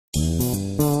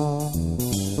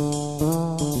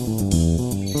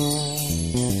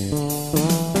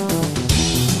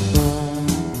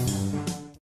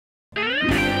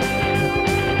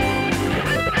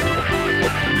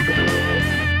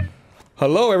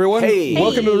Hello, everyone. Hey.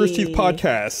 Welcome to the Rooster Teeth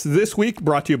podcast. This week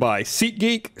brought to you by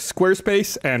SeatGeek,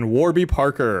 Squarespace, and Warby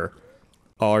Parker,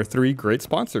 our three great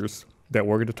sponsors that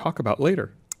we're going to talk about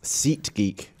later.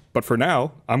 SeatGeek. But for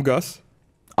now, I'm Gus.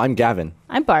 I'm Gavin.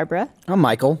 I'm Barbara. I'm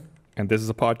Michael. And this is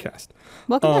a podcast.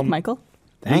 Welcome back, Michael.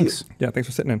 Thanks. Yeah, thanks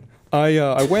for sitting in.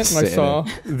 I went and I saw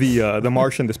The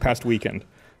Martian this past weekend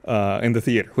in the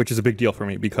theater, which is a big deal for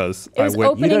me because It was I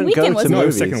went. opening You don't weekend, go to wasn't No, it? it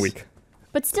was movies. second week.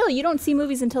 But still, you don't see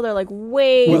movies until they're like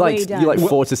way You done. like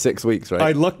 4 to 6 weeks, right?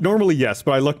 I looked normally, yes,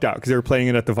 but I lucked out because they were playing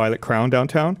it at the Violet Crown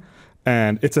downtown,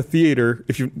 and it's a theater.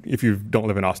 If you don't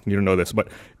live in Austin, you don't know this, but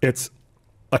it's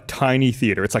a tiny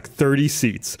theater. It's like 30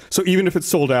 seats, so even if it's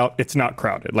sold out, it's not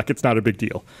crowded. Like it's not a big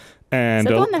deal. And Is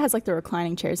that the one that has like the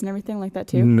reclining chairs and everything like that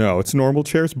too? no, it's normal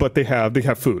chairs, but they have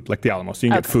food like the Alamo, so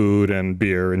you can get Okay. food and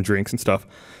beer and drinks and stuff.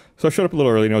 So I showed up a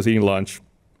little early and I was eating lunch.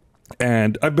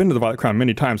 And I've been to the Violet Crown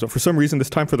many times, but for some reason this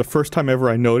time, for the first time ever,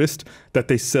 I noticed that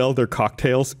they sell their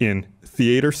cocktails in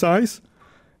theater size.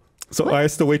 So I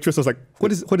asked the waitress, I was like, what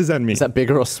does that mean? Is that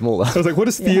bigger or smaller? I was like, what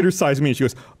does theater size mean? She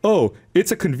goes, oh,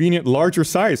 it's a convenient larger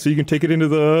size so you can take it into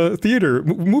the theater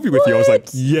movie with you. I was like,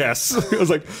 yes. I was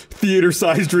like, theater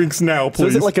size drinks now, please. So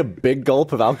is it like a big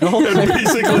gulp of alcohol? It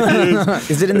basically is.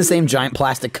 Is it in the same giant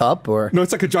plastic cup or? No,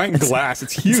 it's like a giant glass.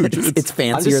 It's huge. It's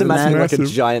fancier I'm just than imagining that. like a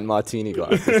Massive. giant martini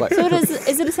glass. It's like, So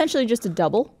is it essentially just a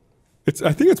double?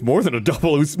 I think it's more than a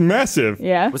double. It was massive.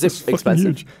 Yeah. was it Fucking expensive?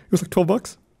 huge. It was like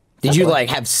 $12. Did you like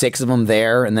have 6 of them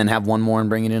there and then have one more and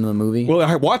bring it into the movie? Well,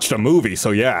 I watched a movie, so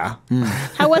yeah.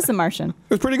 How was The Martian? It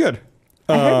was pretty good.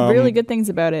 I heard really good things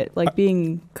about it, like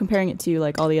comparing it to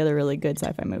like all the other really good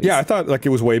sci-fi movies. Yeah, I thought like it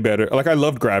was way better. Like I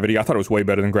loved Gravity. I thought it was way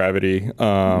better than Gravity.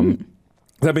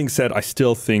 That being said, I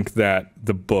still think that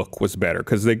the book was better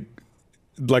because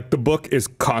the book is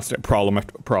constant problem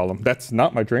after problem. That's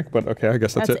not my drink, but okay, I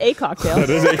guess that's That's it. a cocktail. That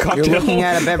is a cocktail. You're looking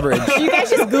at a beverage. You guys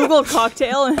just Google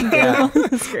cocktail and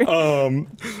that's great.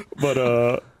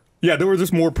 But yeah, there were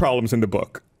just more problems in the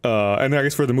book. And I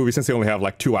guess for the movie, since they only have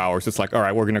like 2 hours, it's like, all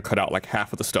right, we're going to cut out like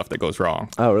half of the stuff that goes wrong.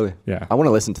 Oh, really? Yeah. I want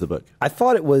to listen to the book. I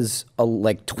thought it was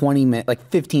like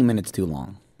 15 minutes too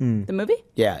long. The movie?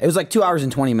 Yeah, it was like 2 hours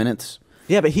and 20 minutes.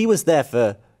 Yeah, but he was there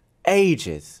for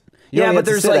ages. You Yeah, only but had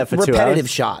to there's sit there like for 2 repetitive hours.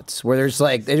 shots where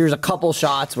there's a couple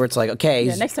shots where it's like, okay,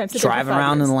 Yeah, he's next time sit there for driving 5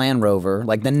 around in minutes. the Land Rover.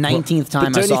 Like the 19th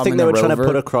time But I don't saw you him think in they the were trying to Rover.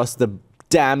 put across the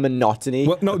damn monotony?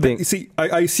 Well, no, thing? see,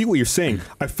 I see what you're saying.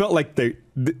 I felt like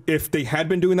if they had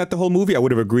been doing that the whole movie, I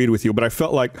would have agreed with you. But I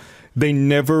felt like they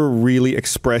never really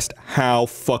expressed how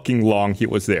fucking long he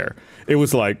was there. It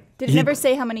was like Did it never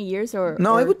say how many years or?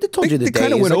 No, or, it told you the they days.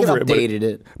 kind of went Like, over it it, but updated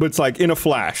it. but it's like in a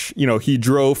flash. You know, he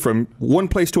drove from one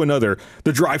place to another.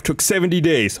 The drive took 70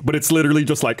 days, but it's literally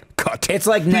just like cut. It's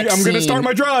like next I'm going to scene- start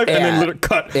my drive and then Yeah. literally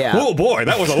cut. Yeah. Oh boy,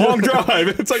 that was a long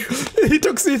drive. It's like he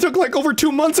took like over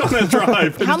 2 months on that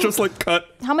drive, and How it's just like cut.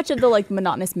 How much of the like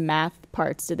monotonous math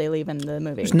parts did they leave in the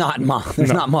movie? There's not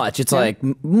much. It's like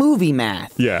movie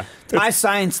math. Yeah. I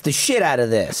scienced the shit out of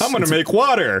this. I'm going to make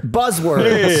water. Buzzwords.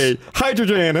 Hey,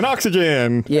 hydrogen and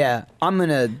oxygen. Yeah, I'm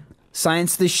gonna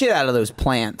science the shit out of those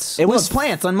plants. It was-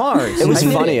 plants on Mars. It was I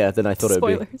did funnier than I thought it would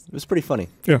be. Spoilers. It was pretty funny.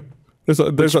 Yeah.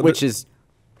 Which is...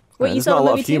 Wait, you there's saw not the a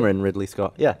lot movie of humor too? in Ridley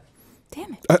Scott. Yeah.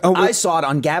 Damn it! I saw it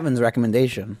on Gavin's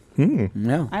recommendation.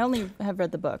 Yeah. I only have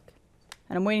read the book,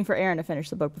 and I'm waiting for Aaron to finish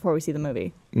the book before we see the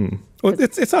movie. Well,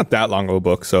 it's not that long of a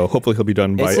book, so hopefully he'll be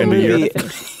done by It's a end of movie. year. movie.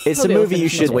 It's He'll a be able to movie you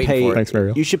finish it. should Just waiting pay. for it. Thanks,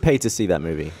 Mariel. You should pay to see that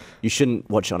movie. You shouldn't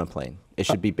watch it on a plane. It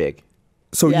should be big.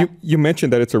 So Yeah. you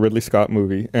mentioned that it's a Ridley Scott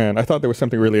movie, and I thought there was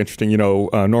something really interesting. You know,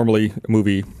 normally a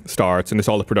movie starts and it's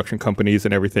all the production companies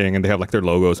and everything, and they have like their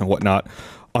logos and whatnot.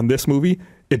 On this movie,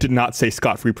 it did not say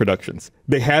Scott Free Productions.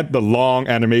 They had the long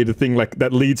animated thing like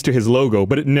that leads to his logo,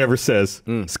 but it never says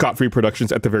Scott Free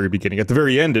Productions at the very beginning. At the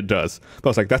very end, it does. But I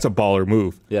was like, that's a baller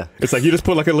move. Yeah. It's like you just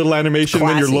put like a little animation in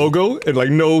your Classy. logo and like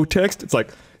no text. It's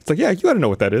like yeah, you got to know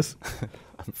what that is.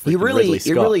 You Ridley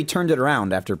Scott. really turned it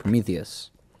around after Prometheus.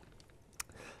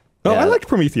 Oh, Yeah. I liked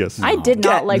Prometheus. I did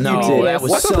not like no, Prometheus. that was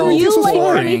What? so Prometheus was like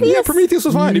fine. Prometheus? Yeah, Prometheus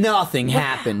was fine. Nothing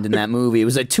happened in that movie. It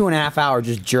was a 2.5 hour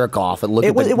just jerk off and look It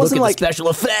at was- the, it wasn't look at like- the special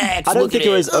effects. I don't look think at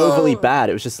it was overly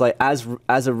bad. It was just like as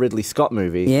a Ridley Scott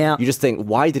movie. Yeah. You just think,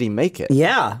 why did he make it?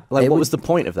 Yeah. Like, It what would- was the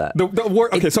point of that?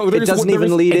 Okay, so It there's doesn't there is-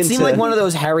 even lead It into. seemed like one of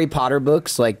those Harry Potter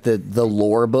books, like the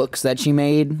lore books that she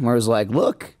made, where it was like,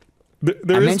 look,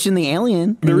 there I is- mentioned the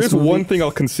alien. in There this is movie. one thing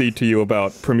I'll concede to you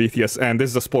about Prometheus, and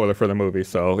this is a spoiler for the movie,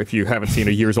 so if you haven't seen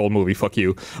a years old movie, fuck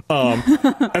you.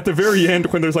 At the very end,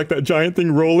 when there's like that giant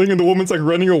thing rolling and the woman's like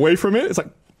running away from it, it's like,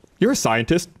 You're a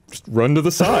scientist. Just run to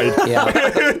the side. Yeah.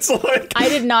 It's like I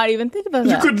did not even think about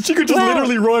that. she could just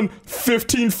literally run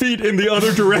 15 feet in the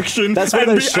other direction That's one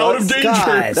and of be those out of shots. danger.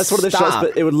 Guys. That's one of the shots, Stop.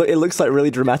 but it looks like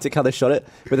really dramatic how they shot it.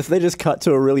 But if they just cut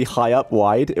to a really high up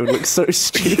wide, it would look so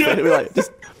stupid. It'd be like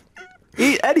just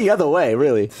any other way,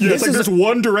 really. Yeah, it's like there's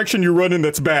one direction you run in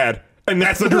that's bad, and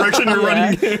that's the direction you're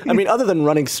running in. I mean, other than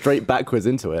running straight backwards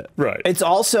into it. Right. It's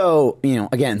also,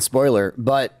 again, spoiler,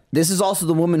 but this is also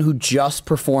the woman who just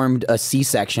performed a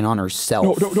C-section on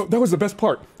herself. No, that was the best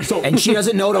part. So And she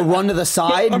doesn't know to run to the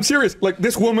side? I'm serious. Like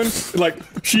this woman, like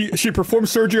she performed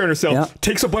surgery on herself, Yeah.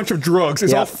 takes a bunch of drugs,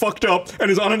 is Yeah. all fucked up, and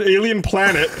is on an alien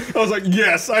planet. I was like,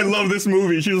 yes, I love this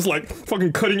movie. She was like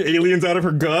fucking cutting aliens out of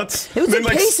her guts. It was and then, the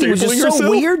like, pacing was just stapling so herself.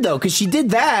 weird, though, because she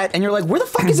did that, and you're like, where the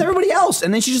fuck is everybody else?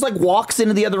 And then she just, like, walks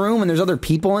into the other room, and there's other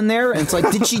people in there, and it's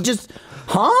like, did she just...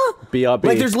 Huh? BRB.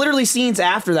 Like, there's literally scenes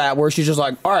after that where she's just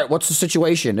like, all right, what's the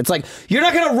situation? It's like, you're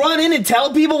not gonna run in and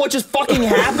tell people what just fucking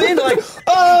happened? Like,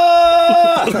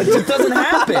 oh! It just doesn't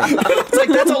happen. It's like,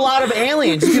 that's a lot of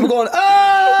aliens. Just people going,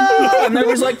 oh! And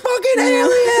everyone's like, fucking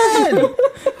alien!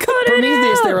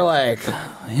 Prometheus, they were like,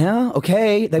 yeah,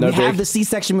 okay. Then No we have big. the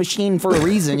C-section machine for a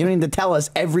reason. You don't need to tell us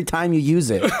every time you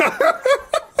use it.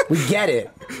 We get it.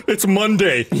 It's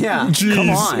Monday. Yeah, Jeez. come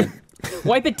on.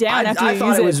 Wipe it down after you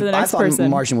use it for the next person.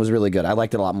 Martian was really good. I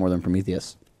liked it a lot more than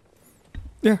Prometheus.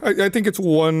 Yeah, I think it's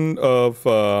one of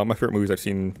my favorite movies I've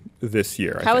seen this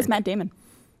year. How was Matt Damon?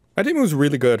 Matt Damon was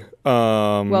really good.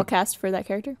 Well cast for that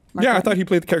character? Mark Yeah, I Wahlberg? thought he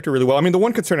played the character really well. I mean, the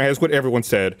one concern I had is what everyone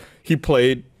said. He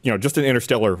played, just in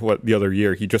Interstellar, the other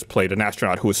year, he just played an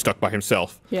astronaut who was stuck by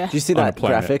himself. Yeah. Do you see on a that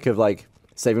planet. graphic of like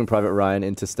Saving Private Ryan,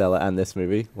 Interstellar, and this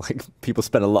movie? Like people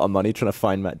spent a lot of money trying to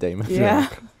find Matt Damon. Yeah.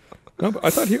 No, but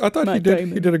I thought he Matt did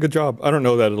Damon. he did a good job. I don't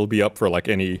know that it'll be up for like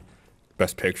any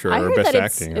Best Picture I or heard Best that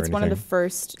Acting or it's anything. one of the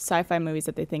first sci-fi movies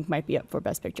that they think might be up for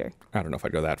Best Picture. I don't know if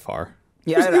I'd go that far.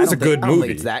 Yeah, it was a I good don't think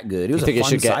movie. it's that good. It was You think a it fun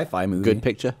should get sci-fi movie. good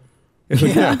picture?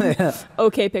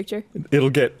 Okay picture. It'll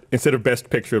get, instead of Best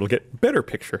Picture, it'll get Better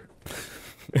Picture.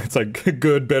 It's like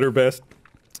good, better, best.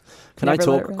 Can I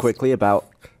Never let it talk rest. quickly about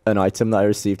an item that I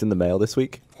received in the mail this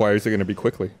week? Why is it going to be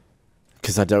quickly?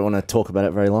 Because I don't want to talk about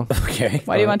it very long. Okay.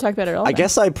 Why do you want to talk about it all? I then?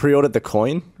 guess I pre-ordered the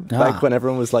coin back Ah. when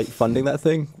everyone was like funding that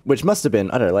thing, which must have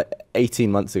been, I don't know, like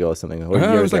 18 months ago or something, or a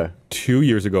it year was ago. like 2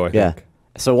 years ago, I Yeah. think.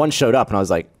 So one showed up and I was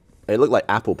like, it looked like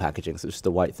Apple packaging, so it's just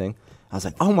a white thing. I was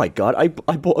like, oh my God, I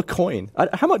bought a coin.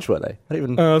 How much were they? I don't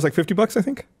even. It was like $50, I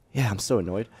think. Yeah, I'm so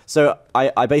annoyed. So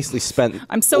I basically spent.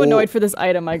 I'm so annoyed for this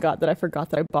item I got that I forgot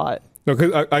that I bought. No,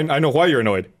 because I know why you're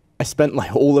annoyed. I spent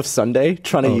like all of Sunday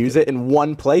trying to use it in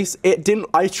one place. It didn't.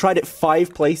 I tried it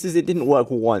 5 places. It didn't work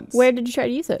once. Where did you try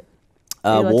to use it?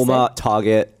 Would you like to Walmart,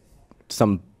 Target,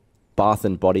 some Bath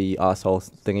and Body asshole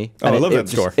thingy. Oh, And I love that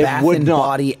just- store. It Bath would and not.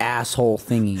 body asshole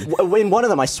thingy. In one of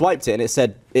them, I swiped it and it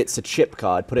said it's a chip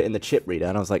card. Put it in the chip reader,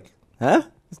 and I was like, huh?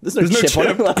 There's no There's no chip on it.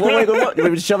 chip. Like, what am I gonna what? You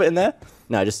want me to shove it in there?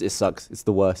 No, it sucks. It's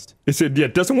the worst.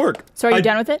 It doesn't work. So are you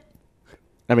done with it?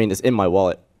 I mean, it's in my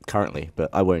wallet currently, but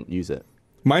I won't use it.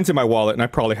 Mine's in my wallet, and I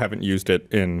probably haven't used it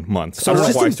in months. So I don't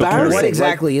it's know why I just still carry embarrassing. What it.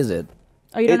 exactly is it?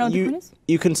 Oh, you don't know what the point is?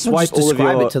 You can Well, swipe just all of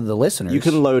describe your. it to the listeners. You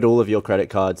can load all of your credit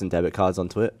cards and debit cards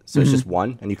onto it, so Mm-hmm. it's just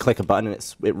one, and you click a button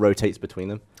and it rotates between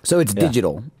them. So it's Yeah.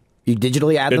 digital. You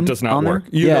digitally add them It does not on there? work.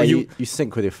 You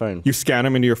sync with your phone. You scan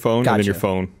them into your phone, and then Gotcha. your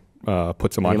phone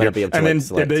puts them And on you might here. not be able to, And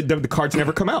like, then select. the cards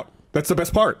never come out. That's the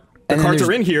best part. The And then cards are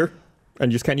there's- in here,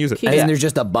 and you just can't use it. Keep And Yeah. then there's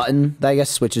just a button that I guess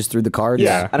switches through the cards.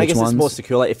 Yeah. And I Which guess it's more ones?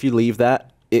 secure. Like if you leave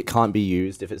that, it can't be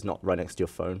used if it's not right next to your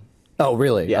phone. Oh,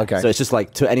 really? Yeah. Okay. So it's just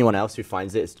like to anyone else who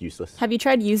finds it, it's useless. Have you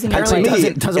tried using it? And to like- me,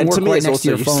 it doesn't and work to me right it's next to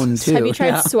your also phone, useless. too. Have you tried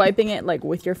Yeah. swiping it like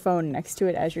with your phone next to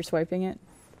it as you're swiping it?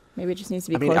 Maybe it just needs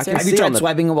to be I mean, I closer. can Have you see tried on the-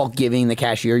 swiping it while giving the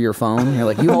cashier your phone? You're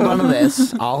like, you hold on to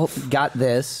this. I'll got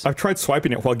this. I've tried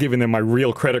swiping it while giving them my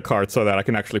real credit card so that I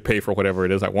can actually pay for whatever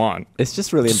it is I want. It's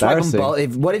just really Swipe 'em embarrassing.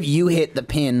 both. What if you hit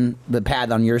the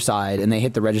pad on your side, and they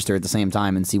hit the register at the same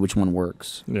time and see which one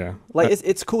works? Yeah. Like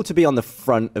it's cool to be on the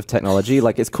front of technology.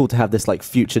 Like it's cool to have this like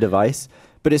future device,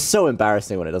 but it's so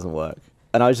embarrassing when it doesn't work.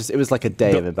 And it was like a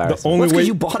day of embarrassment. only Well, it's way because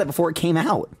you bought it before it came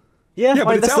out. yeah,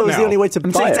 but it's that out was the now. only way to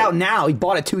I'm buy saying it. it's out now. He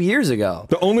bought it 2 years ago.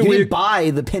 The only you way- didn't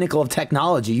buy the pinnacle of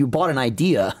technology. You bought an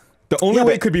idea. The only Yeah,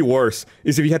 way but- it could be worse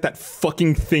is if you had that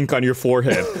fucking think on your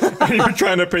forehead and you're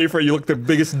trying to pay for it. You look the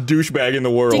biggest douchebag in the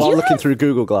world. Did While you looking have- through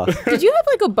Google Glass. Did you have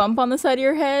like a bump on the side of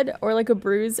your head or like a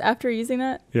bruise after using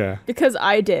that? Yeah. Because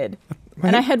I did.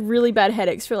 And I had really bad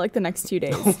headaches for like the next 2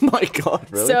 days. Oh my God,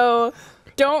 really? So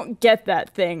don't get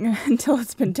that thing until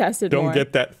it's been tested Don't more.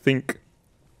 get that think.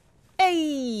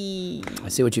 Hey. I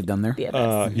see what you've done there.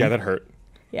 BFFs. Yeah, that hurt.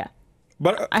 Yeah.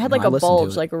 But I had like I a listened to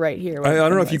bulge it. like right here. I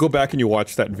don't know if you go back and you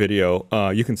watch that video,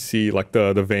 you can see like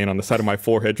the vein on the side of my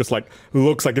forehead just like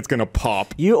looks like it's gonna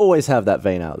pop. You always have that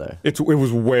vein out there. It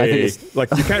was way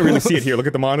like you can't really see it here. Look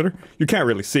at the monitor. You can't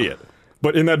really see it.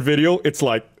 But in that video, it's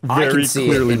like I can very see it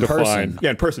clearly in defined. person.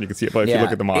 Yeah, in person you can see it, but if you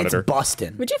look at the monitor, it's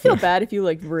busting. Would you feel bad if you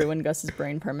like ruined Gus's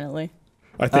brain permanently?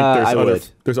 I think I would.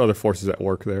 there's other forces at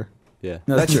work there. Yeah.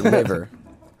 No, that's your liver.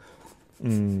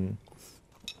 Delicious.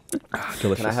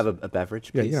 Can I have a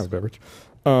beverage, please? Yeah, a beverage.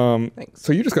 Thanks.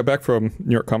 So you just got back from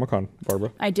New York Comic Con,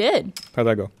 Barbara. I did. How'd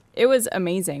that go? It was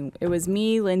amazing. It was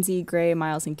me, Lindsay, Gray,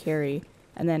 Miles, and Carrie,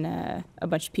 and then a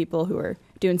bunch of people who were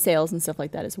doing sales and stuff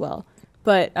like that as well.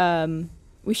 But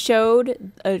we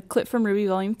showed a clip from Ruby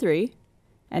Volume 3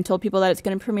 and told people that it's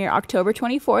going to premiere October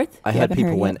 24th. I heard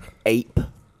people went ape.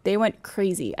 They went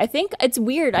crazy. I think it's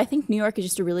weird. I think New York is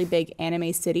just a really big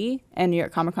anime city, and New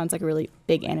York Comic Con's like a really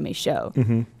big anime show.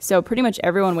 So pretty much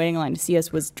everyone waiting in line to see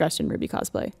us was dressed in Ruby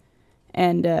cosplay.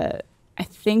 And I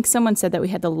think someone said that we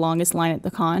had the longest line at the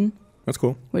con, That's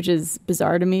cool. which is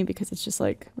bizarre to me because it's just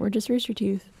like, we're just Rooster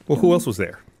Teeth. Well, who else was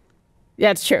there? Yeah,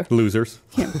 it's true. Losers.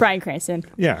 Yeah, Bryan Cranston.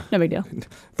 Yeah. No big deal.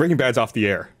 Breaking Bad's off the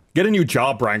air. Get a new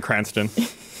job, Bryan Cranston.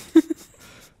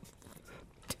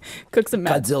 Cook some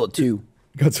meth. Godzilla 2.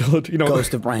 Godzilla, you know,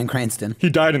 Ghost of Bryan Cranston. he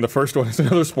died in the first one. It's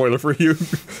another spoiler for you.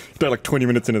 He died like 20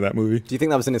 minutes into that movie. Do you think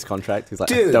that was in his contract? He's like,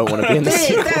 Dude, I don't want to be in this.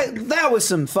 that was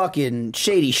some fucking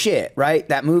shady shit, right?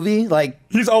 That movie, like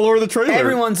He's all over the trailer.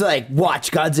 everyone's like,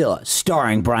 watch Godzilla,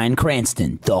 starring Bryan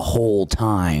Cranston the whole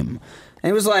time.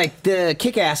 And it was like the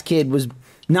Kick-Ass kid was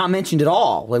not mentioned at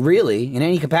all, like really, in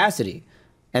any capacity.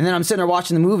 And then I'm sitting there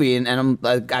watching the movie, and I'm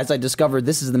as I discovered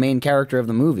this is the main character of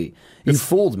the movie. You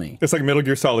fooled me. It's like Metal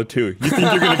Gear Solid 2. You think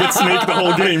you're going to get Snake the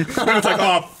whole game, and it's like,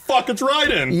 oh, fuck, it's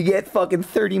Raiden. You get fucking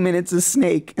 30 minutes of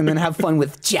Snake, and then have fun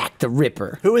with Jack the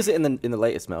Ripper. Who is it in the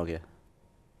latest Metal Gear?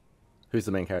 Who's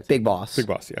the main character? Big Boss. Big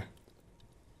Boss, yeah.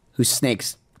 Who's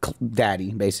Snake's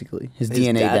daddy, basically. His His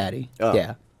DNA dad? daddy. Oh.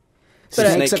 Yeah. So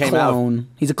Snake's Snake a came out clone.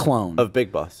 He's a clone. of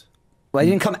Big Boss. Well, he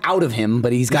didn't come out of him,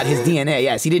 but he's got his DNA.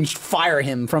 Yes, he didn't fire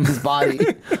him from his body.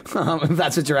 If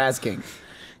that's what you're asking.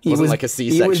 He Wasn't was like a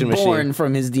C-section He was born machine.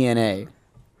 from his DNA.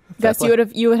 Gus, you would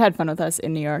have had fun with us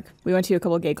in New York. We went to a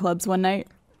couple gay clubs one night.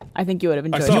 I think you would have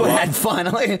enjoyed saw You it. a would lot. have had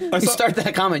fun. You start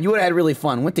that comment. You would have had really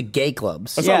fun. Went to gay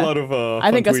clubs. I saw Yeah. a lot of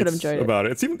I think fun Gus would have tweets enjoyed it. about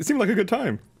it. It seemed like a good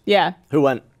time. Yeah, Who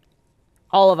went?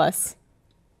 all of us.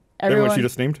 Everyone she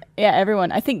just named? Yeah,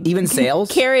 everyone. I think Even sales?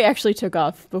 Carrie actually took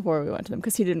off before we went to them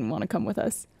because he didn't want to come with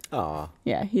us. Aw.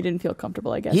 Yeah, he didn't feel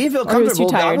comfortable, I guess. You didn't feel Or he was too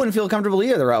comfortable. I tired. wouldn't feel comfortable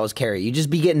either if I was Carrie. You'd just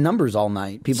be getting numbers all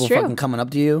night. People true. fucking coming up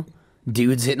to you.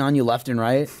 Dudes hitting on you left and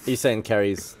right. Are you saying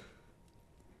Carrie's...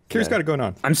 Carrie's got it going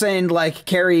on. I'm saying like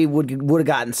Carrie would have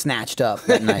gotten snatched up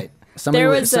that night. Somebody There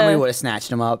would was somebody a- would have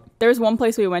snatched him up. There was one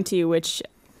place we went to which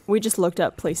we just looked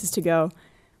up places to go.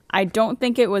 I don't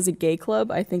think it was a gay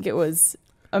club. I think it was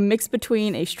a mix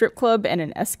between a strip club and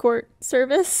an escort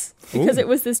service because Ooh. it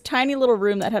was this tiny little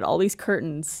room that had all these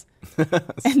curtains and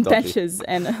Stuffy. benches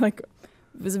and like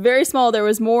it was very small. There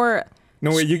was more.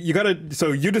 No, wait, you gotta.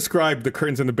 So you described the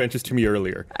curtains and the benches to me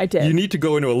earlier. I did. You need to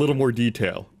go into a little more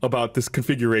detail about this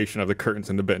configuration of the curtains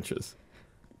and the benches.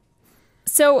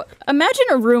 So imagine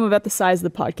a room about the size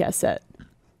of the podcast set.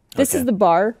 This is Okay. the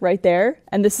bar right there,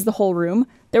 and this is the whole room.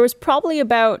 There was probably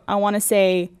about, I want to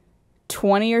say,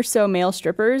 20 or so male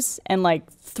strippers and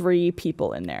like 3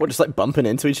 people in there. What, just like bumping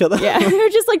into each other? Yeah, they were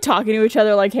just like talking to each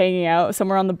other, like hanging out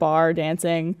somewhere on the bar,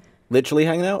 dancing. Literally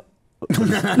hanging out?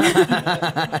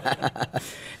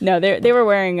 No, they were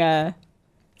wearing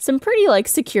some pretty like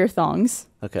secure thongs.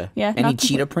 Okay. Yeah. Any not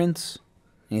cheetah prints?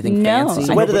 Anything No. fancy?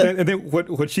 So where But did then, and then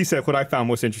what she said, what I found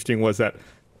most interesting was that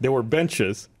there were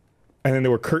benches, and then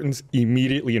there were curtains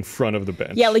immediately in front of the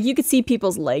bench. Yeah, like you could see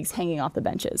people's legs hanging off the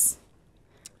benches.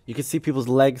 You could see people's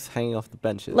legs hanging off the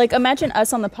benches. Like imagine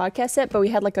us on the podcast set, but we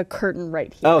had like a curtain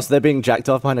right here. Oh, so they're being jacked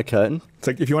off behind a curtain? It's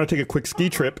like if you want to take a quick ski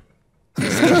trip.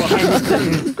 behind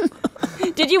the curtain.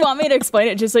 Did you want me to explain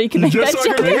it just so you can make Just that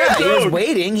so I joke? can make Yeah, that he was joke.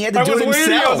 waiting. He had to I do was it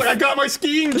waiting. himself. I was like, I got my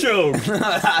skiing joke. You're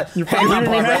Hang on,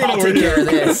 leaving me Barbara. hanging I'll over take care here.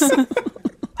 of this.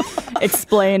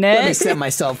 Explain Let me it. set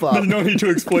myself up. There's no need to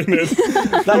explain it.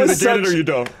 That You was either get it such- or you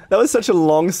don't. That was such a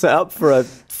long setup for a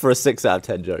 6 out of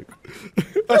 10 joke.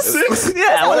 A 6? Yeah,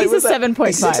 At like, least a was that-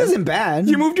 7.5. 6 isn't bad.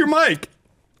 You moved your mic.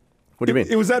 What do you mean?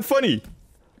 It was that funny.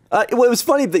 Well, it was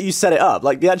funny that you set it up.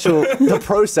 Like the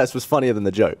process was funnier than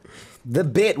the joke. The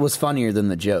bit was funnier than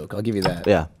the joke. I'll give you that.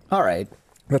 Yeah. All right.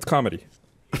 That's comedy.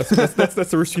 That's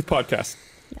the Rooster Teeth podcast.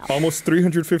 Almost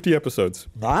 350 episodes.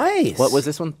 Nice. What was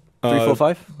this one?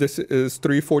 345? This is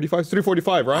 345.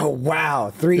 345, right? Oh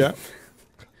wow, 3. Yeah.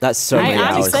 That's so I, many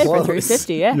I'm hours. excited for Close.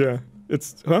 350, yeah. Yeah.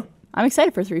 It's huh? I'm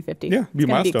excited for 350. Yeah, it's gonna be a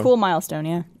milestone. cool milestone.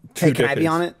 Yeah. Hey, can I be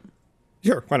on it?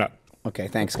 Sure, why not? Okay,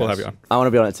 thanks. We'll guys. have you on. I want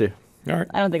to be on it too. All right.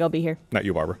 I don't think I'll be here. Not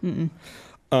you, Barbara.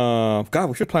 God,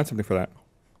 we should plan something for that.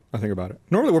 I think about it.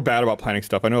 Normally, we're bad about planning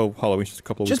stuff. I know Halloween's just a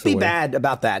couple of weeks Just be away. bad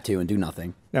about that too and do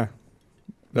nothing. Yeah.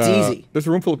 It's easy. There's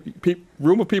a room full of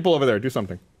room of people over there. Do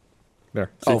something.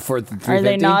 There. See? Oh, for the Are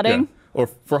they 350? nodding? Yeah. Or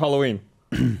for Halloween.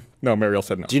 No, Mariel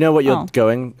said no. Do you know what you're Oh.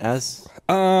 going as?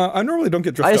 I normally don't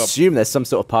get dressed I up. assume there's some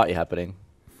sort of party happening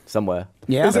somewhere.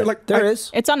 Yeah, Is it like- there I-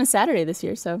 is. It's on a Saturday this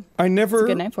year, so I never it's a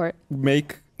good night for it.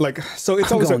 make like so.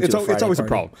 It's I'm always going to a it's Friday always a party.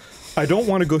 problem. I don't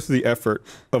want to go through the effort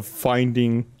of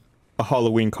finding a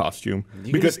Halloween costume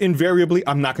because invariably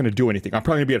I'm not going to do anything. I'm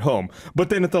probably going to be at home. But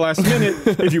then at the last minute,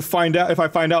 if I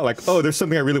find out like, oh, there's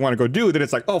something I really want to go do, then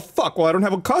it's like, oh fuck, well I don't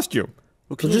have a costume.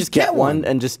 Well, can you just get one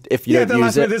and just if you Yeah, the don't last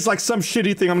use minute it, it's like some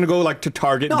shitty thing. I'm going to go like to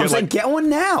Target No, and I'm get saying like. get one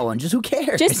now and just who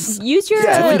cares? Just use your if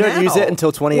you don't now. use it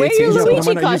until wear your 2018, but I Luigi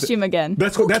might not use it. costume again.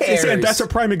 That's Who that's cares? that's a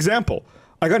prime example.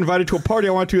 I got invited to a party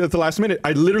I wanted to at the last minute.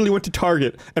 I literally went to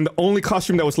Target, and the only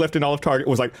costume that was left in all of Target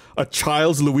was like a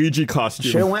child's Luigi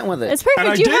costume. Should have went with it. It's perfect. And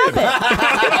I You did. have it. I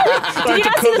had to not see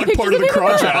cut the like part of the picture?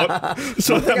 crotch out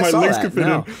so that I my saw legs that, could fit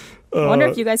no. in. I wonder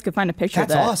if you guys could find a picture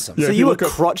That's of that. awesome. Yeah, so if you were look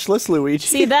up- crotchless Luigi.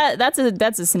 See that's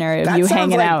a scenario of That you sounds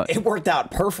hanging like out. It worked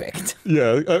out perfect.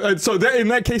 Yeah, so in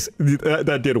that case,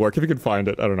 that did work. If you could find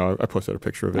it, I don't know. I posted a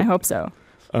picture of I it. hope so.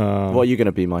 What are you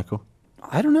gonna be, Michael?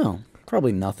 I don't know.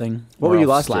 Probably nothing. What Or were you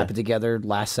I'll last slap year? it together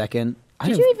last second.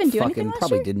 Did you even do anything last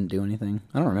Probably year? didn't do anything.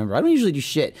 I don't remember. I don't usually do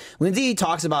shit. Lindsay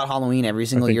talks about Halloween every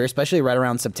single year, especially right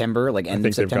around September, like end of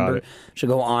think they've got September. it. She'll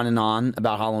go on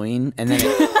about Halloween, and then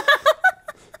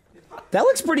that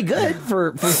looks pretty good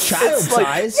for child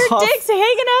size. Your dick's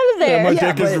hanging out of there. My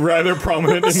Yeah, dick is but- rather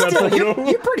prominent in that Still, photo.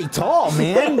 you're pretty tall,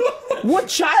 man. What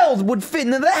child would fit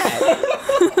into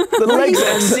that? The legs Like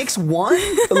end,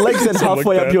 6'1"? the legs end Something like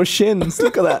halfway up that. your shins.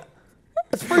 Look at that.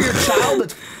 That's for your child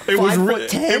that's It was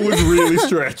 5'10". it was really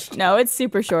stretched. No, it's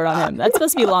super short on him. That's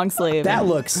supposed to be long sleeve. That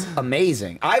looks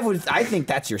amazing. I think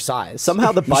that's your size.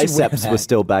 Somehow the You should wear biceps that. were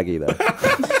still baggy though.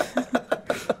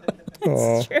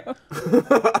 It's true.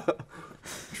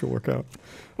 Should work out.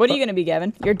 What are you gonna be,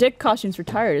 Gavin? Your dick costume's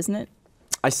retired, isn't it?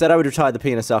 I said I would retire the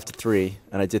penis after 3,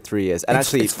 and I did 3 years. And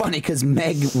actually, It's funny because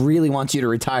Meg really wants you to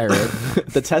retire it.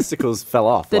 the testicles fell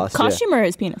off The last costume or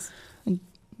his penis?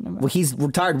 Well, he's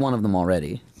retired one of them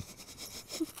already.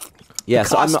 year. Yeah,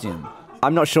 so Costume.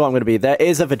 I'm not sure what I'm going to be. There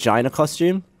is a vagina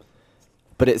costume,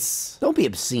 but it's Don't be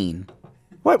obscene.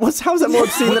 wait. How is that more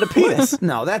obscene than a penis?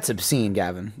 No, that's obscene,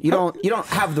 Gavin. You don't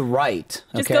have the right.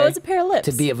 Just okay, go as a pair of lips.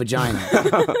 to be a vagina.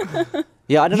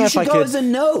 Yeah, I don't know You if I should go could. as a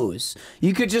nose.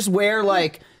 You could just wear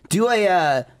like do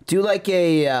a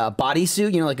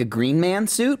bodysuit, like a Green Man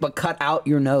suit, but cut out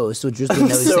your nose so just the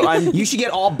nose. So thing. I'm- You should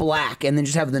get all black and then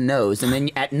just have the nose, and then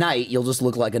at night you'll just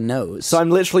look like a nose. So I'm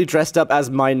literally dressed up as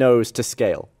my nose to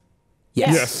scale.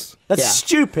 Yes. That's Yeah.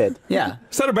 stupid. Yeah.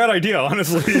 It's not a bad idea,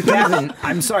 honestly. Gavin,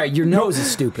 I'm sorry, your nose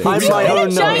is stupid. I'm You've my been a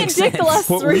own giant nose. dick the last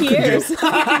What 3 we could do- years.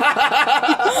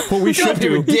 What we should Don't be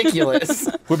do ridiculous.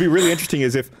 would be really interesting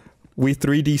is if we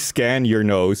 3D scan your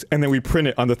nose and then we print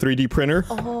it on the 3D printer,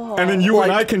 and then you and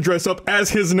Like- I can dress up as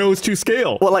his nose to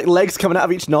scale. What, like legs coming out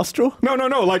of each nostril? No,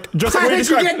 like just How the way did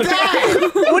you described. get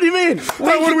that? What do you mean?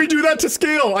 Why would we do that to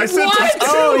scale? I said What? to scale.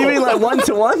 Oh, you mean like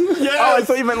 1-to-1? Yes. Oh, I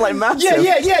thought you meant like massive.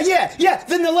 Yeah.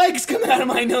 Then the legs come out of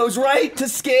my nose, right? To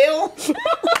scale?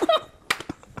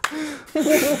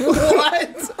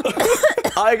 What?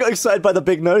 I got excited by the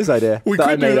big nose idea. We that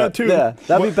I could do made that up. too. Yeah,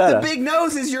 that'd be What- better. The big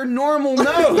nose is your normal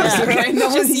nose, okay? No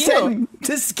one Just you. said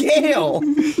to scale.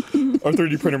 Our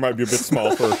 3D printer might be a bit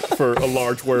small for a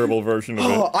large wearable version of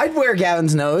Oh, it. I'd wear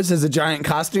Gavin's nose as a giant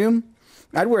costume.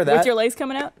 I'd wear that. With your legs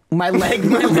coming out? my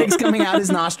legs coming out his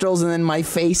nostrils, and then my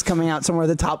face coming out somewhere at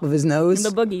the top of his nose. The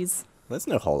boogies. There's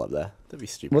no hole up there. That'd be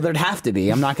stupid. Well, there'd have to be.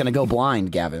 I'm not going to go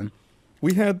blind, Gavin.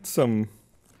 We had some.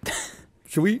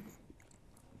 Should we?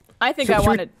 I think Should, I should we-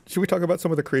 wanted. should we talk about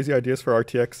some of the crazy ideas for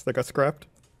RTX that got scrapped?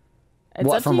 It's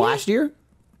What, up from to you. last year?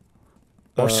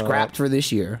 Or scrapped for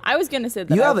this year? I was gonna say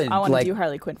that You I haven't, want to like- do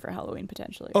Harley Quinn for Halloween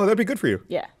potentially. Oh, that'd be good for you.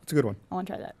 Yeah, It's a good one. I want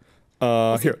to try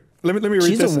that. Here, let me read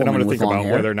She's a this, and I'm woman going to with think long about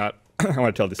hair. whether or not I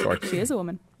want to tell this story. She is a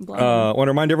woman. Blonde. I want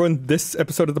to remind everyone this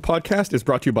episode of the podcast is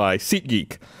brought to you by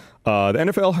SeatGeek. The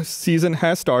NFL season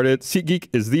has started. SeatGeek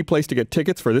is the place to get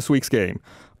tickets for this week's game.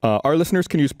 Our listeners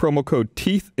can use promo code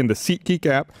TEETH in the SeatGeek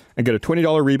app and get a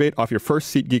 $20 rebate off your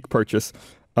first SeatGeek purchase.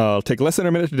 It'll take less than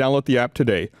a minute to download the app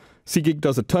today. SeatGeek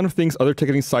does a ton of things other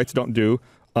ticketing sites don't do.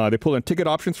 They pull in ticket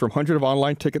options from hundreds of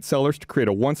online ticket sellers to create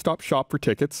a one-stop shop for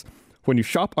tickets. When you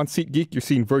shop on SeatGeek, you're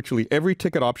seeing virtually every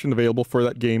ticket option available for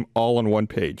that game all on one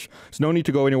page. There's no need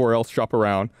to go anywhere else, shop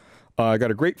around. I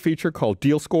got a great feature called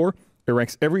Deal Score. It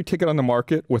ranks every ticket on the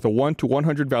market with a 1 to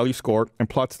 100 value score and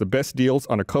plots the best deals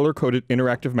on a color-coded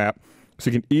interactive map so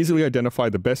you can easily identify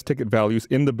the best ticket values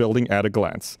in the building at a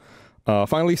glance.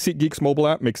 Finally, SeatGeek's mobile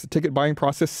app makes the ticket buying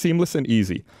process seamless and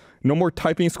easy. No more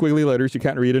typing squiggly letters you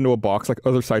can't read into a box like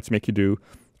other sites make you do.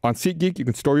 On SeatGeek, you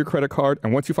can store your credit card,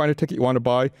 and once you find a ticket you want to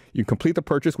buy, you can complete the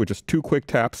purchase with just 2 quick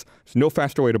taps. There's no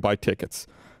faster way to buy tickets.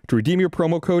 To redeem your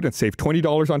promo code and save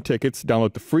 $20 on tickets,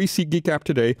 download the free SeatGeek app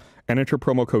today and enter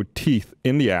promo code TEETH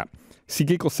in the app.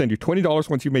 SeatGeek will send you $20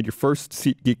 once you've made your first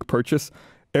SeatGeek purchase.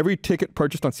 Every ticket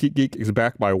purchased on SeatGeek is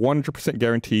backed by a 100%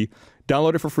 guarantee.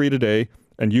 Download it for free today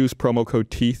and use promo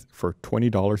code TEETH for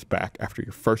 $20 back after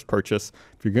your first purchase.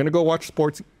 If you're going to go watch a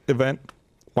sports event,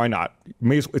 why not?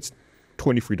 It's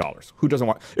 $20 free. Who doesn't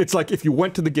want? It's like if you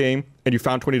went to the game and you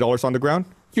found $20 on the ground,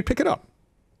 you'd pick it up.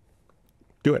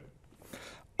 Do it.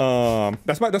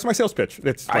 That's my sales pitch.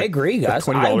 It's I agree, guys.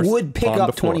 I would pick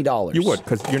up $20. You would,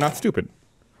 because you're not stupid.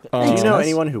 Do you know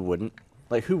anyone who wouldn't?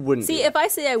 Like, who wouldn't? See, if I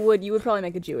say I would, you would probably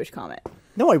make a Jewish comment.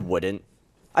 No, I wouldn't.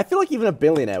 I feel like even a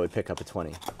billionaire would pick up a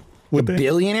 20. Would they?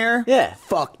 Billionaire? Yeah.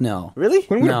 Fuck no. Really?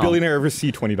 When would No. a billionaire ever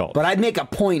see $20? But I'd make a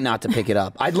point not to pick it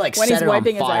up. I'd like When set he's it on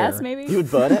wiping his fire. ass, maybe? You would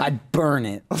burn it? I'd burn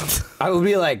it. I would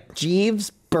be like,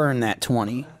 Jeeves, burn that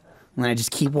 20. And I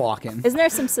just keep walking. Isn't there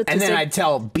some statistic? And then I'd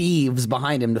tell Beeves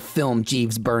behind him to film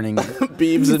Jeeves burning it.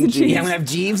 Beeves and Jeeves. Yeah, I'm gonna have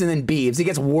Jeeves and then Beeves. It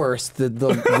gets worse the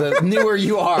newer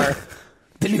you are.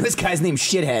 The newest guy's named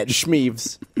Shithead.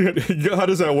 Schmeeves. How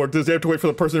does that work? Does he have to wait for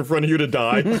the person in front of you to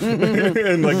die?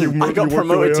 And like you, I got you work promoted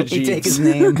your way to up? Jeeves. You take his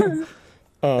name.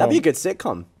 That'd be a good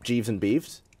sitcom. Jeeves and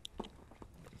Beeves.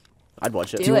 I'd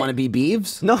watch it. Do you want to be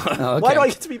Beeves? No. Oh, okay. Why do I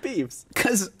get to be Beeves?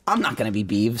 Because I'm not gonna be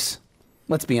Beeves.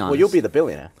 Let's be honest. Well, you'll be the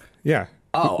billionaire. Yeah.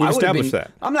 Oh, we I would've established been-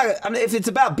 that. I'm not. If it's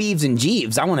about Beeves and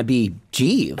Jeeves, I want to be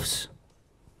Jeeves.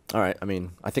 All right. I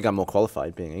mean, I think I'm more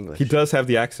qualified being English. He does have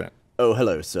the accent. Oh,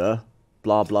 hello, sir.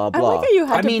 Blah, blah, I blah. like how you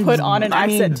had to put on an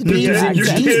accent to do your Beeves and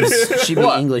accent. Jeeves should be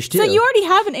English too. So you already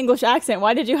have an English accent.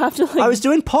 Why did you have to like? I was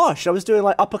doing posh. I was doing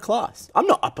like upper class. I'm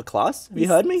not upper class. Have you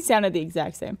heard me? Sounded the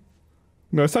exact same.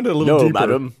 No, it sounded a little No, deeper.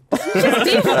 madam.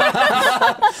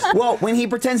 Well, when he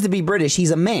pretends to be British,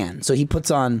 he's a man, so he puts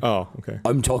on. Oh, okay.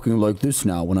 I'm talking like this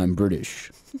now when I'm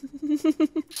British.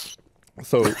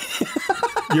 So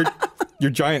your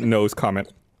giant nose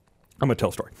comment. I'm gonna tell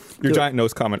a story. Your giant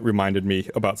nose comment reminded me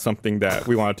about something that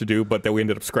we wanted to do, but that we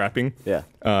ended up scrapping. Yeah.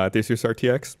 This year's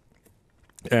RTX.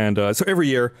 And so every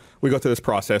year we go through this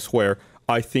process where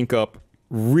I think up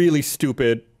really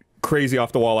stupid, crazy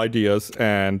off the wall ideas,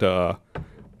 and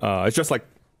it's just like,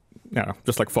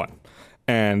 just like fun.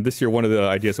 And this year, one of the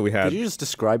ideas that we had, Did you just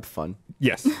describe fun?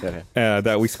 yes, Okay.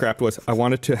 that we scrapped was I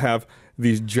wanted to have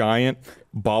these giant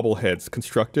bobbleheads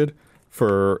constructed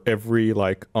for every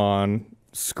like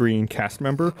on-screen cast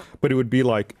member, but it would be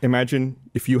like, imagine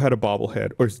if you had a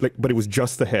bobblehead, but it was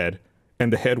just the head,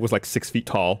 and the head was like 6 feet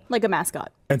tall, Like a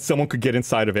mascot. and someone could get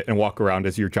inside of it and walk around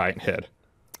as your giant head.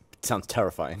 Sounds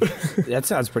terrifying. That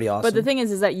sounds pretty awesome. But the thing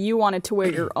is that you wanted to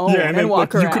wear your own Yeah, and then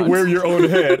walk like, around. you could wear your own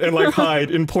head and like hide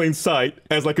in plain sight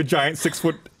as like a giant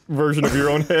 6-foot version of your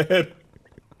own head.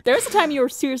 There was a time you were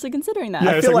seriously considering that. Yeah,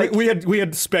 I it's feel like, like- we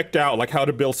had specced out like how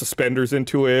to build suspenders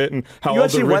into it and how You all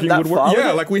actually the went rigging that would work. far with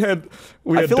Yeah, it? like we had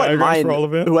I feel like diagrams mine, for all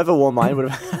of it. whoever wore mine would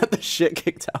have had the shit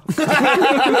kicked out.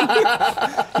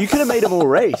 You could have made them all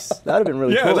race. That would have been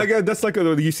really Yeah, cool. like that's like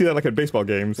you see that like at baseball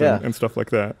games Yeah. and stuff like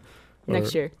that.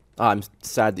 Next year. I'm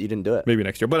sad that you didn't do it. Maybe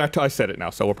next year, but I said it now,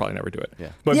 so we'll probably never do it. Yeah.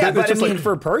 But yeah, it's but I just mean, like,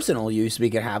 for personal use, we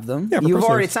could have them. Yeah, for you've personal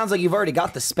already. use. It sounds like you've already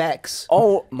got the specs.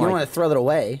 Oh You my! don't want to throw that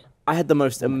away. I had the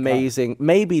most amazing,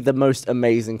 maybe the most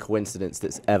amazing coincidence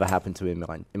that's ever happened to me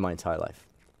in my entire life.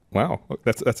 wow,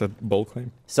 that's a bold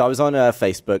claim. So I was on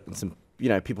Facebook, and some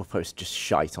people post just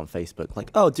shite on Facebook,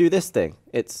 like, "Oh, do this thing.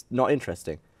 It's not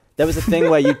interesting." There was a thing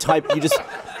where you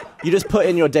just put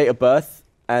in your date of birth,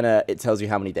 and it tells you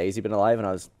how many days you've been alive. And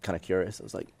I was kind of curious. I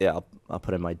was like, "Yeah, I'll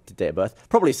put in my date of birth,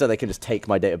 probably so they can just take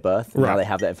my date of birth. And now Right. they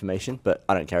have that information, but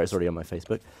I don't care. It's already on my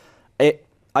Facebook."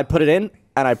 I put it in,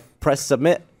 and I pressed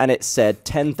submit, and it said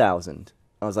 10,000.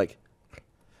 I was like,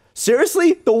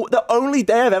 seriously? The only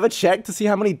day I've ever checked to see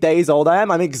how many days old I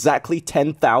am, I'm exactly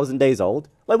 10,000 days old?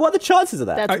 Like, what are the chances of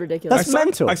that? That's ridiculous. That's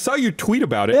mental. I saw you tweet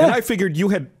about it, Yeah. and I figured you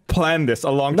had planned this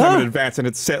a long time No. in advance and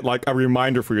had set like a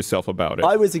reminder for yourself about it.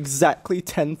 I was exactly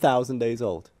 10,000 days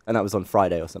old, and that was on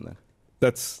Friday or something.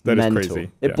 that is Mental.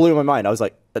 crazy. It Yeah. blew my mind. I was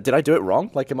like, did I do it wrong?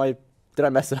 Like, did I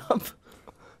mess it up?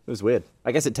 It was weird.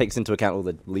 I guess it takes into account all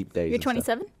the leap days. You're and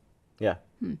stuff. 27? Yeah.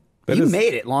 You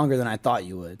made it longer than I thought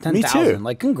you would. Me 10,000. too.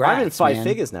 Like, congrats, I'm in 5 man.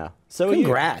 figures now. So are you.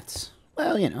 Congrats.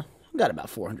 Well, you know, I've got about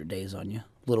 400 days on you,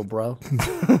 little bro.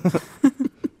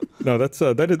 No,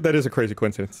 that is a crazy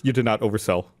coincidence. You did not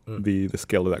oversell the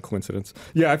scale of that coincidence.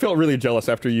 Yeah, I felt really jealous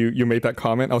after you made that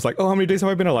comment. I was like, oh, how many days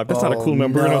have I been alive? That's not a cool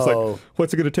number. And I was no. like,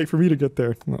 what's it going to take for me to get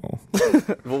there? No.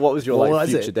 Well, what was your What like was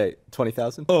future it? date?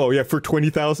 20,000? Oh yeah, for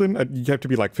 20,000, you have to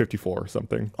be like 54 or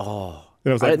something. Oh,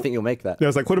 And I was I like, don't think you'll make that. Yeah, I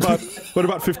was like, what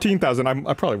about 15,000?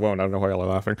 I probably won't. I don't know why y'all are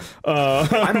laughing.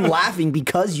 I'm laughing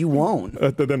because you won't.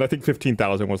 Then I think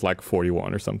 15,000 was like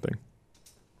 41 or something.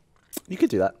 You could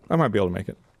do that. I might be able to make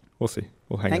it. We'll see.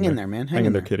 We'll hang in there, man. Hang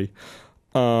in there, kitty.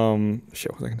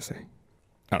 Shit, what was I going to say?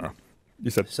 I don't know.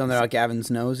 You said Something about Gavin's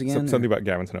nose again? something about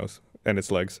Gavin's nose and its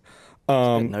legs.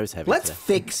 Nose heavy. Let's today.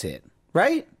 fix it,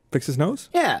 right? Fix his nose?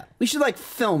 Yeah, we should like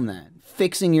film that.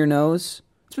 Fixing your nose.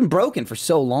 It's been broken for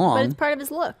so long. But it's part of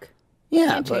his look. yeah,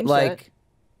 can't but change like,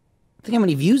 that. think how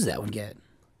many views that would get.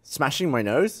 Smashing my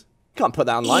nose? Can't put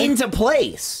that online. Into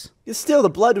place. Still, the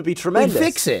blood would be We'd tremendous.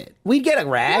 fix it. We'd get a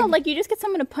rag. No, like you just get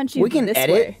someone to punch you we can this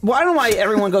edit. way. Well, I don't know why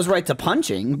everyone goes right to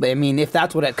punching, but I mean, if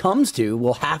that's what it comes to,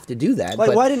 we'll have to do that. Like,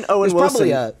 But why didn't Owen there's probably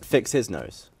Wilson fix his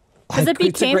nose? Because it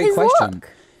It's a became great his question. look.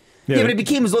 Yeah, but it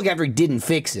became his look after he didn't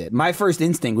fix it. My first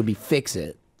instinct would be fix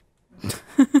it.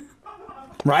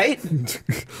 Right?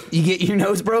 You get your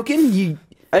nose broken, you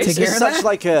take It's, care it's of such that?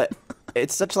 like a,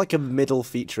 it's such like a middle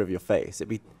feature of your face. It'd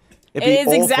be It is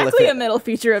awful exactly if a middle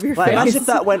feature of your Like, face. imagine if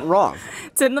that went wrong.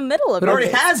 It's in the middle of It your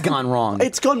already face. has gone wrong.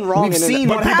 It's gone wrong. We've in seen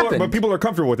an, what happened. But people are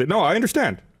comfortable with it. No, I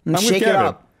understand. I'm with shake it Gavin.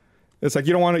 up. It's like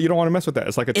you don't want to mess with that.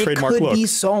 It's like a It trademark could look. be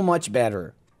so much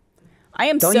better. I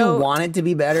am Don't so you want it to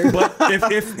be better? But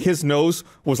if his nose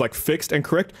was like fixed and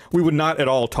correct, we would not at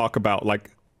all talk about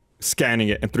like scanning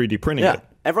it and 3D printing yeah, it.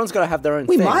 everyone's got to have their own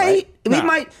we thing, might. right? We Nah.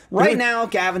 might. Right now,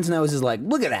 Gavin's nose is like,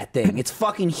 look at that thing. It's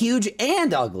fucking huge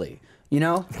and ugly. You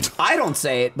know? I don't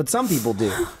say it, but some people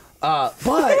do. But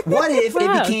what if Wow,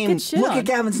 it became, good shit look on. at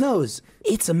Gavin's nose.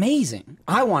 It's amazing.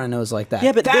 I want a nose like that.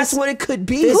 Yeah, but that's this- what it could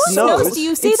be. this Whose nose do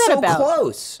you say it's that so about?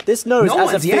 close. This nose no as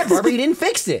a one's yet, fixed- Barbara. You didn't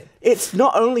fix it. It's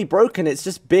not only broken, it's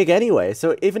just big anyway.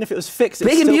 So even if it was fixed, it's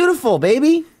Big and still, beautiful,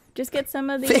 baby. just get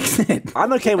some of the. Fix it.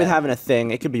 I'm okay with having a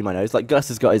thing. It could be my nose. Like Gus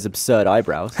has got his absurd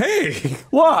eyebrows. Hey,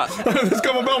 What? this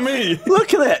come about me.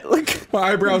 Look at it. Look.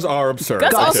 My eyebrows are absurd.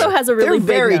 Gus Okay. also has a really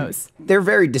big nose. They're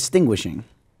very distinguishing.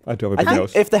 I do have a I big think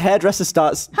nose if the hairdresser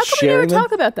starts How come we shearing never them,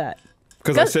 talk about that?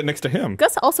 because I Gus- sit next to him.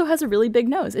 Gus also has a really big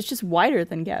nose. It's just wider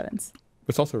than Gavin's.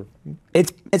 It's also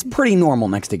It's pretty normal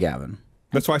next to Gavin.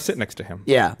 that's why I sit next to him.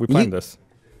 Yeah. we planned You- this.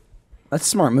 That's a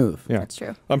smart move. Yeah, That's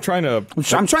true. I'm trying to.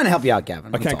 I'm trying to help you out,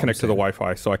 Gavin. I can't connect to the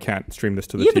Wi-Fi, so I can't stream this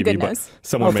to the You have a TV. good but nose.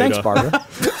 someone Oh, made thanks, a Barbara.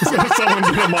 someone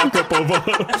did a mock-up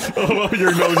of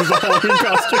your nose as a Halloween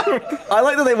costume. I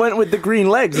like that they went with the green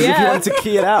legs as if you Yeah. wanted to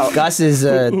key it out. Gus is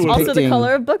depicting Also the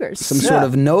color of boogers. some sort Yeah.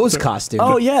 of nose costume.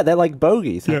 Oh yeah, they're like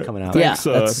bogeys coming out. Yeah. Thanks,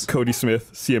 that's- Cody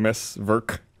Smith, CMS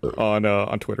Verk,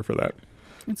 on Twitter for that.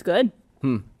 It's good.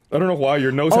 I don't know why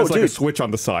your nose Oh, has like a dude. switch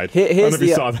on the side. Here- I don't here's know if you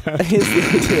the saw that. here's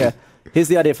the idea. Here's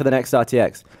the idea for the next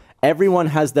RTX. Everyone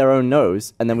has their own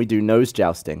nose, and then we do nose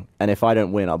jousting. And if I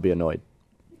don't win, I'll be annoyed.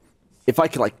 If I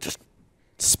could like just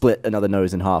split another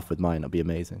nose in half with mine, that'd be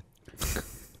amazing.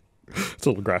 It's a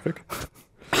little graphic.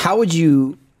 How would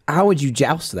you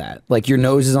joust that? Like your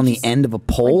nose is on the end of a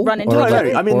pole? run into Or each No,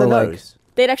 other? no, I mean or the like- nose.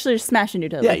 They'd actually just smash into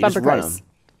each other Yeah, like you just bumper run cars. them.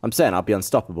 I'm saying I'll be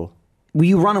unstoppable. Will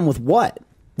you run them with what?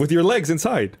 With your legs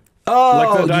inside. Oh,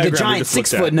 Like the the diagram we giant just looked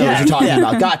 6-foot at. nose Yeah, you're talking yeah.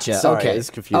 about. Gotcha. Sorry, okay.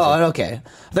 it's confusing. Oh, okay.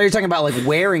 I thought you were talking about like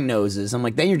wearing noses. I'm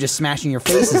like, then you're just smashing your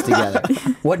faces together.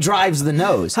 What drives the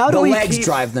nose? How do the we legs keep-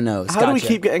 drive the nose. How do we Gotcha.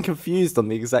 keep getting confused on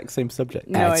the exact same subject?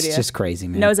 No It's idea. just crazy,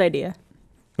 man. Nose idea.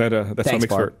 That's what Thanks, makes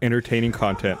for Bart. entertaining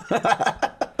content.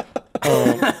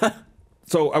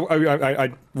 So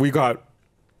we got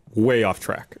way off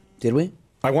track. Did we?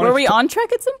 I wanted Were we to on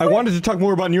track at some I point? wanted to talk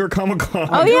more about New York Comic Con.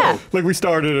 Oh, yeah. Like we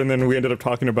started and then we ended up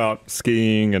talking about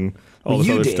skiing and all this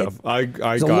You other did. stuff.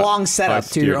 It's a long setup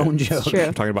to your own joke. True.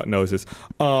 I'm talking about noses.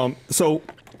 So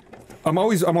I'm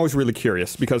always really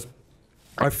curious because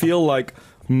I feel like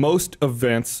most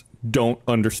events don't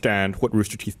understand what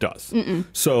Rooster Teeth does.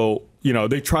 So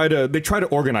they try to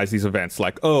organize these events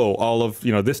like, oh, all of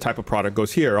this type of product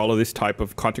goes here, all of this type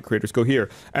of content creators go here,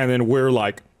 and then we're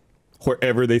like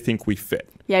wherever they think we fit.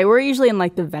 Yeah, we're usually in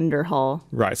like the vendor hall.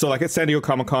 Right. So like at San Diego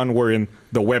Comic-Con, we're in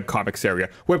the webcomics area.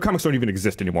 Webcomics don't even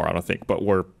exist anymore, I don't think, but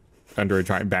we're under a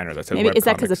giant banner that says Maybe webcomics. is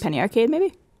that because of Penny Arcade?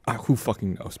 Maybe. Who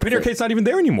fucking knows? Penny Arcade's not even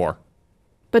there anymore.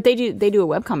 But they do a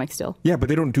webcomic still. Yeah, but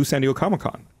they don't do San Diego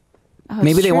Comic-Con. Oh,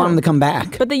 Maybe it's they want true. him to come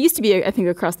back. But they used to be, I think,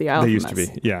 across the aisle. They from used to us.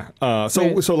 be, yeah. So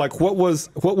Right. like, what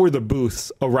were the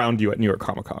booths around you at New York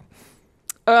Comic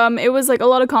Con? It was like a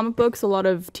lot of comic books, a lot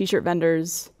of T-shirt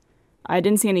vendors. I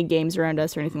didn't see any games around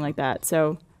us or anything like that.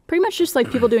 So pretty much just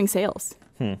like people doing sales.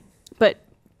 But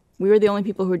we were the only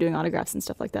people who were doing autographs and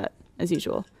stuff like that, as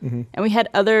usual. And we had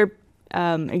other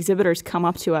exhibitors come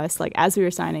up to us, like as we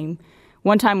were signing,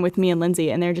 one time with me and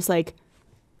Lindsay, and they're just like,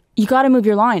 "You got to move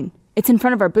your line. It's in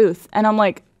front of our booth." And I'm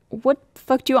like, "What the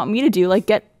fuck do you want me to do? Like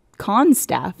get con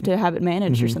staff to have it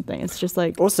managed or something?" It's just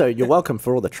like, Also, you're welcome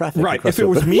for all the traffic. Right. across If it your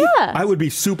was booth. me, Yeah. I would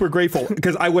be super grateful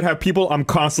because I would have people I'm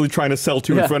constantly trying to sell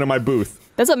to in Yeah. front of my booth.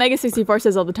 that's what Mega 64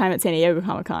 says all the time at San Diego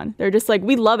Comic Con. They're just like,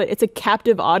 "We love it. It's a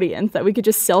captive audience that we could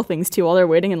just sell things to while they're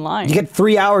waiting in line." You get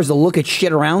 3 hours to look at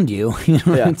shit around you. You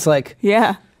know, Yeah. it's like,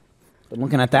 Yeah. been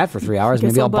looking at that for 3 hours.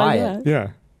 Guess Maybe I'll buy buy it. that. Yeah.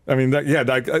 I mean, I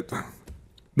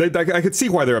could see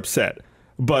why they're upset.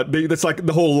 But that's like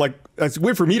the whole, like, it's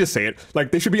weird for me to say it.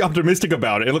 Like, they should be optimistic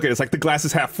about it. And look at it, it's like the glass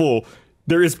is half full.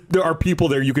 There are people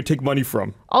there you could take money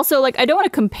from. Also, like, I don't want to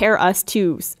compare us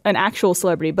to an actual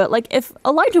celebrity, but like, if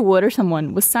Elijah Wood or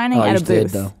someone was signing Oh, at you a did,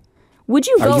 booth, though. would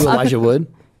you go Are you up? Elijah Wood?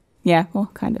 Yeah, well,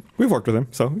 kind of. We've worked with him,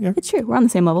 so yeah. It's true. We're on the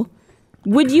same level.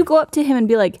 Would you go up to him and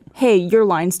be like, "Hey, your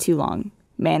line's too long.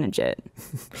 Manage it"?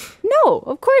 No,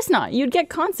 of course not. You'd get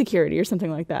con security or something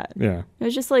like that. Yeah. It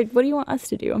was just like, what do you want us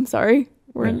to do? I'm sorry.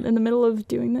 We're Yeah. in the middle of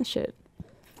doing this shit.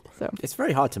 So, It's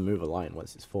very hard to move a line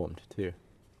once it's formed, too.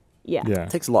 yeah. Yeah. It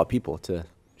takes a lot of people to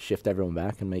shift everyone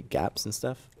back and make gaps and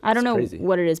stuff. I don't It's know crazy.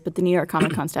 what it is, but the New York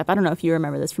Comic Con staff, I don't know if you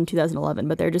remember this from 2011,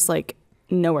 but they're just like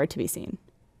nowhere to be seen.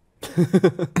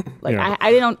 Like Yeah.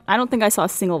 I don't think I saw a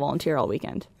single volunteer all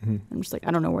weekend. I'm just like,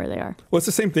 I don't know where they are. Well, it's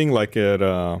the same thing like at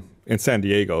in San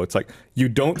Diego. It's like you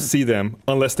don't see them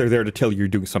unless they're there to tell you you're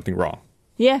doing something wrong.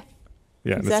 Yeah.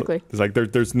 Yeah, and Exactly. It's like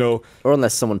there's no Or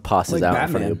unless someone passes Like out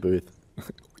in front Batman. of your booth.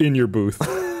 in your booth.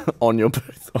 On your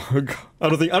booth. Oh, God. I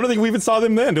don't think we even saw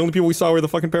them then. The only people we saw were the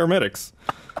fucking paramedics.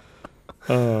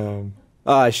 Oh,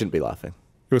 I shouldn't be laughing.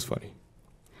 It was funny.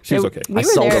 She was Yeah, okay. we I were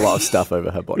sold there. a lot of stuff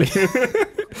over her body.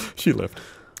 She lived.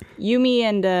 Yumi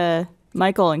and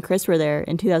Michael and Chris were there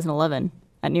in 2011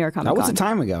 at New York Comic That Con. was a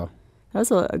time ago. That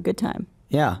was a good time.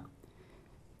 Yeah.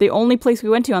 The only place we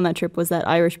went to on that trip was that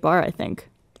Irish bar, I think.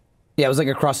 Yeah, it was like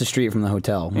across the street from the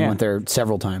hotel. We Yeah. went there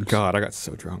several times. God, I got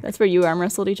so drunk. That's where you arm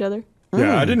wrestled each other.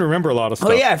 Yeah, I didn't remember a lot of stuff.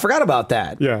 Oh, yeah, I forgot about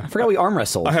that. Yeah. I forgot we arm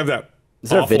wrestled. I have that Is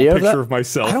there a awful video of picture that? of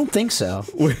myself. I don't think so.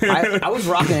 I was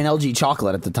rocking an LG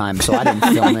chocolate at the time, so I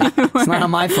didn't film it. It's not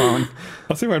on my phone.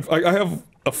 I'll see I have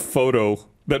a photo.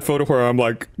 That photo where I'm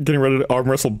like getting ready to arm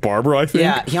wrestle Barbara, I think.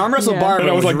 Yeah, he arm wrestled Yeah. Barbara.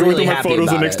 And I was like going really through my happy photos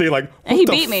the about next it. day, like, what And he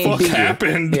the beat me. fuck He beat you.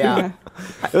 happened? Yeah.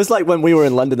 It was like when we were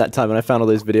in London that time and I found all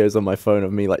those videos on my phone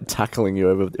of me like tackling you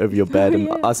over your bed and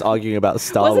yeah. us arguing about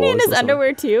Star Wasn't he Wars. in his or something.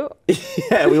 underwear too?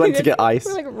 Yeah, we went to get ice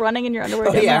We were like running in your underwear.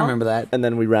 Oh, down the yeah, I hall. remember that. and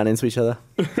then we ran into each other.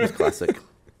 It was classic.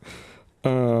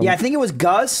 Yeah, I think it was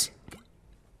Gus.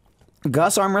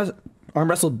 Gus arm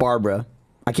wrestled Barbara.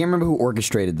 I can't remember who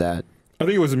orchestrated that. I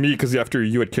think it was me because after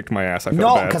you had kicked my ass, I felt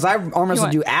No, bad. because I arm wrestled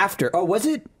what? you after. Oh, was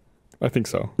it? I think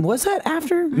so. Was that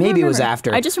after? Maybe it was remember.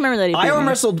 after. I just remember that he I beat arm me.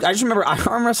 wrestled. I just remember I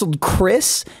arm wrestled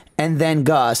Chris and then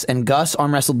Gus, and Gus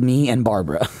arm wrestled me and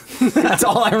Barbara. That's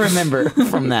all I remember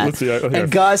from that. Let's see, here.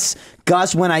 And Gus,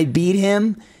 when I beat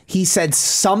him, he said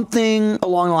something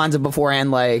along the lines of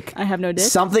beforehand, like I have no dick?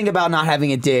 something about not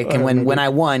having a dick. And when I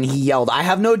won, he yelled, "I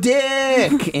have no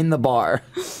dick!" in the bar.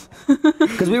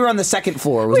 Because we were on the second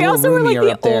floor. It was We a little also were, like, roomier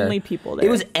the up there. only people there. It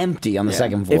was empty on the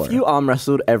second floor. If you arm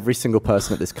wrestled every single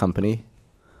person at this company,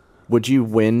 would you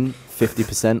win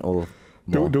 50% or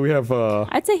more? Do we have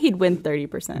I'd say he'd win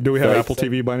 30%. do we have 30%? Apple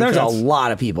TV by any There's a chance?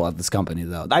 lot of people at this company,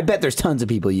 though. I bet there's tons of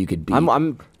people you could beat.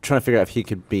 I'm trying to figure out if he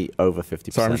could beat over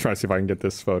 50%. Sorry, I'm just trying to see if I can get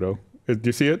this photo. Do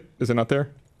you see it? Is it not there?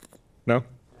 No?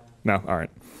 No? All right.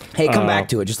 Hey, come back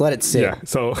to it. Just let it sit. Yeah,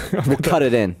 so We'll cut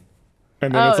it in.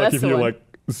 and then Oh, it's like that's if the you one. like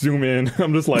zoom in,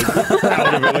 I'm just like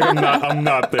out of it. Like I'm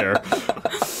not there.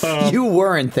 You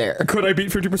weren't there. Could I beat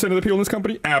 50% of the people in this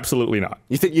company? Absolutely not.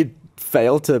 You think you'd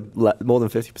fail to let more than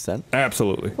 50%?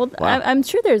 Absolutely. Well, Wow. I'm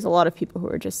sure there's a lot of people who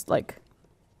are just like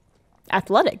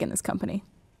athletic in this company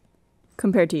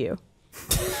compared to you.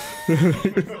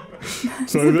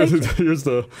 So here's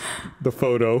the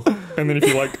photo, and then if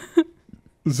you like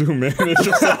zoom in, it's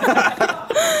just like,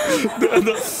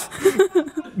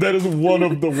 that is one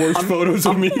of the worst photos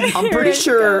of me. I'm Here pretty it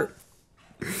sure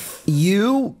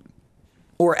you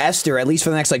or Esther, at least for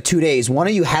the next like 2 days, one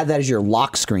of you had that as your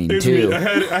lock screen It's me. too. I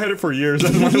had it for years.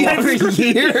 That's my You had lock it for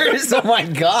screen. years. Oh my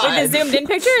Wait, god. the zoomed in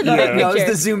picture or the Yeah. big No, it was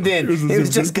picture? the zoomed in. was the It was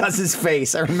zoomed just Gus's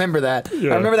face. I remember that.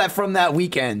 Yeah. I remember that from that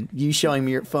weekend. You showing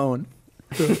me your phone.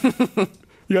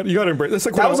 You got to embrace. That's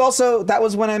like that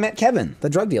was when I met Kevin, the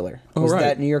drug dealer. Was right.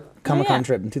 that New York Comic Con yeah.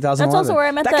 trip in 2011? That's also where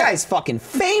I met that that- guy's fucking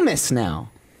famous now.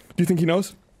 Do you think he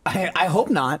knows? I hope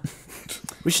not.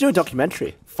 We should do a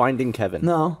documentary. Finding Kevin.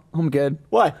 No, I'm good.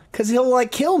 Why? Because he'll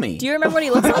like kill me. Do you remember what he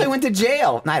looks I like? went to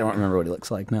jail. No, I don't remember what he looks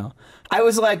like. No, I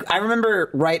was like, I remember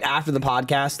right after the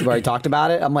podcast where I talked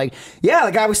about it. I'm like, yeah,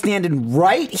 the guy was standing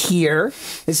right here.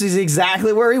 This is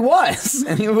exactly where he was,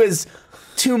 and it was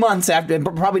 2 months after,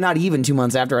 probably not even 2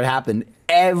 months after it happened.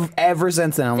 Ever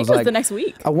since then, I was it was like, the next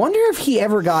week. I wonder if he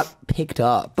ever got picked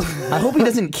up. I hope he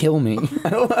doesn't kill me. I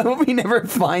hope he never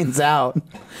finds out.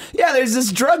 Yeah, there's this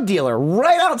drug dealer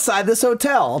right outside this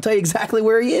hotel. I'll tell you exactly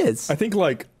where he is. I think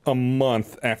like a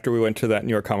month after we went to that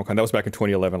New York Comic Con, that was back in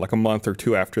 2011, like a month or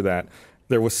two after that,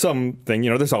 there was something,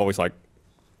 there's always like,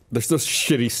 there's those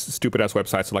shitty, stupid-ass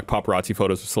websites like paparazzi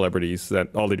photos of celebrities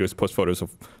that all they do is post photos of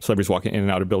celebrities walking in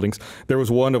and out of buildings. There was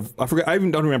one of, I forget, I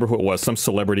even don't remember who it was, some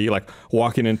celebrity like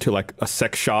walking into like a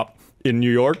sex shop in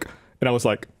New York. And I was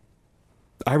like,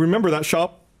 I remember that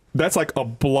shop. That's like a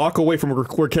block away from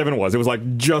where Kevin was. It was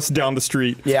like just down the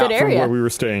street Yeah. Good from area. where we were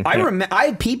staying. I Yeah. remember. I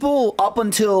had people up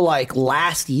until like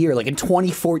last year, like in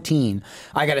 2014.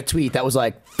 I got a tweet that was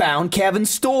like, "Found Kevin's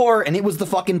store," and it was the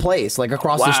fucking place, like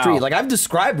across the Wow. street. Like I've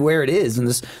described where it is, and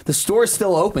the store's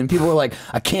still open. People were like,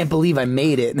 "I can't believe I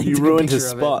made it." And they You took a ruined his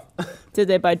picture of it. spot. Did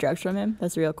they buy drugs from him?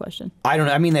 That's the real question. I don't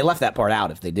know. I mean, they left that part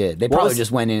out. If they did, they probably was-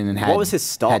 just went in and had what was his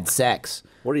stock? had sex.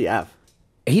 What do you have?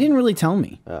 He didn't really tell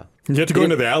me. You had to go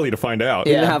into the alley to find out.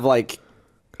 You Yeah. didn't have like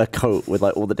a coat with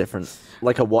like all the different,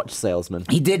 like a watch salesman.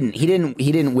 He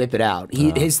didn't whip it out.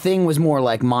 His thing was more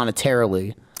like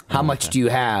monetarily. How much do you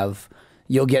have?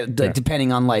 You'll get like,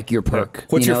 depending on like your perk.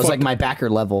 What's You your know, it's like fuck- my backer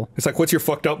level. It's like, what's your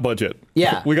fucked up budget?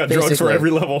 Yeah, We got drugs for basically.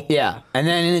 every level. Yeah, and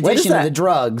then in Where does addition to that- the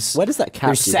drugs, where does that cap,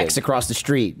 there's do you sex think? across the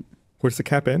street. Where's the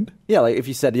cap end? Yeah, like if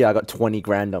you said, yeah, I got 20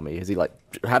 grand on me, is he like,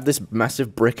 have this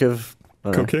massive brick of I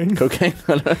don't know, Cocaine? Cocaine?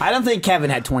 I don't know. I don't think Kevin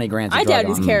had 20 grand. I doubt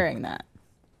he's carrying that.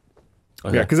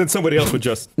 Yeah, because then somebody else would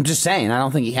just. I'm just saying. I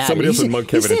don't think he had. Somebody it. else He would mug he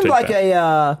Kevin and seemed take like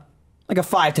that. a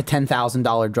 $5,000 to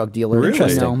 $10,000 drug dealer.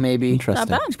 Really? You know, maybe. Interesting. Not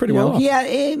bad. It's pretty You know, well off.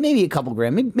 yeah, maybe a couple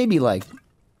grand. Maybe like,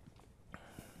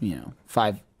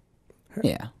 5.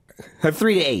 Yeah,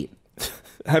 3 to 8.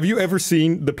 Have you ever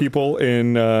seen the people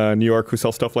in New York who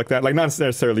sell stuff like that? Like not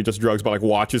necessarily just drugs, but like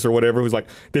watches or whatever. Who's like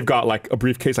they've got like a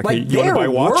briefcase. Like, hey, Like you want to buy they're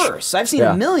a watch? worse. I've seen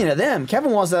Yeah. a million of them.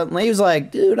 Kevin was that. He was like,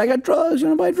 "Dude, I got drugs. You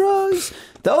want to buy drugs?"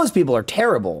 Those people are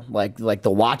terrible. Like the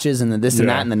watches and the this and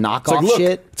that and the It's knockoff like, look,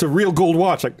 shit. it's a real gold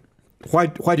watch. Like, why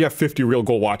do you have 50 real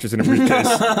gold watches in a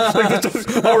briefcase? Like,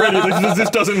 this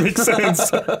doesn't make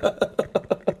sense.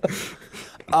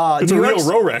 It's a New real York's-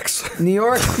 Rolex. New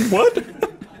York, What?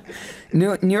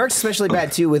 New York's especially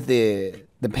bad too with the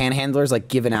panhandlers like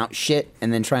giving out shit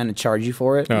and then trying to charge you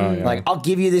for it. Oh, yeah. Like, I'll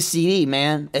give you this CD,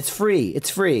 man. It's free. It's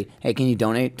free. Hey, can you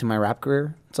donate to my rap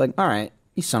career? It's like, all right,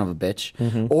 you son of a bitch.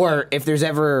 Mm-hmm. Or if there's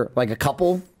ever like a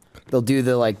couple, they'll do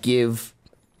the like give,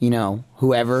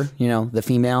 whoever, the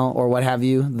female or what have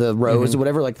you, the rose Mm-hmm. or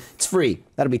whatever. Like, it's free.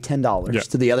 That'll be $10 Yeah.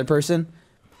 to the other person.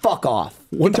 Fuck off.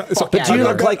 One time, so, fuck Do you Yeah,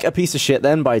 look yeah. like a piece of shit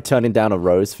then by turning down a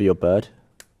rose for your bird?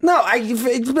 No,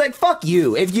 it's like fuck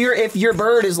you. If your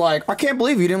bird is like, I can't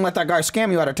believe you didn't let that guy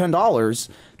scam you out of $10,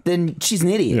 then she's an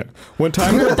idiot. yeah. One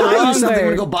time, I'm gonna buy you Wrong something. I'm bird.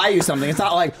 gonna go buy you something. It's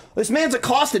not like this man's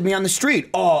accosted me on the street.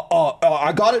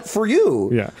 I got it for you.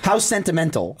 Yeah. How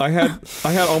sentimental. I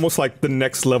had almost like the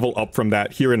next level up from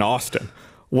that here in Austin.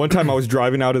 One time I was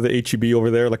driving out of the HEB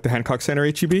over there, like the Hancock Center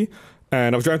HEB,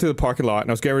 and I was driving through the parking lot, and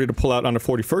I was getting ready to pull out onto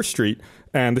 41st Street,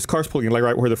 and this car's pulling in like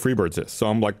right where the Freebirds is. So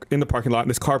I'm like in the parking lot, and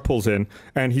this car pulls in,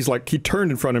 and he turned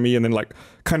in front of me, and then like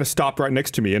kind of stopped right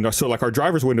next to me, and so like our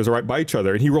driver's windows are right by each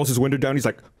other, and he rolls his window down, he's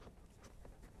like.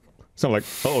 So I'm like,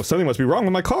 oh, something must be wrong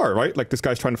with my car, right? Like this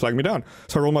guy's trying to flag me down.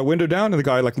 So I roll my window down, and the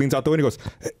guy like leans out the window,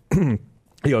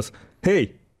 he goes,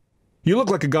 hey. You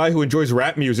look like a guy who enjoys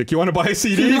rap music. You want to buy a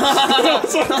CD?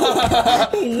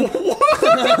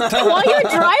 While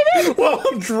you're driving? While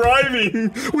I'm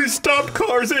driving, we stopped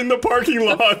cars in the parking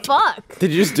lot. Fuck.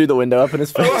 Did you just do the window up in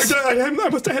his face? I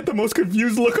must have had the most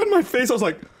confused look on my face. I was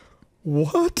like,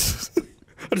 what?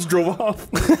 I just drove off.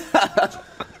 It's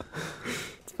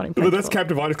funny. But that's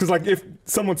captive audience. Because like if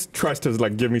someone tries to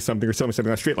like give me something or sell me something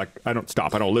on the street, like I don't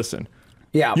stop. I don't listen.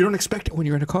 Yeah. You don't expect it when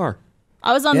you're in a car.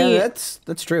 I was on Yeah,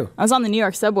 that's true. I was on the New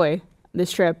York subway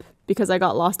this trip because I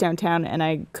got lost downtown and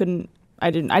I didn't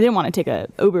want to take a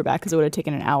Uber back because it would have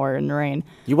taken an hour in the rain.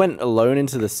 You went alone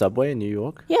into the subway in New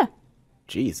York? Yeah.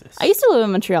 Jesus. I used to live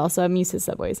in Montreal, so I'm used to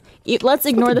subways. Let's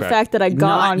ignore too the bad. fact that I got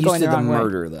Not on used going to the wrong way.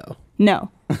 murder though. No.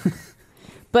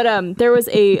 But there was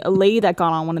a lady that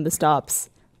got on one of the stops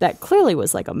that clearly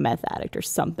was like a meth addict or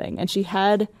something. And she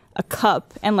had a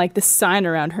cup and like the sign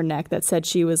around her neck that said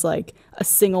she was like a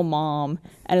single mom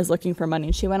and is looking for money.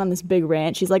 And she went on this big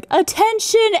rant. She's like,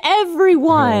 "Attention,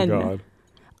 everyone. Oh, God.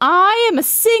 I am a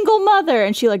single mother."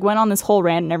 And she like went on this whole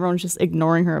rant and everyone was just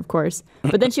ignoring her, of course.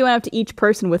 But then she went up to each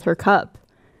person with her cup.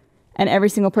 And every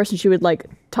single person, she would like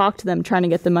talk to them trying to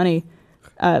get the money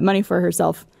for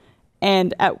herself.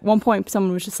 And at one point,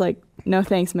 someone was just like, "No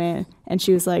thanks, man." And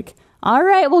she was like, "All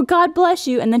right, well, God bless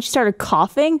you." And then she started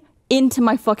coughing into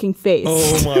my fucking face.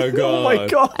 Oh my God. Oh my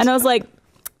God. And I was like,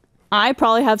 I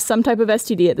probably have some type of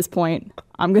STD at this point.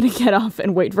 I'm going to get off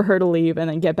and wait for her to leave and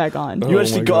then get back on. You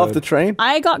actually my got off God. the train?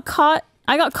 I got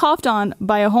coughed on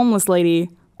by a homeless lady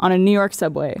on a New York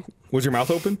subway. Was your mouth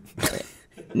open?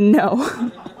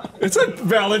 No. It's a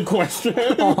valid question.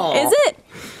 Is it?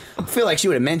 I feel like she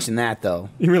would have mentioned that though.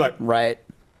 You mean like, Right.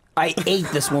 I ate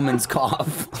this woman's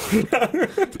cough.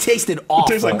 Tasted awful.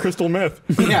 tastes like crystal meth.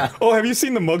 Yeah. Oh, have you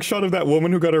seen the mugshot of that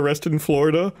woman who got arrested in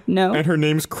Florida? No. And her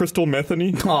name's Crystal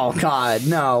Methany? Oh God,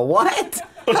 no! What?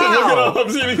 Look it How? up,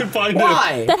 see if you can find it.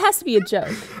 Why? That has to be a joke.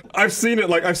 I've seen it,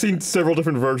 like, I've seen several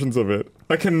different versions of it.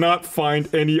 I cannot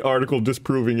find any article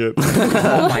disproving it.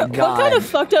 Oh my God! What kind of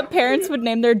fucked up parents would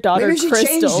name their daughter Maybe she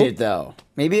Crystal? changed it though.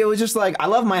 Maybe it was just like, I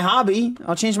love my hobby.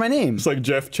 I'll change my name. It's like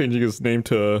Jeff changing his name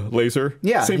to Laser.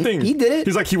 Yeah, Same he- thing. he did it.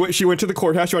 He's like, she went to the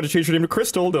courthouse, she wanted to change her name to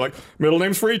Crystal. They're like, middle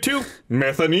name's free too.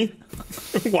 Methany.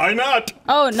 Why not?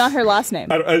 Oh, not her last name.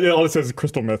 All it says is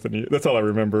Crystal Methany. That's all I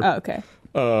remember. Oh, okay.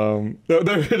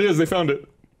 There it is. They found it.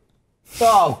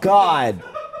 Oh God!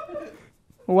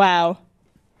 Wow.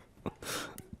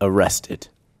 Arrested.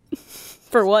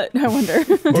 For what? I wonder.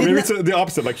 Or maybe it's the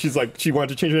opposite. Like, she wanted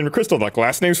to change her name to Crystal. Like,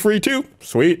 last name's free too.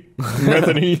 Sweet.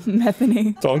 Methany. Methany.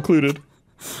 It's all included.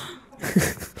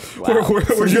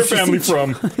 Where's your family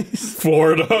from?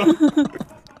 Florida.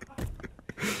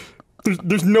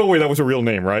 There's no way that was a real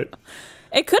name, right?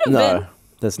 It could have No, been.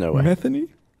 there's no way. Methany?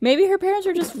 Maybe her parents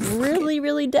were just really,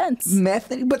 really dense.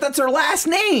 Methany, but that's her last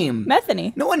name.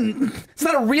 Methany. No one. It's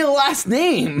not a real last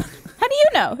name. How do you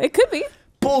know? It could be.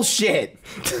 Bullshit.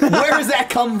 Where does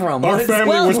that come from? Our What is-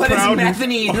 family was what is proud.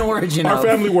 Methany in origin Our of?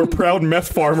 family were proud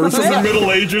meth farmers in the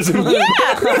Middle Ages in Yeah.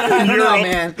 I don't know, Europe.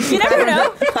 man. You never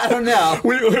know. I don't know.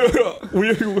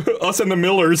 Us and the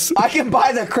Millers. I can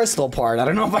buy the crystal part. I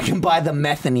don't know if I can buy the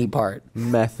methany part.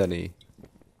 Methany.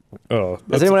 Oh,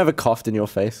 Has anyone ever coughed in your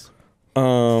face?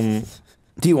 Do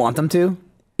you want them to?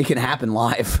 It can happen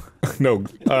live. no.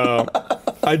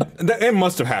 It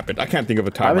must have happened. I can't think of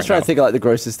a time. I was right trying now. to think of like the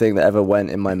grossest thing that ever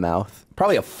went in my mouth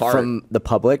Probably a fart. from the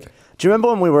public. Do you remember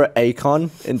when we were at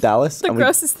Acon in Dallas? The and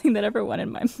grossest thing that ever went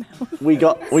in my mouth. we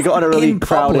got on a really in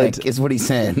crowded public is what he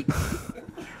said.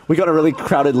 we got a really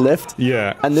crowded lift.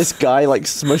 Yeah. And this guy like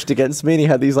smushed against me and he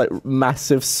had these like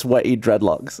massive sweaty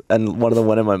dreadlocks and one of them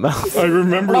went in my mouth. I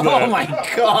remember that. Oh my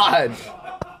God.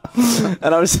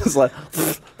 And I was just like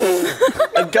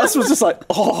and Gus was just like,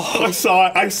 oh, I saw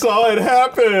it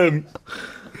happen.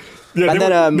 Yeah, And they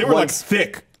then, were like once-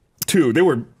 thick too. They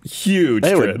were huge.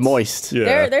 they were dreads. moist.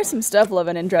 Yeah. There's some stuff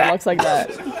living in dreadlocks like that.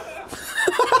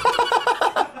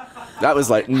 That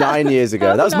was like 9 years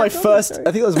ago. That was my Not going first for it.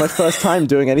 I think that was my first time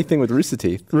doing anything with Rooster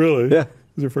Teeth. Really? Yeah.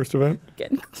 Was your first event?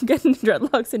 Getting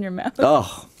dreadlocks in your mouth.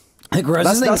 Oh. The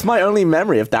grossest thing. That's my only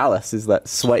memory of Dallas is that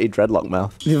sweaty dreadlock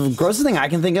mouth. The grossest thing I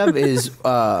can think of is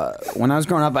when I was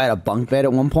growing up, I had a bunk bed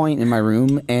at one point in my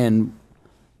room, and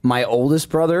my oldest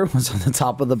brother was on the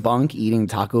top of the bunk eating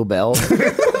Taco Bell,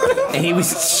 and he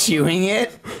was chewing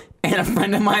it. And a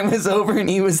friend of mine was over, and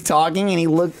he was talking, and he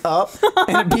looked up,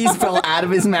 and a piece fell out of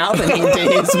his mouth and into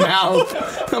his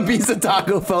mouth. A piece of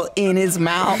taco fell in his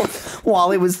mouth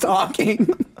while he was talking.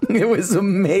 It was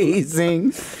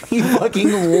amazing. He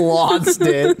fucking lost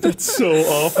it. It's so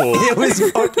awful. It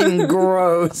was fucking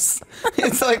gross.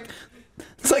 It's like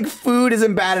food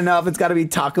isn't bad enough. It's got to be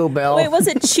Taco Bell. Wait, was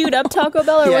it chewed up Taco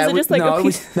Bell or was it just like no, a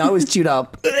piece? it was chewed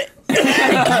up.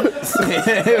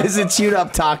 It was a chewed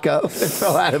up taco that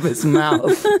fell out of his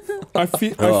mouth. I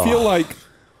feel like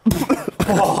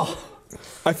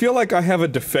I feel like I have a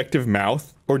defective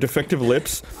mouth or defective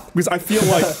lips because I feel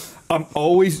like I'm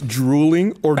always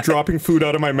drooling or dropping food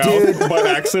out of my mouth by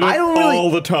accident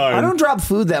all the time. I don't drop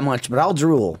food that much, but I'll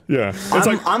drool. Yeah. It's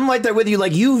I'm right there with you.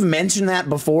 Like, you've mentioned that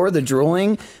before, the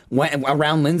drooling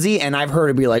around Lindsay, and I've heard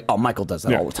it be like, oh, Michael does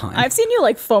that Yeah. all the time. I've seen you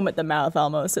like foam at the mouth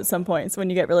almost at some points when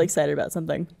you get really excited about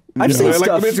something. I've seen like,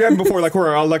 stuff. it's happened before, like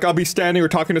where I'll be standing or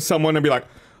talking to someone and be like,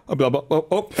 blah, blah, blah,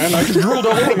 oh, and I just drooled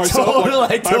all over myself.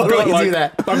 I totally do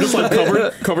that. I'm just like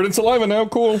covered in saliva now.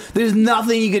 Cool. There's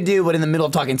nothing you could do but in the middle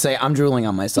of talking say, I'm drooling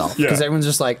on myself. Yeah. Because everyone's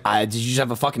just like, did you just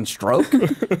have a fucking stroke?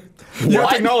 You have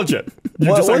to acknowledge it.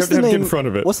 You just like, have to get in front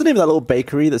of it. What's the name of that little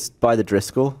bakery that's by the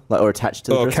Driscoll, like, or attached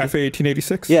to the Driscoll? Cafe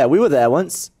 1886? Yeah, we were there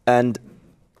once, and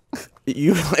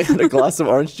you like, had a glass of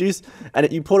orange juice,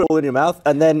 and you poured it all in your mouth,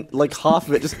 and then like half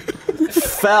of it just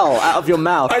fell out of your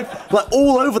mouth, like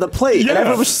all over the plate, and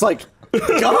everyone was just like,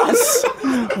 "Gus,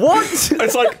 what?"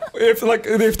 It's like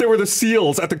if there were the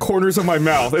seals at the corners of my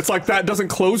mouth. It's like that doesn't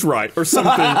close right or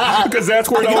something because that's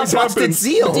where it always happens.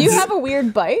 Seals. Do you have a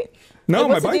weird bite? No, my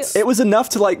what's the bites. It was enough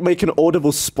to like make an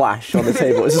audible splash on the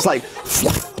table. It was just like,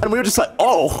 and we were just like,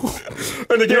 "Oh."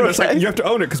 And again, it's okay? like you have to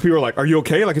own it because people are like, "Are you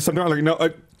okay?" Like, is something wrong? Like, no,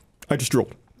 I just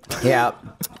drooled. Yeah.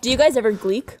 Do you guys ever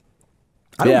gleek?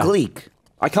 I don't Yeah. gleek.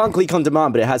 I can't gleek on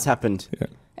demand, but it has happened. Yeah.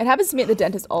 It happens to me at the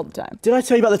dentist all the time. Did I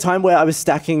tell you about the time where I was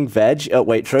stacking veg at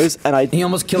Waitrose and I? He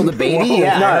almost killed a baby? Whoa.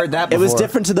 Yeah, No, I heard that before. It was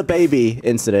different to the baby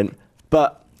incident,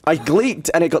 but I gleeked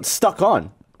and it got stuck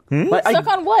on. Like, Stuck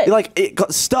on what? Like it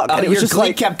got stuck, and it was your just gleek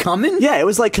like kept coming? Yeah, it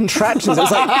was like contractions. It was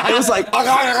like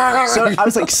so I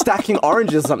was like stacking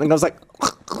oranges or something. I was like,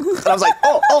 and I was like,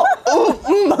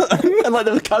 and like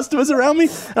there were customers around me,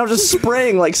 and I was just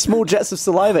spraying like small jets of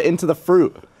saliva into the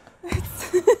fruit.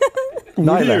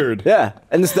 Nightmare. Weird. Yeah,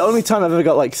 and it's the only time I've ever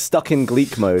got like stuck in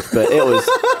gleek mode. But it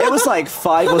was like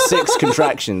 5 or 6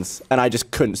 contractions, and I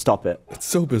just couldn't stop it. It's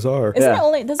so bizarre. Isn't Yeah. it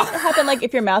only? Doesn't it happen like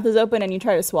if your mouth is open and you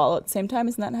try to swallow at the same time?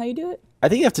 Isn't that how you do it? I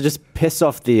think you have to just piss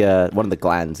off the one of the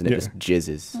glands, and it Yeah. just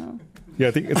jizzes. Yeah,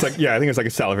 I think it's like a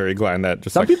salivary gland that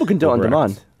just Some like, people can do it on overacts.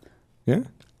 demand. Yeah.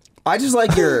 I just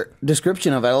like your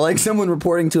description of it. I like someone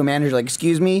reporting to a manager, like,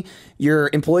 "Excuse me, your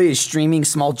employee is streaming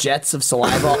small jets of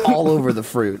saliva all over the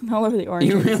fruit. All over the orange.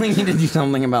 You really need to do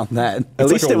something about that." At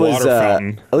It's least like a it was. water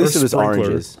fountain At least or it was sprinkler.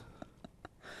 oranges.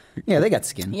 Yeah, they got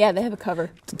skin. Yeah, they have a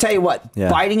cover. Tell you what, Yeah.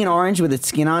 biting an orange with its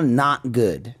skin on, not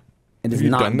good. It is Have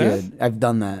you not done that? good. I've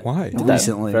done that. Why? Did that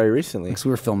Recently. very recently. Because we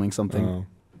were filming something. Oh.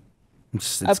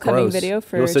 It's Upcoming gross. video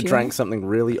for You also June. drank something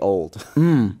really old.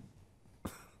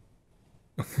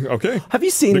 Okay. Have you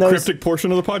seen the those? cryptic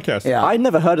portion of the podcast? Yeah. I'd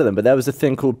never heard of them, but there was a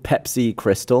thing called Pepsi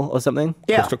Crystal or something.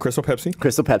 Yeah. Crystal Pepsi.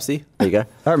 Crystal Pepsi. There you go.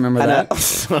 I remember And, that.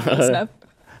 Snuff.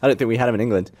 I don't think we had them in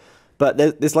England, but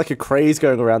there's like a craze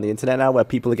going around the internet now where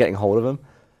people are getting hold of them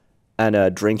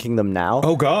and drinking them now.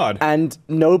 Oh God. And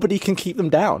nobody can keep them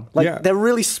down. Like Yeah. they're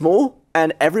really small,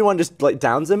 and everyone just like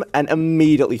downs them and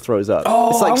immediately throws up. Oh,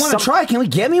 it's like I want to some- try. Can we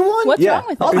get me one? What's Yeah. wrong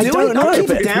with I'll it? I do don't it. know, I'll keep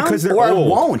but it it's down, because they're or I old.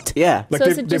 won't. Yeah. Like So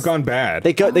is they've it they've just- gone bad.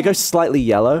 They go slightly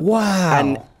yellow. Wow.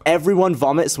 And everyone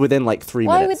vomits within like 3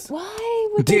 Why would minutes. they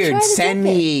try Dude, to send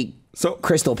drink it? me So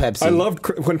Crystal Pepsi. I loved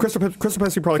when Crystal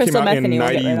Pepsi probably Crystal came out in Methany will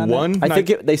get right on that. '91. I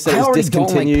think they said I it was already don't like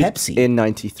discontinued Pepsi. in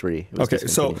 '93. It was Okay, so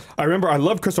discontinued. I remember I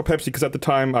loved Crystal Pepsi because at the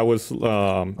time I was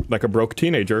like a broke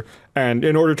teenager, and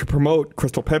in order to promote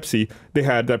Crystal Pepsi, they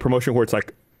had that promotion where it's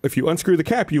like, if you unscrew the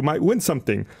cap, you might win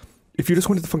something. If you just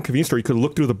went to the fucking convenience store, you could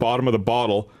look through the bottom of the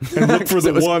bottle and look for the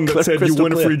it was one that said you crystal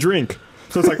win a clear. free drink.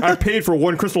 So it's like I paid for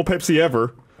one Crystal Pepsi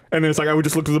ever, and then it's like I would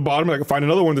just look to the bottom and I could find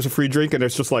another one. There's a free drink, and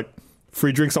it's just like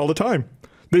free drinks all the time.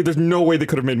 There's no way they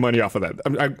could have made money off of that.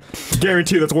 I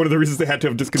guarantee that's one of the reasons they had to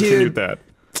have discontinued Dude. that.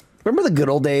 Remember the good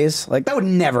old days? Like, that would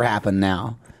never happen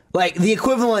now. Like, the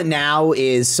equivalent now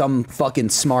is some fucking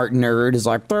smart nerd is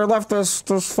like, they left this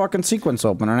fucking sequence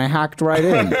open and I hacked right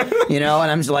in. You know?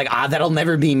 And I'm just like, that'll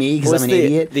never be me because Well, I'm it's an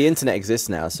idiot. The internet exists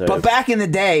now, so. But back in the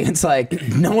day, it's like,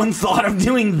 no one thought of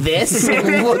doing this,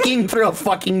 looking through a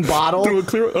fucking bottle. Through a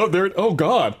clear. Oh, there. Oh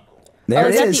God. There Oh,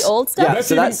 it is that is. the old stuff? Yeah. That's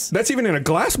so even, that's even in a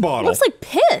glass bottle. Looks like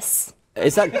piss.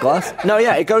 Is that glass? No,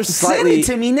 yeah, it goes Send slightly. it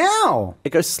to me now. It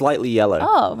goes slightly yellow.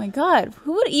 Oh my god,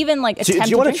 who would even like Do attempt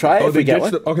you want to drink try that? it if we get ditched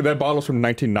one? it- okay, that bottle's from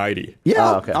 1990. Yeah, Oh,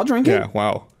 I'll- okay. I'll drink it. Yeah.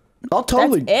 Wow. I'll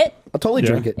totally. That's it? I'll totally Yeah.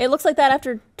 drink it. It looks like that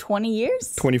after 20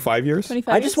 years. 25 years.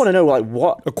 25. I just want to know like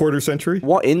A quarter century.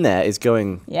 what in there is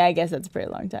going Yeah, I guess that's a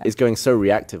pretty long time. so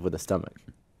reactive with the stomach.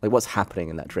 Like what's happening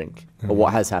in that drink, or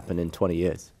what has happened in 20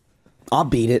 years? I'll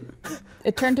beat it.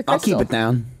 It turned to I'll crystal. keep it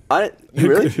down. I don't. You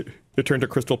really? It turned to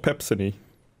Crystal Pepsi.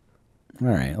 All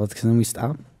right, can we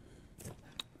stop?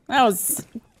 That was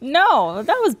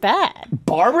that was bad.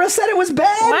 Barbara said it was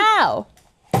bad. Wow.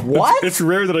 What? It's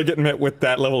rare that I get met with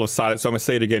that level of silence, so I'm gonna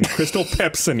say it again. Crystal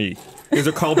Pepsi is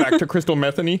a callback to Crystal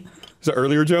Methany. Is an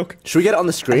earlier joke? Should we get it on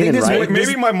the screen and this write? would-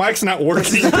 Maybe my mic's not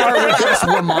working. Part just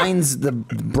reminds the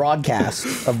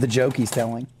broadcast of the joke he's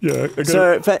telling. Yeah. I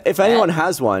So if anyone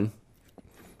has one,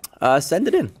 send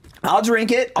it in. I'll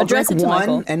drink it. I'll Address drink it to one,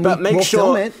 Michael. and But we'll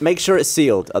film it. make sure it's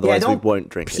sealed. Yeah, Otherwise, we don't won't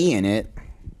drink pee it. in it.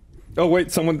 oh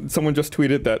wait, someone just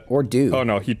tweeted that. Or do. Oh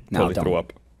no, he No, totally don't. threw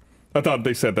up. I thought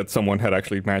they said that someone had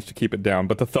actually managed to keep it down,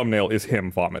 but the thumbnail is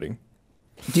him vomiting.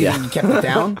 Dude, you kept it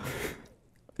down.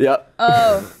 Yep.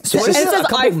 Oh, So and it's it a says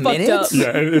couple I fucked minutes? up.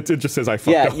 Yeah, it just says I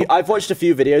fucked Yeah, up. I've watched a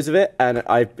few videos of it, and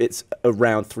it's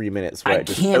around 3 minutes where I it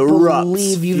just can't erupts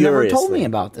believe you've never told me furiously.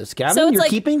 about this, Gavin. So it's You're like-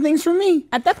 keeping things from me.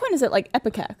 At that point, is it like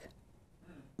Epicac?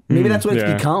 Maybe that's what yeah.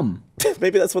 it's become.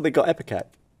 Maybe that's what they got Epicat.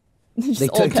 Just They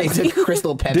old took Pepsi.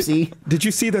 Crystal Pepsi. Did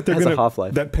you see that they're Has a gonna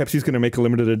half-life. that Pepsi's gonna make a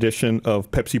limited edition of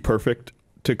Pepsi Perfect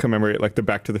to commemorate like the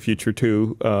Back to the Future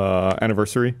 2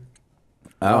 anniversary?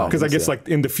 Oh, Because I guess like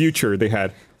in the future they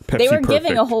had Pepsi They were Perfect.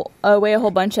 giving away a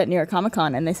whole bunch at New York Comic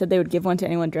Con, and they said they would give one to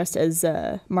anyone dressed as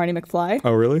Marty McFly.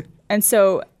 Oh really? And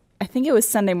so I think it was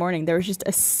Sunday morning. There was just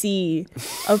a sea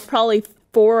of probably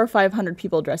 400 or 500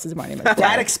 people dressed as Marty McFly.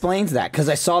 That explains that because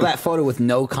I saw that photo with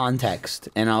no context,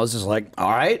 and I was just like, "All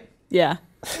right, Yeah.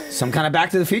 some kind of Back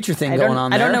to the Future thing I going don't,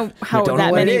 on I there." don't know how Don't know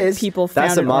that what many it is. people found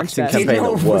That's a an Orange marketing Fest. campaign. Didn't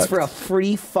know that it was worked. for a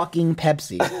free fucking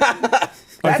Pepsi. I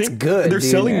That's think good. They're dude.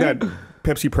 selling that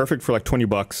Pepsi Perfect for like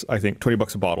 $20. I think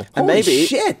 $20 a bottle. And Holy maybe,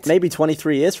 shit. maybe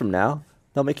 23 years from now,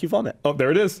 they'll make you vomit. Oh, there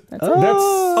it is. That's, it. from the movie.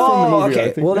 I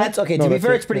okay. think. Well, that's okay. No, To be that's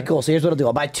fair, it. it's pretty Yeah. cool. So here's what I'll do.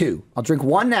 I'll buy 2. I'll drink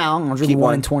 1 now, and I'll drink Keep 1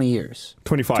 one. in 20 years.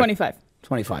 25. 25.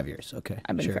 25 years. Okay.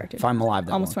 I've been sure. corrected. If I'm alive,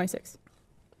 then Almost I won't. 26.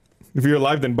 If you're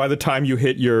alive, then by the time you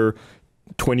hit your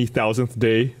 20,000th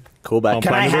day, Cool back. on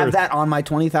Can I planet have Earth, that on my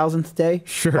 20,000th day?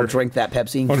 Sure. I'll drink that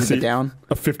Pepsi and wanna keep see it down.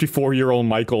 a 54-year-old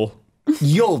Michael.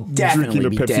 You'll definitely a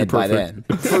be Pepsi dead by Perfect.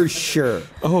 then. For sure.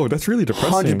 Oh, that's really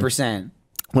depressing. 100%.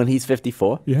 When he's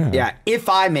 54? Yeah. Yeah, if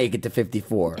I make it to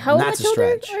 54. How and that's much a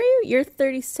older stretch. are you? You're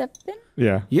 37?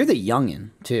 Yeah. You're the youngin',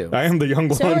 too. I am the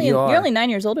young So one. you're are. only 9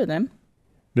 years older than him.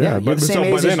 Yeah, you're the same so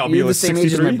age by as, then I'll be you're like the same age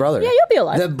as my 63. brother. Yeah, you'll be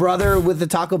alive. The brother with the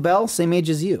Taco Bell, same age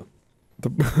as you.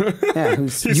 Yeah,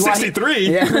 who's He's you are- 63.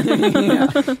 Yeah.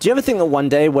 Do you ever think that one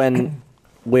day when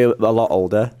we're a lot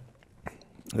older,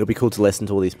 it'll be cool to listen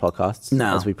to all these podcasts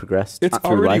No. as we progress It's through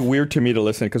already life? weird to me to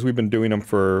listen because we've been doing them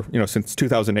for, since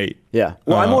 2008. Yeah.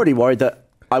 Well, I'm already worried that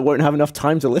I won't have enough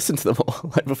time to listen to them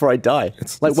all like before I die.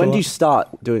 It's Like, a when do lot. you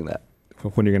start doing that?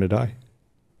 When are you going to die?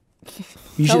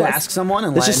 You Tell should us. ask someone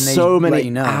and There's let, just and they so let many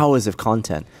you know. hours of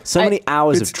content, so many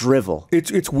hours of drivel.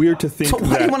 It's weird to think So why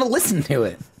that. do you want to listen to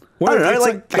it? Well, I don't know, it's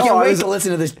like, I can't Oh, I wait was- to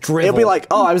listen to this drivel. It'll be like,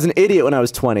 oh, I was an idiot when I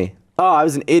was 20. Oh, I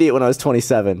was an idiot when I was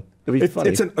 27. It'll be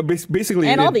funny. Basically,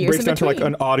 And all the it years breaks in down to like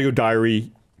between. an audio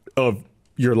diary of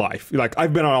your life. Like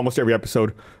I've been on almost every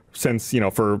episode since,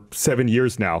 for 7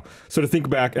 years now. So to think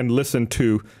back and listen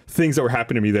to things that were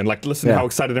happening to me then, like listen to Yeah. how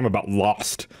excited I am about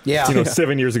Lost. Yeah.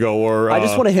 7 years ago. Or I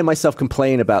just want to hear myself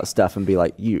complain about stuff and be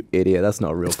like, you idiot, that's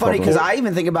not a real It's funny problem. because I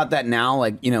even think about that now.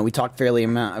 Like, we talk fairly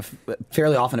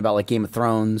often about like Game of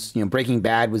Thrones. Breaking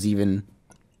Bad was even,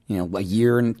 a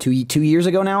year and 2 years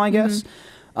ago now, I guess.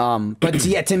 But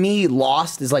yeah, to me,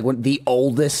 Lost is like the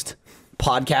oldest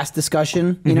podcast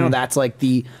discussion. That's like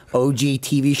the OG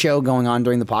TV show going on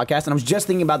during the podcast. And I was just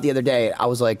thinking about the other day. I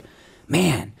was like,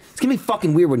 man, it's gonna be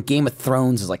fucking weird when Game of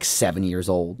Thrones is like 7 years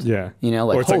old. Yeah.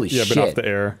 Like Or it's holy yeah, shit. been off the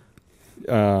air.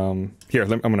 Here,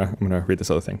 I'm gonna read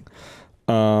this other thing.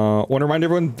 Want to remind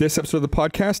everyone, this episode of the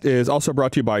podcast is also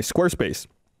brought to you by Squarespace.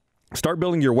 Start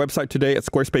building your website today at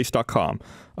squarespace.com.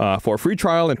 For a free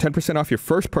trial and 10% off your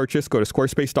first purchase, go to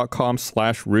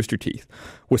squarespace.com/roosterteeth.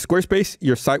 With Squarespace,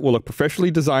 your site will look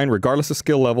professionally designed regardless of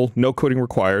skill level, no coding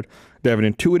required. They have an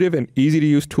intuitive and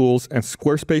easy-to-use tools, and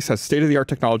Squarespace has state-of-the-art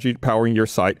technology powering your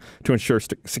site to ensure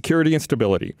security and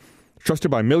stability. Trusted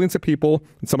by millions of people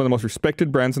and some of the most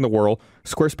respected brands in the world,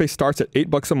 Squarespace starts at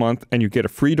 $8 a month, and you get a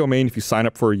free domain if you sign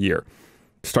up for a year.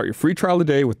 Start your free trial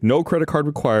today with no credit card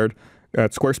required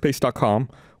at squarespace.com.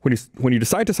 When you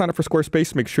decide to sign up for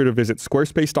Squarespace, make sure to visit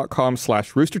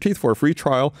squarespace.com/roosterteeth for a free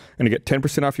trial and to get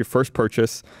 10% off your first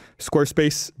purchase.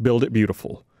 Squarespace, build it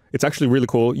beautiful. It's actually really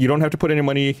cool. You don't have to put any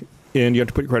money in. You have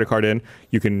to put your credit card in.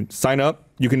 You can sign up.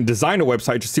 You can design a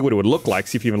website to see what it would look like,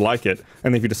 see if you even like it.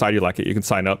 And then if you decide you like it, you can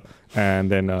sign up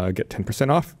and then get 10%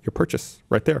 off your purchase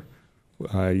right there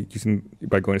by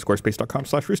going to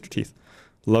squarespace.com/roosterteeth.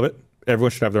 Love it. Everyone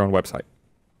should have their own website.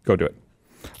 Go do it.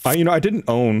 I didn't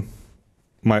own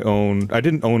my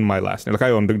last name. Like I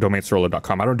own the domain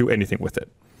Sorolla.com. I don't do anything with it.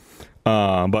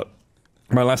 But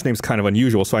my last name's kind of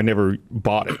unusual, so I never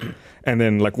bought it. And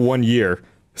then like 1 year,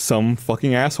 some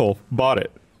fucking asshole bought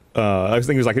it. I was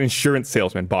thinking it was like an insurance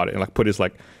salesman bought it and like put his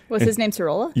like. Was his name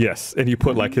Sorolla? Yes, and he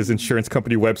put like his insurance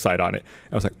company website on it.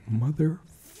 I was like,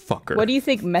 motherfucker. What do you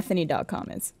think Methany.com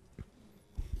is?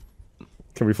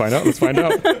 Can we find out? Let's find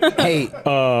out. Hey,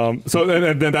 So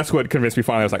then that's what convinced me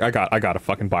finally. I was like, I gotta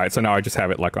fucking buy it. So now I just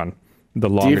have it like on the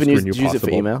Do you longest even use renew it for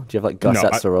possible. email? Do you have like Gus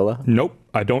at Sorolla? Nope,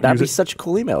 I don't That'd be use it. such a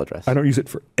cool email address. I don't use it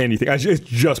for anything. It's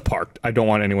just parked. I don't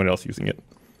want anyone else using it.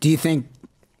 do you think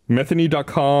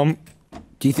Methany.com.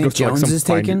 Jones some is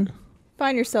taken?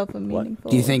 Find yourself a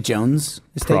meaningful. Do you think Jones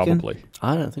is taken? Probably.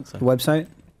 I don't think so. The website?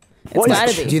 It's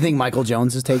gotta be. Do you think Michael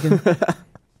Jones is taken?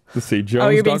 Let's see. Oh,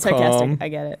 you're being Jones.com sarcastic. I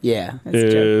get it. Yeah. That's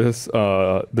a joke. is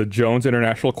the Jones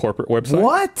International corporate website.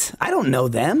 What? I don't know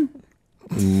them.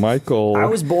 Michael. I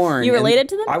was born. You and related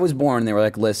to them? I was born. And they were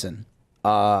like, listen,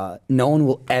 no one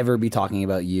will ever be talking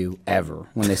about you ever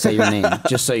when they say your name.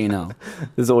 Just so you know,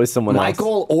 There's always someone else.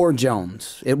 Michael or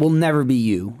Jones. It will never be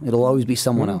you. It'll always be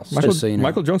someone else. Just so you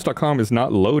know. MichaelJones.com is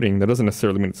not loading. That doesn't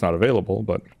necessarily mean it's not available,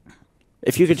 but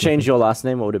If you could change your last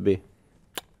name, what would it be?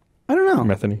 I don't know.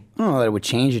 Metheny. I don't know that it would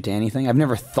change it to anything. I've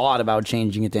never thought about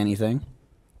changing it to anything.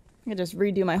 I could just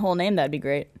redo my whole name. That'd be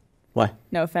great. Why?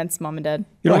 No offense, mom and dad.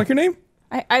 You don't like your name?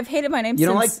 I've hated my name. You since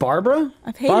don't like Barbara?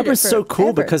 I've hated Barbara's it so cool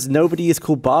forever. because nobody is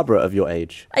called Barbara of your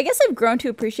age. I guess I've grown to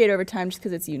appreciate it over time just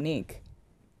because it's unique.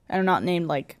 And I'm not named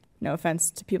like. No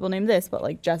offense to people named this, but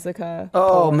like Jessica.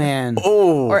 Oh man.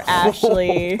 Or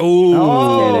Ashley.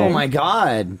 Oh my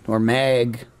God. Or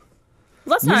Meg.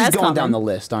 That's You're not just as going common. down the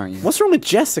list, aren't you? What's wrong with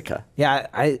Jessica? Yeah,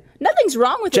 Nothing's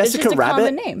wrong with it. It's Jessica just a common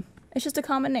Rabbit? name. It's just a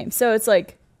common name. So it's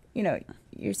like, you know,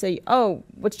 you say, oh,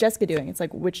 what's Jessica doing? It's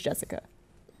like, which Jessica?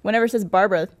 Whenever it says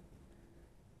Barbara,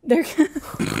 they're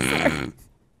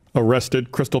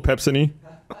Arrested Crystal Pepsi.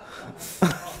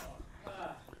 that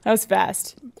was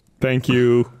fast. Thank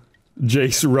you,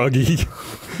 Jace Ruggie,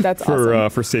 That's awesome.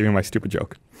 for saving my stupid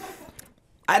joke.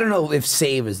 I don't know if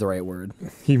save is the right word.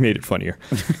 He made it funnier.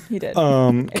 You did.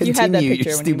 If you had that Continue picture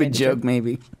your when you stupid made the joke,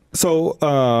 maybe. So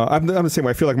I'm the same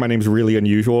way. I feel like my name's really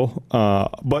unusual,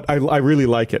 but I really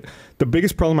like it. The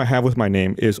biggest problem I have with my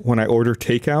name is when I order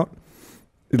takeout.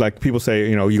 Like people say,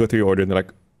 you know, you go through your order and they're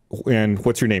like, and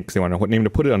what's your name? Because they want to know what name to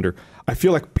put it under. I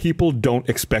feel like people don't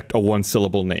expect a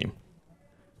one-syllable name.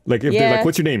 Like if they're Yeah. like,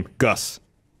 what's your name? Gus.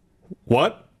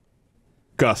 What?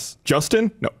 Gus.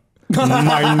 Justin? No.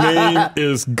 My name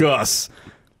is Gus.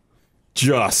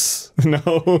 Just.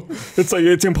 No. It's like,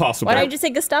 it's impossible. Why don't you just say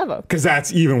Gustavo? Because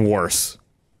that's even worse.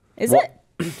 Is it?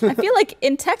 I feel like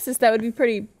in Texas that would be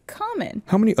pretty common.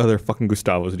 How many other fucking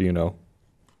Gustavos do you know?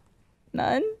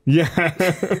 None? Yeah.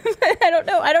 I don't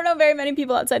know. I don't know very many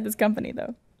people outside this company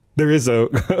though. There is a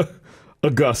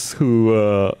Gus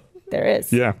who, There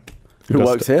is. yeah. Who does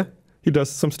works stu- here? He does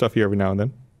some stuff here every now and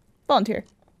then. Volunteer.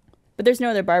 But there's no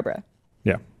other Barbara.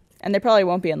 Yeah. And there probably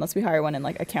won't be unless we hire one in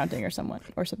like accounting or something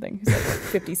who's like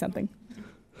 50 something.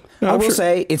 I will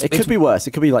say It could be worse.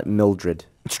 It could be like Mildred.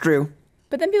 it's true.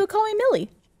 But then people call me Millie.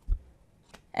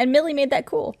 And Millie made that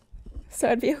cool. So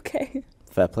it'd be okay.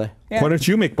 Fair play. Yeah. Why don't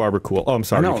you make Barbara cool? Oh, I'm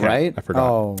sorry. I know, you can't. right? I forgot.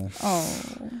 Oh.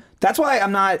 Oh. That's why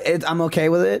I'm okay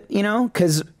with it, you know,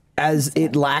 because as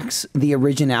it lacks the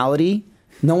originality,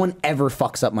 no one ever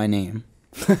fucks up my name.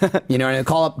 You know, and I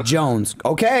call up Jones.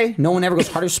 Okay. No one ever goes,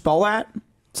 how do you spell that?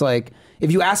 It's like,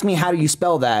 if you ask me how do you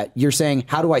spell that, you're saying,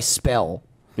 how do I spell?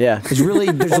 Yeah. There's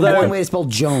one way to spell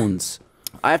Jones.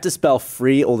 I have to spell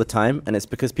free all the time, and it's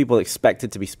because people expect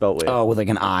it to be spelled weird. Oh, with like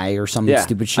an I or some yeah.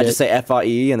 stupid shit. I just say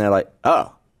FRE, and they're like,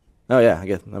 oh. Oh, yeah, I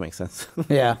guess that makes sense.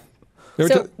 Yeah.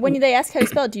 So when they ask how you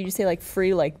spell it, do you just say like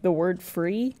free, like the word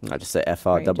free? I just say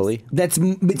FREE.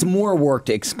 It's more work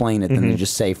to explain it than to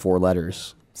just say 4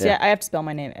 letters. See, I have to spell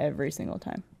my name every single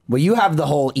time. Well, you have the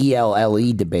whole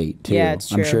ELLE debate too. Yeah,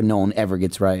 it's I'm true. sure no one ever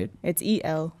gets right. It's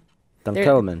E-L.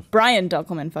 Dunkelman. Brian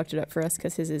Dunkelman fucked it up for us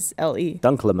because his is L-E.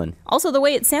 Dunkelman. Also, the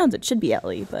way it sounds, it should be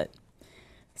L-E, but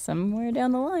somewhere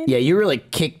down the line. Yeah, you really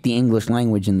kicked the English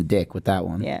language in the dick with that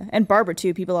one. Yeah, and Barbara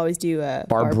too. People always do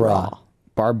Barbara.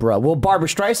 Well, Barbara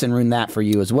Streisand ruined that for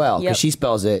you as well because Yep. she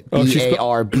spells it Oh, she spe-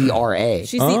 Barbra.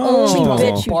 She's the only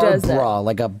bitch who does that. Barbara,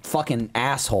 like a fucking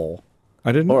asshole.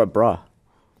 I didn't. Or a bra.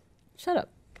 Shut up.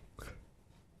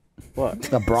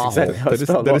 What? A bra Exactly hole. how it's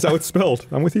spelled. that is how it's spelled.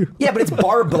 I'm with you. Yeah, but it's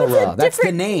Barbara. That's the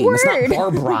different name. It's not word.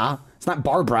 Barbara. It's not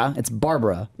Barbara. It's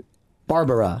Barbara.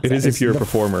 Barbara. It is if you're a the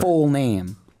performer. Full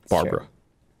name. Barbara.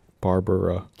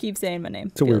 Barbara. Keep saying my name.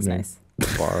 It's a weird Feels name.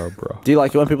 nice. Barbara. Do you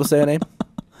like it when people say a name?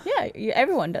 Yeah,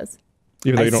 everyone does.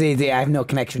 Even though I you don't. see. I have no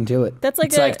connection to it. That's like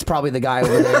it's a- like it's probably the guy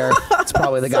over there. It's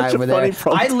probably the guy Such a over funny there.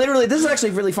 prompt. I literally. This is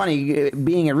actually really funny.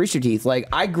 Being at Rooster Teeth, like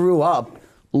I grew up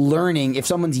learning if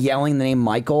someone's yelling the name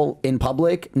Michael in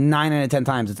public, 9 out of 10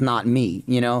 times it's not me.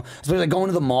 You know, especially like going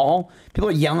to the mall, people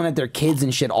are yelling at their kids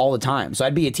and shit all the time. So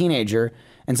I'd be a teenager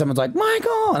and someone's like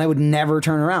Michael, and I would never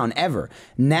turn around ever.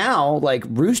 Now, like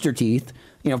Rooster Teeth,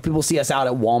 you know, if people see us out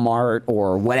at Walmart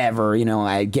or whatever, you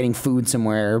know, getting food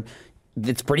somewhere.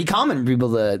 It's pretty common for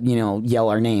people to, you know, yell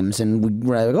our names and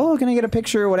we're like, oh, can I get a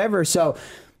picture or whatever? So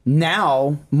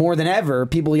now, more than ever,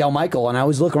 people yell Michael, and I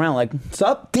always look around like, what's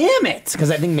up? Damn it!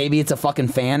 Because I think maybe it's a fucking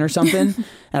fan or something,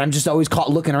 and I'm just always caught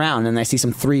looking around, and I see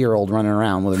some 3-year-old running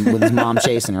around with his mom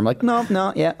chasing her. I'm like, no,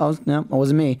 it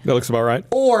wasn't me. That looks about right.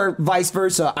 Or vice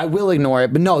versa, I will ignore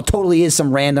it, but no, it totally is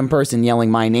some random person yelling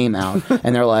my name out,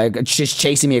 and they're like, just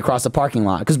chasing me across the parking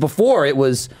lot. Because before it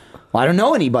was, well, I don't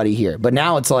know anybody here, but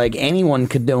now it's like anyone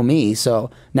could know me, so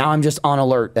now I'm just on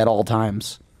alert at all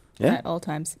times. Yeah. At all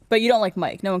times. But you don't like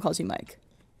Mike. No one calls you Mike.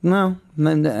 No, I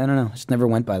don't know. Just never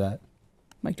went by that.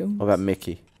 Mike Jones. What about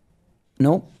Mickey?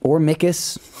 Nope. Or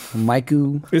Mikus,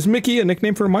 Miku. Is Mickey a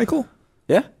nickname for Michael?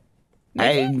 Yeah.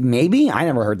 Maybe? I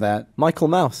never heard that. Michael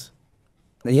Mouse.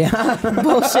 Yeah.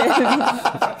 Bullshit.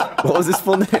 What was his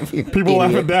full name? People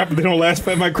laugh at that, but they don't laugh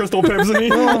at my Crystal Pepsi.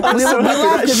 we laughed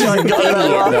because he's an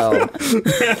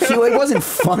idiot, though. It wasn't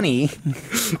funny.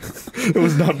 It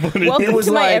was not funny. Welcome It was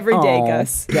to my like, everyday, "Aw,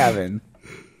 Gus. Gavin.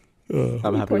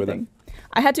 I'm happy Poor with it. thing.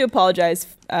 I had to apologize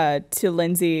to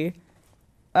Lindsay,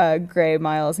 Gray,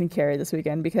 Miles, and Carrie this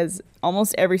weekend because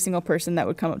almost every single person that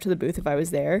would come up to the booth if I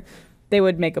was there, they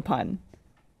would make a pun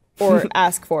or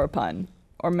ask for a pun.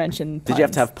 Or mention puns. Did you have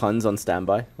to have puns on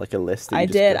standby? Like a list? I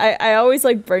did. I always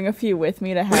like bring a few with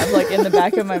me to have like in the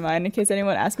back of my mind in case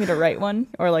anyone asked me to write one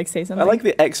or like say something. I like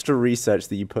the extra research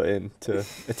that you put into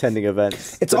attending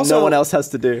events. It's that also no one else has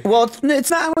to do. Well,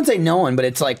 it's not. I wouldn't say no one, but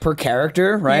it's like per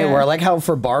character, right? Yeah. Where like how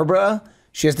for Barbara,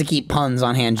 she has to keep puns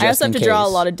on hand. Just I also have in to draw a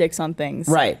case. lot of dicks on things.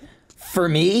 Right. For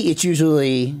me, it's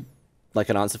usually Like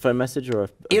an answer phone message or a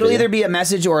it'll video? either be a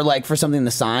message or like for something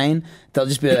to sign, they'll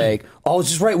just be like, "Oh,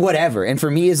 just write whatever." And for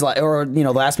me, is like, or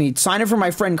they'll ask me sign it for my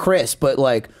friend Chris, but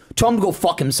like tell him to go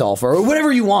fuck himself or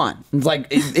whatever you want. It's like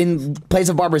in place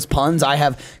of Barbara's puns, I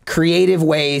have creative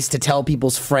ways to tell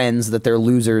people's friends that they're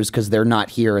losers because they're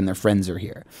not here and their friends are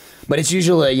here. But it's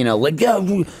usually like yeah,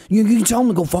 you can tell him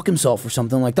to go fuck himself or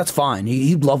something like that's fine.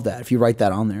 He'd love that if you write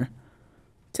that on there.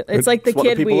 It's like the It's what the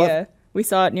kid people love. we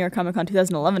saw at New York Comic Con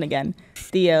 2011 again.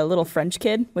 The little French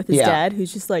kid with his Yeah. dad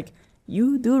who's just like,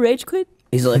 "You do rage quit?"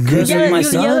 He's like, You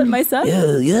yell at my son?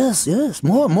 Yeah, yes,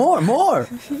 more.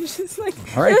 He's just like,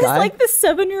 All right, it was guy. like the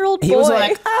 7-year-old boy. He was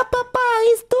like, Papa,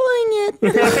 he's doing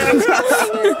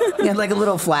it. He had like a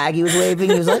little flag he was waving.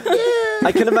 He was like, yeah.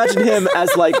 I can imagine him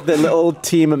as like the little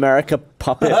Team America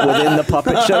puppet within the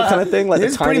puppet show kind of thing. Like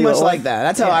It's the tiny pretty much little like that.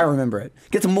 That's how I remember it.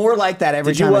 Gets more like that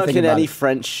every Did you time I work think in about any it.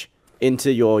 French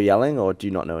into your yelling, or do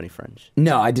you not know any French?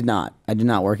 No, I did not. I did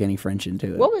not work any French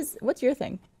into it. What's your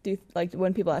thing? Do you, like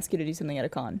when people ask you to do something at a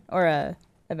con or a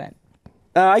event?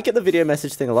 I get the video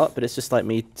message thing a lot, but it's just like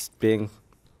me being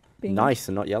Being nice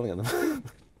and not yelling at them.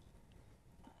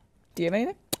 Do you have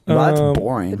anything? Well, that's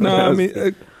boring. No, I mean,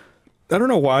 I don't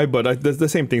know why, but the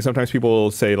same thing. Sometimes people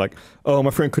will say like, "Oh,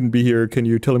 my friend couldn't be here. Can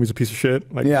you tell him he's a piece of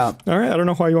shit?" Like, Yeah. All right, I don't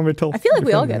know why you want me to tell. I feel like your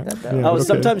we all friend get that, though. Yeah, Oh, okay.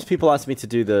 sometimes people ask me to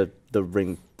do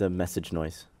the message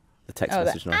noise, the text Oh,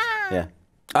 that- message noise. Yeah.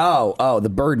 Oh, the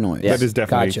bird noise. That is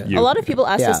definitely Gotcha. you. A lot of people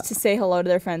ask Yeah. us to say hello to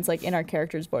their friends like in our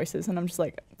characters' voices, and I'm just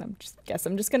like, I'm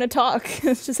just gonna talk.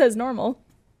 It's just as normal.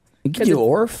 You could do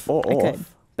Orf. Or I off. could,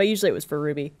 but usually it was for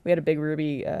Ruby. We had a big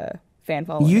Ruby fan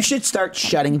following. You should start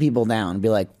shutting people down and be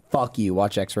like, fuck you,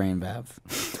 watch X-Ray and Bev.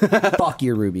 Fuck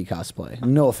your Ruby cosplay.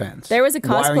 No offense. There was a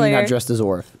Why are you cosplayer- not dressed as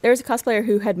Orf? There was a cosplayer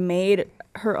who had made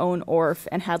her own Orf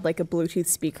and had like a Bluetooth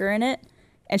speaker in it,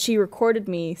 and she recorded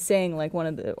me saying like one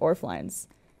of the Orf lines,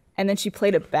 and then she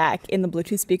played it back in the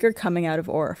Bluetooth speaker coming out of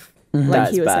Orf. Like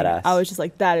That's he was saying. badass. I was just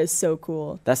like, that is so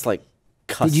cool. That's like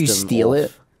custom. Did you steal Orf.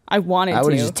 it? I wanted I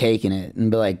would to. have just taken it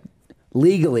and be like,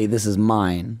 legally, this is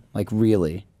mine. Like,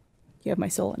 really. You have my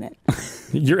soul in it.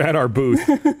 You're at our booth.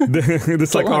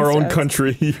 It's like our Belongs to own us.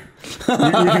 country. we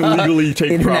can legally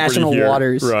take International property here.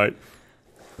 waters. Right.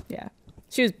 Yeah,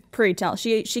 she was pretty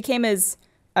talented. She came as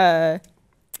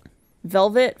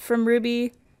Velvet from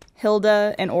Ruby,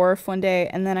 Hilda, and Orf one day,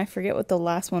 and then I forget what the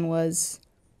last one was,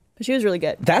 but she was really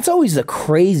good. That's always the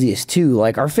craziest, too.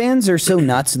 Like, our fans are so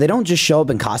nuts. They don't just show up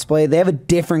in cosplay. They have a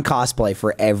different cosplay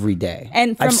for every day.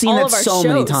 And I've from seen all that of our so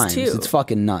many shows, times. too. It's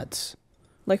fucking nuts.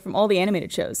 Like from all the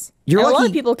animated shows. You're And a lot lucky-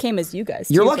 of people came as you guys.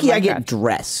 You're too, lucky from I get Minecraft.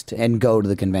 dressed and go to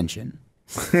the convention.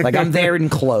 Like, I'm there in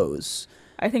clothes.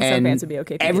 I think some And fans would be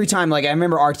okay. if you every didn't. time, like, I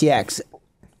remember RTX.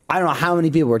 I don't know how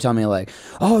many people were telling me, like,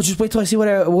 oh, just wait till I see what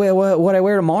I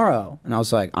wear tomorrow. And I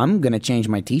was like, I'm going to change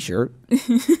my T-shirt.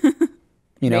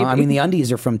 You know, I Maybe. mean, the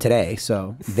undies are from today,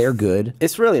 so they're good.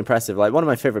 It's really impressive. Like one of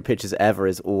my favorite pictures ever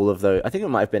is all of those. I think it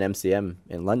might have been MCM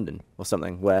in London or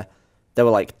something, where there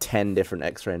were like 10 different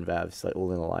X-ray and valves, like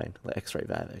all in a line, like X-ray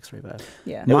valve, X-ray valve.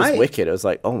 Yeah. It was wicked. It was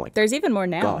like, oh my god. There's even more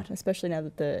now, God. especially now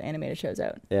that the animated show's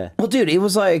out. Yeah. Well, dude, it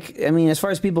was like, I mean, as far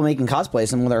as people making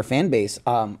cosplays and with our fan base,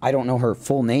 I don't know her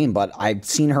full name, but I've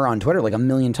seen her on Twitter like a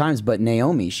million times. But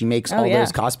Naomi, she makes all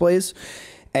those cosplays.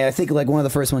 And I think like one of the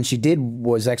first ones she did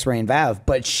was X-Ray and Vav,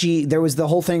 but there was the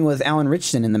whole thing with Alan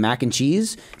Richardson and the mac and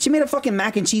cheese. She made a fucking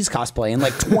mac and cheese cosplay in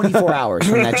like 24 hours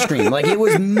from that stream. Like it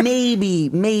was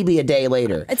maybe a day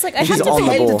later. It's like, I she's have to on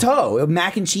believe, head to toe, a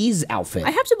mac and cheese outfit.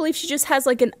 I have to believe she just has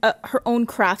like her own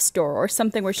craft store or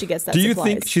something where she gets that. Do you supplies.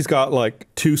 think she's got like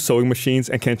 2 sewing machines,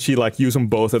 and can she like use them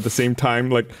both at the same time,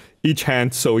 like each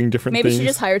hand sewing different Maybe things? she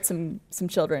just hired some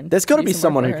children. There's got to do be some work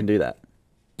someone for who her. can do that.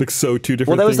 like sew 2 different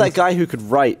Well, there was things? that guy who could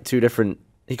write 2 different.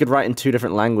 He could write in 2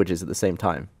 different languages at the same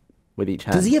time with each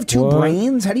hand. Does he have 2 What?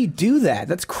 brains? How do you do that?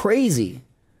 That's crazy.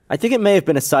 I think it may have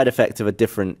been a side effect of a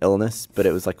different illness, but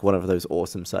it was like one of those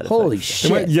awesome side Holy effects.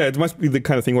 shit. It must be the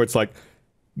kind of thing where it's like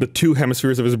the 2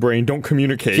 hemispheres of his brain don't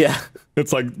communicate. Yeah.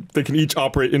 It's like they can each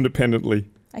operate independently.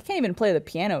 I can't even play the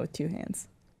piano with 2 hands.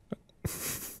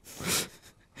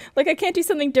 Like I can't do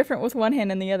something different with one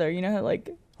hand and the other. You know how like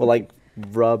Or like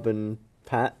rub and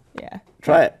pat. yeah.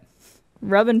 Try it.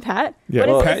 Rub and pat. Yeah,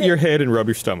 What is pat it? your head and rub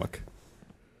your stomach.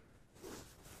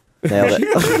 Nailed it.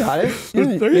 You got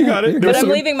it. There you got it. But There's I'm some-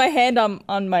 leaving my hand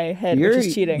on my head, You're- which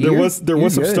is cheating. There You're- was you're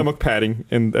some good. stomach padding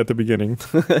at the beginning.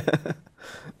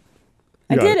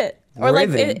 I did it. Or like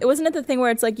Ribbon. it wasn't it the thing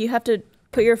where it's like you have to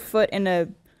put your foot in a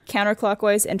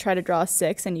counterclockwise and try to draw a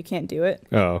 6 and you can't do it.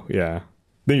 Oh yeah.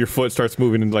 Then your foot starts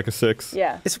moving into like a 6.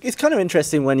 Yeah. It's kind of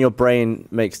interesting when your brain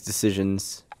makes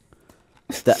decisions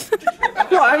that.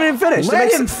 No, I haven't finished. It Let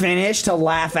makes- him finish to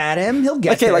laugh at him. He'll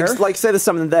get Okay, there. like say there's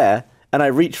something there, and I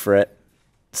reach for it.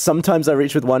 Sometimes I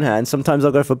reach with one hand. Sometimes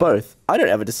I'll go for both. I don't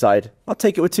ever decide. I'll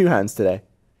take it with 2 hands today.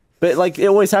 But like it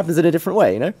always happens in a different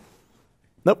way, you know?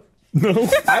 Nope.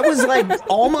 I was like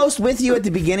almost with you at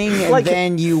the beginning, and Like-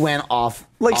 then you went off.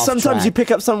 Like off sometimes track. you pick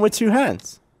up something with 2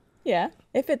 hands. Yeah.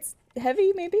 If it's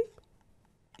heavy, maybe.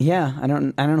 Yeah, I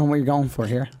don't know what you're going for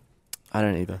here. I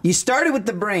don't either. You started with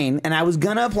the brain, and I was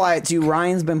gonna apply it to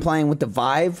Ryan's been playing with the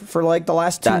Vive for like the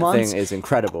last 2 That months, thing is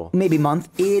incredible. maybe month.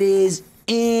 It is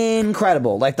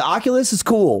incredible. Like the Oculus is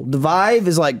cool. The Vive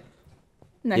is like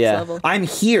Next Yeah. level. I'm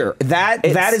here. That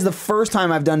is the first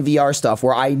time I've done VR stuff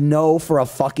where I know for a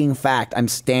fucking fact I'm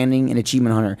standing in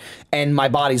Achievement Hunter, and my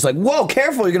body's like, "Whoa,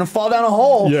 careful! You're gonna fall down a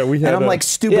hole." Yeah, we had and I'm a- like,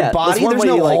 "Stupid Yeah, body. there's one There's where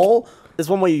no you, like- hole." There's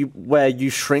one where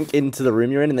you shrink into the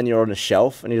room you're in, and then you're on a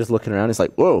shelf, and you're just looking around. It's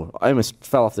like, whoa, I almost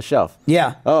fell off the shelf.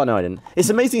 Yeah. Oh no, I didn't. It's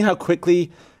amazing how quickly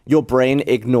your brain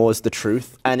ignores the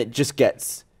truth, and it just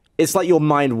gets. It's like your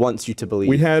mind wants you to believe.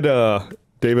 We had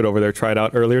David over there try it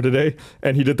out earlier today,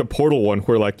 and he did the portal one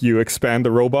where like you expand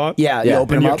the robot. Yeah, you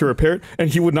open and him you up. have to repair it, and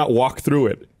he would not walk through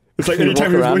it. It's like He'd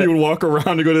anytime walk around he it. would walk around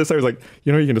and go to this side, he was like,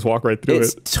 you can just walk right through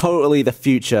It's it. totally the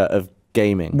future of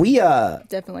gaming. We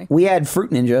Definitely. we had Fruit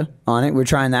Ninja on it. We're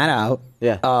trying that out.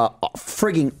 Yeah.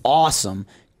 Frigging awesome.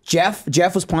 Jeff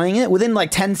was playing it within like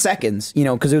 10 seconds, you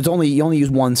know, because you only use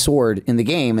 1 sword in the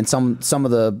game, and some of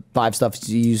the Vive stuff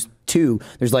you use 2.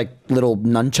 There's like little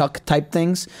nunchuck type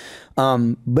things,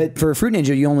 but for Fruit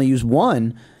Ninja you only use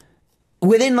 1.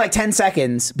 Within like 10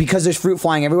 seconds, because there's fruit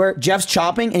flying everywhere, Jeff's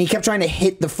chopping, and he kept trying to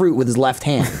hit the fruit with his left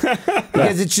hand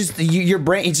because it's just your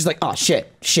brain. It's just like, oh shit.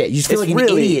 You just feel like an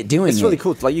idiot doing it. It's really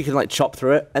cool. Like you can like chop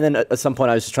through it, and then at some point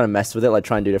I was just trying to mess with it, like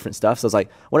try and do different stuff. So I was like,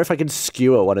 I wonder if I could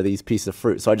skewer one of these pieces of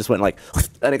fruit. So I just went like,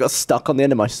 and it got stuck on the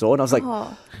end of my sword. And I was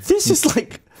like, this is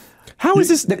like, how is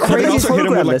this The You can crazy also hit him with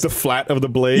program like this? the flat of the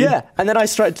blade. Yeah, and then I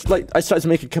started to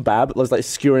make a kebab. I was like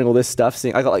skewering all this stuff.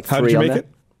 Seeing I got like 3 How did you on make there. it?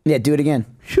 Yeah, do it again.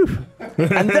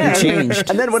 And then, changed.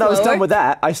 and then when I was Slower? done with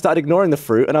that, I started ignoring the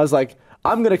fruit, and I was like,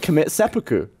 I'm gonna commit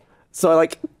seppuku. So I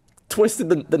like twisted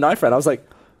the knife around. I was like,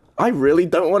 I really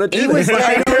don't want to do He this. was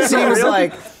like, he was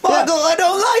like, Michael, I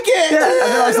don't like it. Yeah,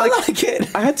 and then I was don't like,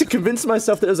 it. I had to convince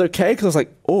myself that it was okay because I was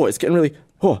like, oh, it's getting really,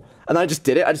 and I just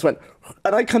did it. I just went,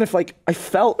 and I kind of like, I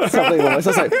felt something almost.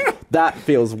 I was like, that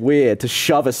feels weird to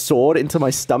shove a sword into my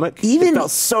stomach. Even- it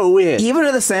felt so weird. Even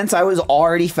in the sense I was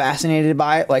already fascinated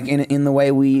by it, like in the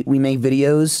way we make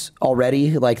videos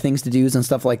already, like things to do's and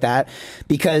stuff like that.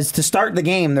 Because to start the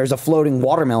game, there's a floating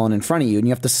watermelon in front of you, and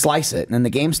you have to slice it, and then the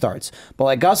game starts. But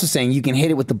like Gus was saying, you can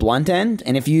hit it with the blunt end,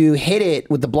 and if you hit it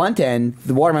with the blunt end,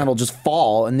 the watermelon will just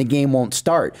fall, and the game won't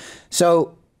start.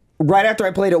 So right after I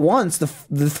played it once, the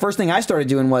first thing I started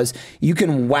doing was you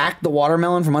can whack the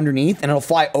watermelon from underneath and it'll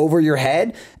fly over your head.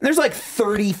 And there's like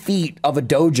 30 feet of a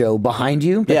dojo behind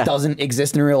you that Yeah. doesn't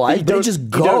exist in real life, but it just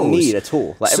goes. You don't need a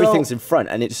tool. Like So, everything's in front,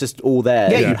 and it's just all there.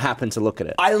 Yeah, Yeah, you you- happen to look at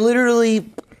it. I literally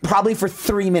probably for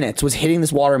 3 minutes was hitting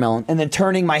this watermelon and then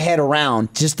turning my head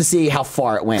around just to see how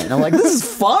far it went. And I'm like, this is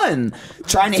fun.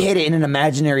 Trying to hit it in an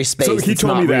imaginary space. So he that's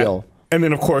told not me that. real. And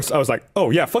then, of course, I was like,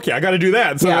 oh, yeah, fuck yeah, I got to do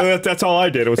that. So that's all I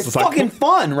did. It was It's just like, fucking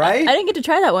fun, right? I didn't get to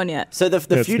try that one yet. So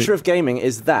the future of gaming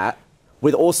is that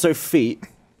with also feet.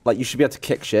 Like, you should be able to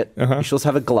kick shit. You should also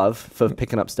have a glove for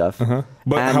picking up stuff.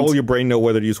 But And- how will your brain know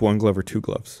whether to use one glove or 2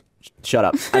 gloves? Shut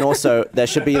up. And also, there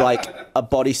should be like a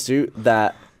bodysuit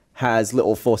that has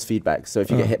little force feedback. So if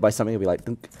you get hit by something, it'll be like.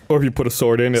 Dunk. Or if you put a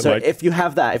sword in it, So like. if you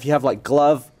have that, if you have like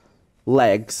glove,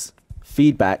 legs,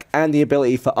 feedback, and the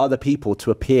ability for other people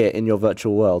to appear in your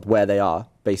virtual world where they are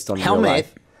based on Helmet, real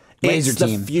life, laser it's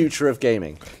team. the future of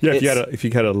gaming. Yeah, It's- if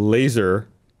you had a laser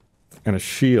and a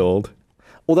shield.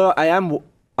 Although I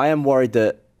am worried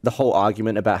that the whole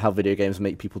argument about how video games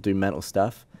make people do mental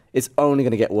stuff is only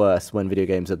going to get worse when video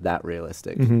games are that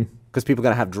realistic. Because people are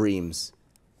going to have dreams,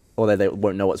 or they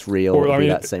won't know what's real. Or It'll I be mean,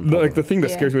 that same like problem. the thing that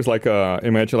Yeah. scares me is like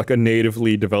imagine like a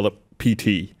natively developed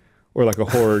PT or like a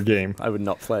horror game. I would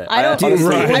not play it. I don't- honestly-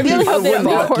 Right. I really hope they don't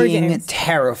make horror Fucking games.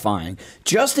 terrifying.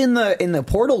 Just in the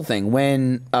Portal thing,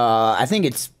 when I think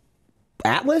it's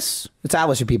Atlas. It's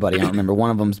Atlas or Peabody. I don't remember. One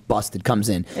of them's busted. Comes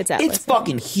in. It's Atlas. It's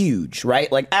fucking huge,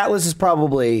 right? Like Atlas is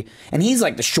probably, and he's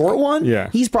like the short one. Yeah.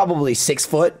 He's probably 6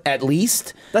 foot at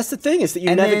least. That's the thing, is that you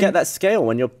And never then- get that scale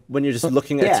when you're just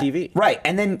looking at Yeah, a TV. right?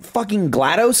 And then fucking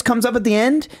GLaDOS comes up at the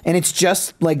end, and it's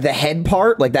just like the head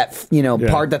part, like that, Yeah.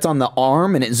 part that's on the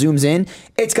arm, and it zooms in.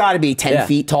 It's got to be 10 Yeah.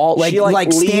 feet tall. Like, She,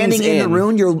 like, standing leans in the in.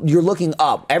 room, you're looking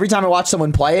up. Every time I watch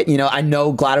someone play it, I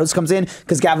know GLaDOS comes in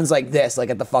because Gavin's like this,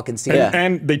 like at the fucking scene. Yeah.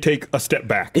 And they take a step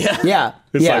back. Yeah.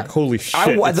 It's yeah. like, holy shit,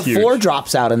 it's the huge. floor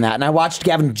drops out in that, and I watched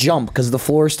Gavin jump because the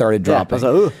floor started Yeah, I dropping. was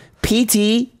like, ooh.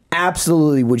 PT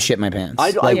absolutely would shit my pants.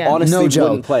 I Yeah. honestly no joke.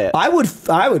 wouldn't play it. I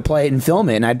would play it and film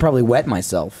it, and I'd probably wet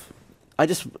myself. I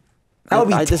just That would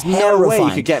be there's no way you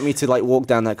terrifying. could get me to like walk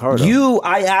down that corridor.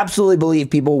 I absolutely believe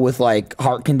people with like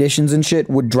heart conditions and shit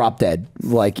would drop dead,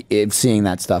 like if seeing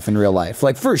that stuff in real life,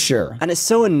 like for sure. And it's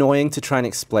so annoying to try and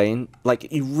explain. Like,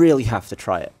 you really have to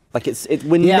try it. Like,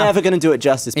 we're Yeah. never going to do it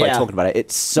justice by Yeah. talking about it.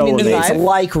 It's so mean, amazing. It's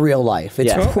like real life. It's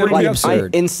Yeah. pretty Like,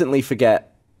 absurd. I instantly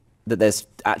forget that there's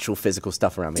actual physical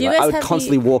stuff around me. Do you Like, guys I would have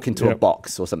constantly the- walk into a Yeah.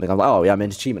 box or something. I'm like, oh yeah, I'm an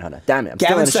achievement hunter. Damn it, I'm still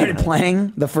Gavin an started achievement hunter.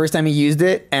 playing the first time he used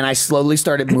it, and I slowly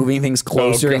started moving things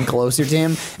closer God. and closer to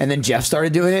him, and then Jeff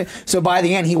started doing it. So by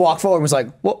the end, he walked forward and was like,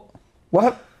 What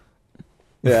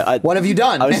Yeah, have you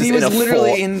done?" I was And he just was in a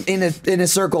literally fort. in a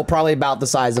circle probably about the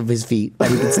size of his feet that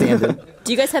he could stand in.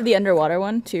 Do you guys have the underwater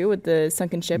one too, with the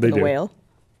sunken ship They and the do. whale?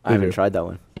 I haven't do. tried that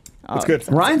one. It's good.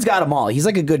 Ryan's got them all. He's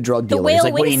like a good drug The dealer. He's whale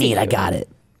like, "What do you wingsuit. need? I got it."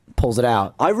 Pulls it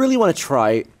out. I really want to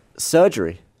try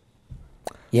surgery.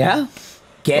 Yeah,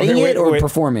 getting Okay, wait, it or wait.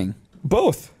 performing.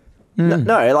 Both.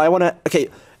 No, I want to. Okay,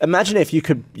 imagine if you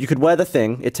could wear the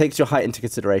thing. It takes your height into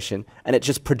consideration, and it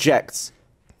just projects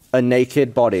a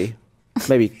naked body.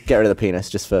 Maybe get rid of the penis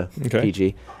just for Okay.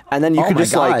 PG, and then you Oh could my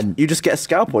just like God. you just get a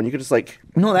scalpel and you could just like.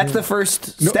 No, that's the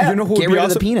first No, step. you know who would Get be rid of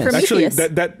the awesome? penis. Prometheus.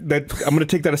 Actually, that I'm going to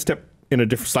take that a step in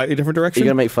a slightly different Are direction. you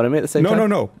gonna make fun of me at the same time?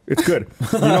 No. It's good.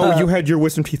 You had your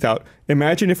wisdom teeth out.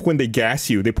 Imagine if when they gas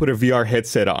you, they put a VR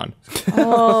headset on.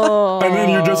 Oh. And then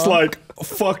you're just like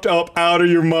fucked up out of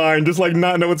your mind, just like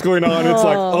not know what's going on. It's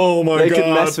like, oh my They God.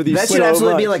 could mess with you That so should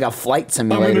absolutely be much. like a flight I'm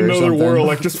simulator in or another something. world,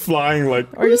 like just flying, like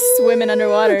Or just swimming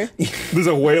underwater there's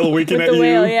a whale winking with at the you.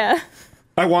 whale, yeah.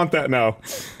 I want that now.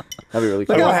 That'd be really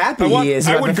Look cool. how want- happy I want- he is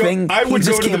I about would the go- thing I would he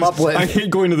just go to came the, up with. I hate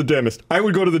going to the dentist. I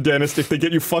would go to the dentist if they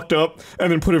get you fucked up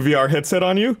and then put a VR headset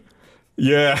on you.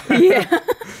 Yeah. Yeah.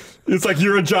 It's like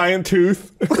you're a giant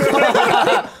tooth.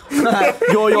 You're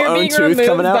your You're own being tooth removed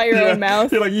coming out. by your own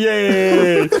mouth. You're like,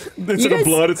 yay. Instead of guys-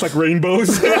 blood, it's like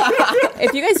rainbows.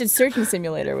 If you guys did Surgeon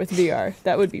Simulator with VR,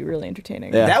 that would be really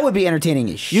entertaining. Yeah. That would be entertaining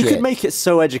as shit. You could make it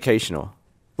so educational.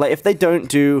 Like, if they don't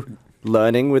do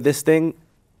learning with this thing,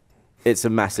 it's a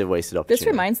massive wasted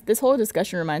opportunity. This whole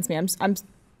discussion reminds me, I'm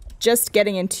just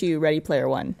getting into Ready Player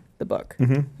One, the book.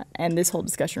 And this whole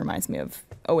discussion reminds me of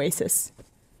Oasis.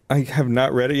 I have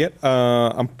not read it yet.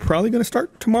 I'm probably going to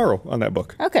start tomorrow on that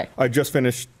book. Okay. I just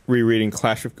finished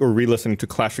re-listening to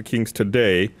Clash of Kings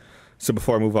today. So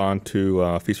before I move on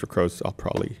to Feast for Crows, I'll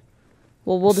probably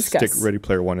Well, we'll discuss. stick Ready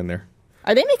Player One in there.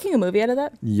 Are they making a movie out of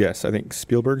that? Yes, I think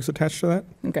Spielberg is attached to that.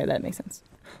 Okay, that makes sense.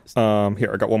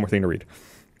 Here, I got one more thing to read.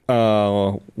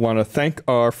 Want to thank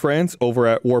our friends over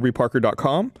at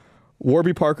warbyparker.com.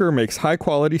 Warby Parker makes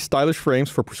high-quality, stylish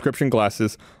frames for prescription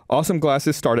glasses. Awesome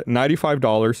glasses start at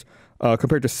 $95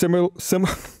 compared to similar.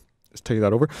 Let's take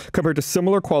that over. Compared to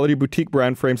similar quality boutique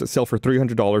brand frames that sell for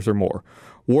 $300 or more.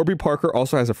 Warby Parker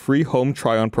also has a free home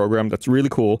try-on program that's really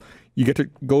cool. You get to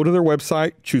go to their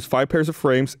website, choose 5 pairs of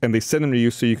frames, and they send them to you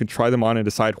so you can try them on and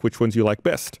decide which ones you like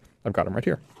best. I've got them right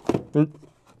here.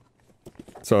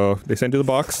 So they send you the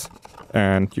box,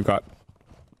 and you've got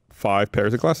 5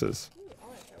 pairs of glasses.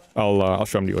 I'll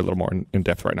show them to you a little more in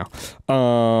depth right now.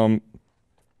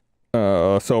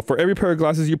 So for every pair of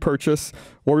glasses you purchase,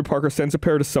 Warby Parker sends a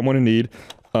pair to someone in need.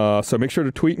 So make sure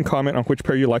to tweet and comment on which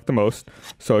pair you like the most.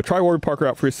 So try Warby Parker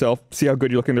out for yourself. See how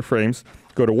good you look in their frames.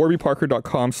 Go to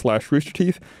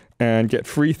warbyparker.com/roosterteeth and get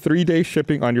free 3-day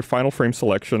shipping on your final frame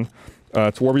selection.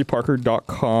 It's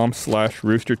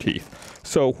warbyparker.com/roosterteeth.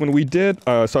 So when we did,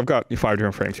 so I've got 5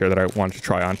 different frames here that I wanted to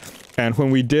try on. And when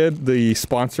we did the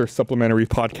sponsor supplementary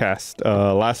podcast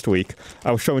last week,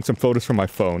 I was showing some photos from my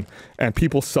phone, and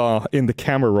people saw in the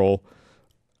camera roll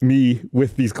me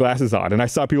with these glasses on. And I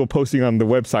saw people posting on the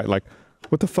website like,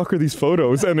 what the fuck are these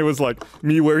photos? And it was like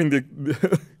me wearing the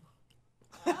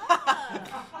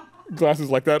glasses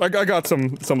like that. I got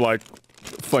some like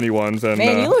funny ones. And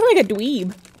Man, you look like a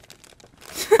dweeb.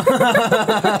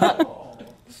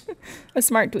 A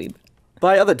smart dweeb.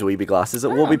 Buy other dweeby glasses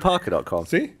at warbyparker.com.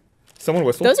 see? Someone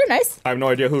whistled. Those are nice. I have no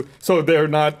idea who. So they're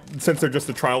not, since they're just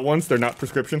the trial ones, they're not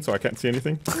prescription, so I can't see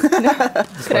anything.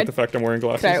 Despite the fact I'm wearing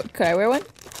glasses. Could I wear one?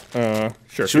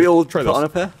 Sure. Should we all try put those? on a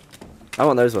pair? I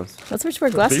want those ones. Let's switch to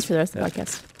wear glasses These? for the rest of the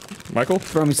podcast. Michael?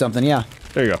 Throw me something, yeah.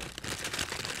 There you go.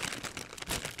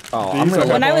 Oh, These I'm gonna,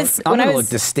 are When I like- was I'm when I gonna look was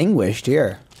distinguished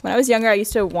here. when I was younger, I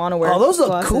used to want to wear. Oh, those look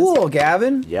glasses. cool,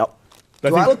 Gavin. Yep.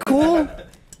 Do I look cool?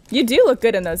 You do look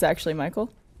good in those, actually,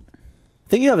 Michael. I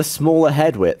think you have a smaller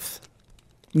head width.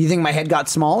 You think my head got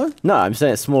smaller? No, I'm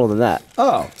saying it's smaller than that.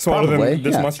 Oh, Smaller probably, than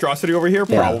this yeah. monstrosity over here?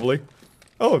 Yeah. Probably.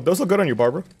 Oh, those look good on you,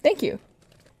 Barbara. Thank you.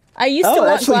 I used Oh, to they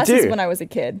want actually glasses do. when I was a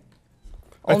kid.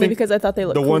 I Only think because I thought they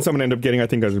looked The cool. ones I'm going to end up getting, I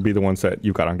think, would be the ones that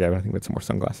you got on Gavin. I think with some more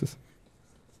sunglasses.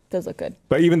 Those look good.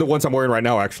 But even the ones I'm wearing right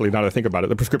now, actually, now that I think about it,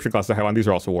 the prescription glasses I have on, these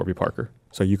are also Warby Parker.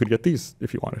 So you could get these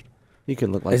if you wanted. You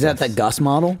can look like Is that the this. Gus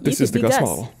model? This You is the could be Gus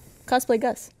model. Cosplay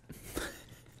Gus.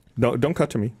 Don't cut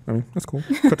to me. I mean, that's cool.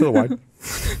 Cut to the wide. Get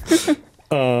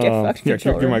fucked, Yeah, you give me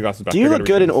children. my glasses back. Do you I look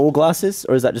gotta good in return all glasses,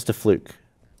 or is that just a fluke?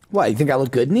 What, you think I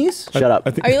look good in these? Shut up.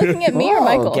 I think Are you looking at me or Oh,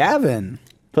 Michael? Gavin.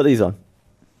 Put these on.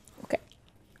 Okay.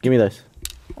 Give me those.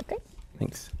 Okay.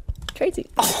 Thanks. Tracy.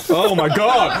 Oh my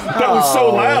god, that was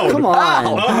so loud. Come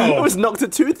on. I almost knocked a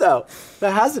tooth out.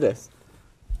 They're hazardous.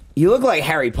 You look like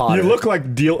Harry Potter. You look like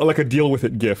a deal with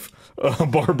it gif,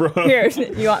 Barbara. Here,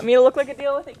 you want me to look like a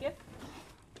deal with it, gift?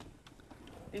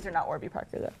 These are not Warby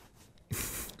Parker, though.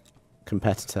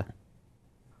 Competitor.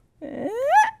 There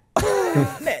we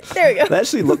go. They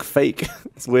actually look fake.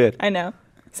 It's weird. I know.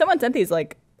 Someone sent these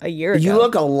like a year ago. You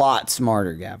look a lot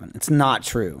smarter, Gavin. It's not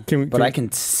true, but I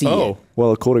can see Oh. it.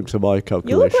 Well, according to my You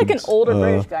calculations. look like an older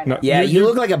British guy now. no. Yeah, You- you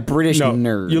look like a British No,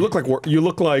 nerd. you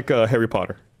look like Harry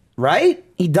Potter. Right?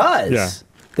 He does. Yeah.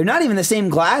 They're not even the same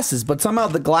glasses, but somehow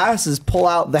the glasses pull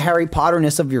out the Harry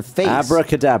Potterness of your face.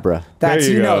 Abracadabra. That's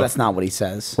There you you know go. that's not what he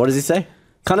says. What does he say? He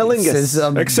Cunnilingus. says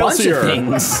a Excelsior. bunch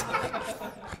of things.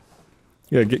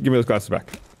 Yeah, give me those glasses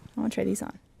back. I want to try these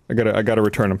on. I gotta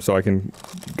return them so I can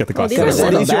get the glasses. these are Is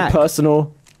Send them these your back.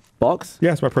 personal box?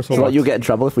 Yeah, it's my personal. So box. you'll get in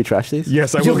trouble if we trash these?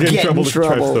 Yes, I will You'll get in get in trouble if you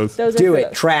trash trouble. those. Those are Do for it.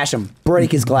 those. Trash him.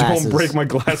 Break his glasses. Don't break my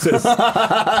glasses.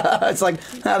 It's like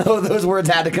those words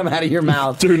had to come out of your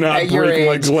mouth. Do not at your break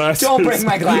my age. glasses. Don't break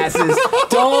my glasses.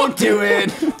 Don't do it.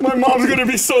 My mom's gonna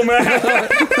be so mad.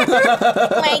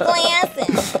 My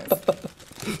glasses.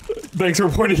 Thanks for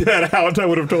pointing that out. I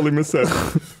would have totally missed that.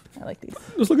 I like these.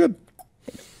 Those look good.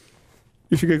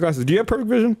 You should get glasses. Do you have perfect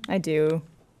vision? I do.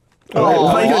 Why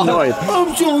are you annoyed?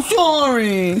 I'm so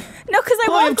sorry. No, because I I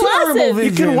want have terrible glasses.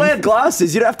 vision. You can wear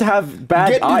glasses. You don't have to have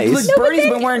bad eyes. Look, Bernie's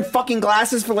been wearing fucking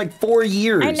glasses for like 4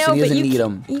 years. I know, and he but doesn't you need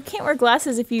can't, them. you can't wear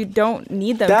glasses if you don't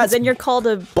need them. That's Because then you're called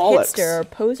a bollocks. hipster or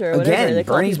poser or whatever Again, they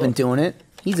call Bernie's people. been doing it.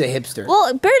 He's a hipster.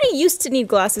 Well, Bernie used to need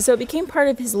glasses, so it became part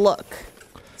of his look.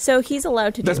 So he's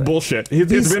allowed to do That's it. bullshit. It's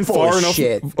He's been full far of enough,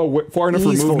 shit. far enough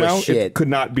He's full removed of now. shit. It could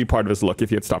not be part of his look if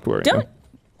he had stopped wearing Don't. them.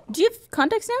 Do you have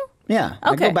contacts now? yeah,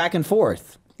 I Okay. go back and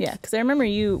forth. Yeah, because I remember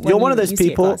you. When You're one you of those used to get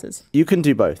people. glasses. You can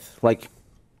do both. Like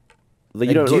you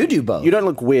I don't do look, do both. You don't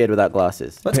look weird without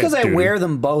glasses. That's because I Dude. wear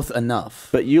them both enough.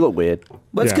 But you look weird.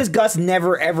 But it's Yeah. because Gus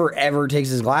never, ever, ever takes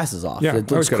his glasses off. Yeah, It I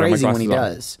looks always gotta have my crazy when he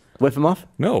glasses does. Whip them off.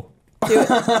 No.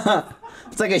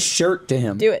 It's like a shirt to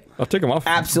him. Do it. I'll take them off.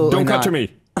 Absolutely Don't cut not. to me.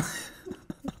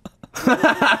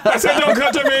 I said don't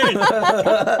cut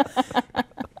to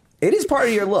me. It is part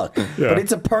of your look, but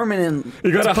it's a permanent.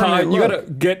 You gotta it's a permanent hide. You look.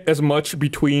 gotta get as much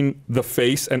between the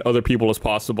face and other people as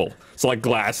possible. So like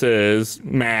glasses,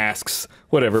 masks,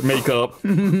 whatever, makeup,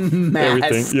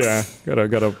 everything. Yeah,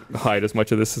 gotta hide as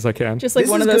much of this as I can. Just like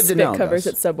This one is of those good to spit know, covers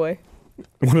Gus. at Subway.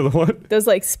 One of the what? Those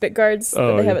like spit guards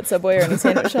that they have at Subway or any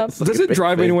sandwich shop. Does it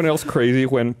drive anyone else crazy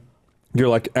when you're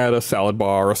like at a salad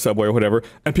bar or a Subway or whatever,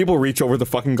 and people reach over the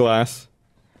fucking glass?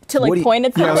 To What like do you- point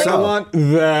at Yeah, something. like, I want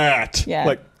that. Yeah.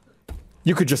 Like,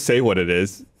 you could just say what it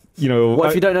is. You know, What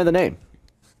if you don't know the name?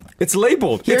 it's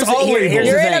labeled. It's all Here's labeled.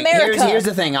 You're the in thing. America. Here's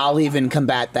the thing. I'll even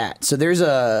combat that. So there's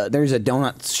a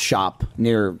donut shop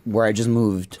near where I just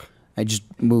moved. I just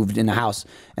moved in a house,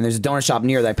 and there's a donut shop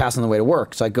near that I pass on the way to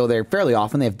work. So I go there fairly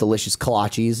often. They have delicious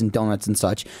kolaches and donuts and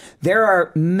such. There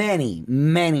are many,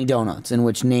 many donuts in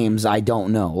which names I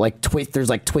don't know. Like there's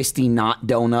like Twisty Knot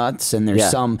donuts, and there's Yeah.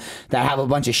 some that have a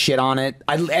bunch of shit on it.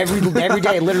 Every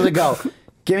day I literally go,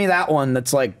 give me that one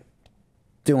that's like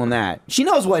doing that. She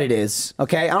knows what it is,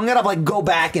 okay? I don't gotta like go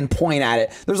back and point at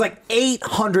it. There's like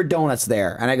 800 donuts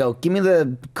there, and I go, give me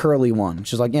the curly one.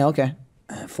 She's like, yeah, okay.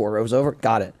 4 rows over,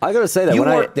 got it. I gotta say that You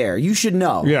when work there, you should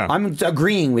know. Yeah. I'm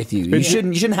agreeing with you. You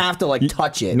shouldn't have to like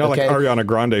touch it. Not okay? like Ariana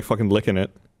Grande fucking licking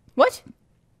it. What?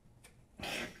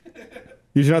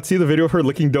 You did not see the video of her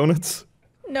licking donuts?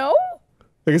 No.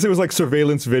 I guess it was like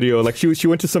surveillance video. Like she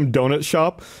went to some donut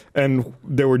shop and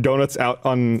there were donuts out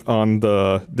on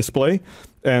the display.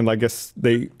 And I guess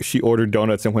she ordered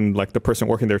donuts, and when like the person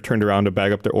working there turned around to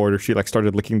bag up their order, she like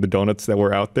started licking the donuts that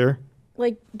were out there.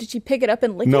 Like, did she pick it up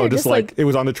and lick it? No, or just like it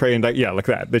was on the tray and like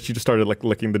that. That she just started like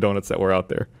licking the donuts that were out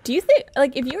there. do you think,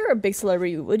 like, if you were a big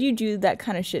celebrity, would you do that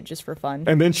kind of shit just for fun?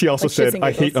 And then she also Like shits said, and "I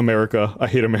hate giggles? America. I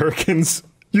hate Americans."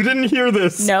 You didn't hear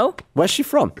this? No. Where's she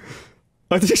from?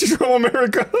 I think she's from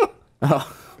America. I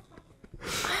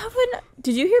haven't.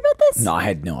 Did you hear about this? No, I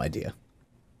had no idea.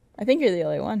 I think you're the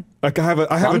only one. Like I have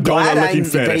a I'm donut glad licking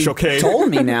fetish. they Okay, told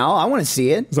me now. I want to see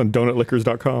it. it's on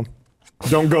donutlickers.com.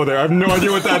 Don't go there. I have no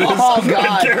idea what that is. Oh God!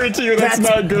 I guarantee you that's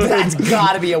not good. That's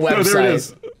got to be a website. No, there it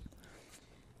is.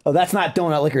 Oh, that's not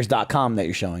donutlickers.com that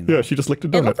you're showing. Yeah, she just licked a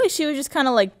It donut. looked like she was just kind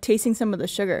of like tasting some of the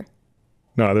sugar.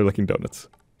 No, they're licking donuts.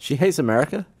 She hates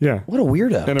America? Yeah, What a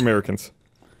weirdo. and Americans.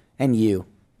 And you.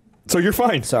 So you're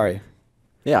fine. Sorry.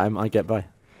 Yeah, I get by.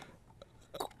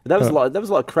 There was a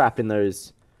lot of crap in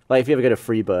those. Like if you ever go to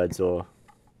Freebirds or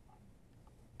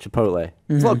Chipotle,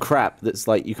 there's a lot of crap that's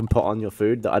like you can put on your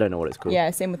food that I don't know what it's called. Yeah,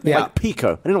 same with me. Yeah. Like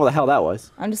pico. I didn't know what the hell that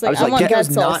was. I'm just I like, was I want get- that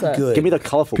Pico's not salsa. good. Give me the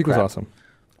colorful Pico's crap. awesome.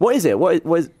 What is it? What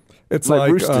is? It's like,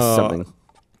 like rooster something.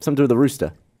 Something to do with the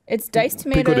rooster. It's diced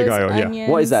Pico tomatoes, de gallo, yeah. onions.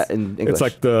 What is that in English? It's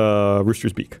like the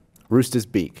rooster's beak. rooster's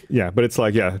beak. Yeah, but it's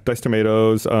like diced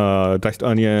tomatoes, diced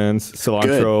onions,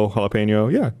 cilantro,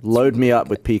 jalapeno. Yeah, Load me up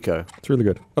with pico. it's really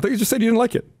good. I thought you just said you didn't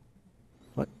like it.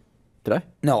 What? Did I?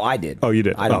 No, I did. Oh, you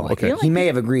did? I don't Oh, like okay. it. You don't He like may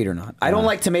have agreed or not. I don't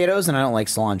like tomatoes and I don't like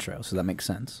cilantro, so that makes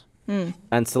sense. And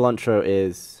cilantro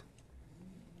is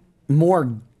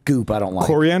More goop I don't like.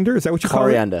 Coriander? Is that what you call it?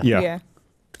 Coriander. Yeah.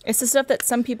 It's the stuff that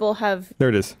some people have There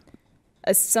it is.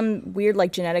 some weird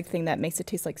like genetic thing that makes it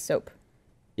taste like soap.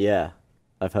 yeah.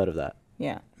 I've heard of that.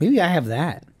 Yeah. Maybe I have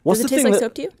that. What's Does it the taste thing like that-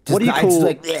 soap to you? What do you It's call?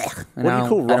 like, ugh, and What I do you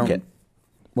call don't- I don't- rocket?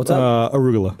 What's up?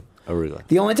 Arugula. Arugula.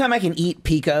 The only time I can eat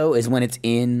pico is when it's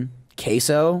in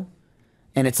queso,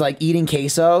 and it's like eating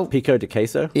queso. Pico de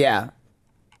queso. Yeah.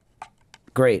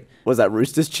 Great. Was that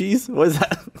rooster's cheese? What is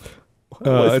that?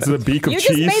 It's the beak of You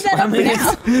cheese. just made that up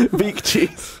now. Beak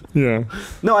cheese. Yeah.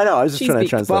 No, I know. I was just Cheese trying to beak.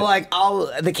 translate. But like,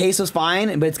 the queso's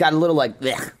fine, but it's got a little like,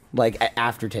 ugh, like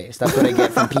aftertaste. That's what I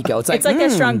get from pico. It's like, It's like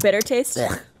that strong bitter taste.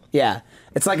 ugh. Yeah.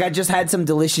 It's like I just had some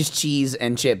delicious cheese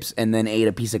and chips and then ate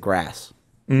a piece of grass.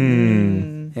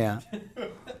 Yeah.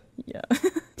 Yeah.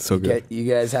 So good. You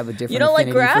guys have a different You don't like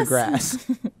affinity for grass?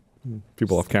 grass.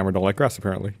 People off camera don't like grass,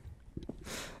 apparently.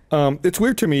 It's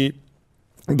weird to me,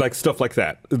 like stuff like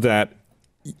that,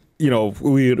 you know,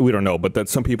 we don't know, but that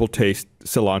some people taste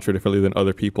cilantro differently than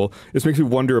other people. This makes me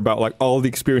wonder about like all the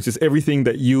experiences, everything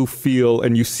that you feel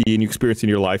and you see and you experience in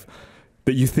your life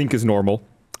that you think is normal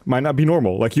might not be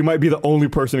normal. Like you might be the only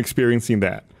person experiencing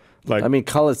that. Like I mean,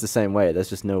 color's the same way. There's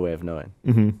just no way of knowing.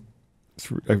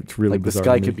 it's really Like the bizarre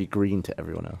sky to me. could be green to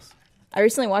everyone else. I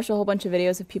recently watched a whole bunch of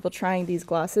videos of people trying these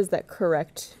glasses that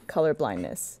correct color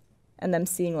blindness and them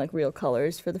seeing like real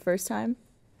colors for the first time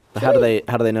But how do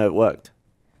they know it worked?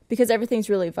 because everything's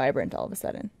really vibrant all of a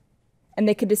sudden. And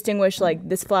they could distinguish like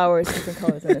this flower is different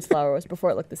colors than this flower was before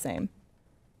it looked the same.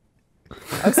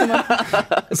 Oh,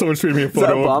 Someone's tweeted me a that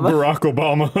photo of Obama? Barack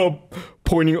Obama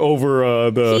pointing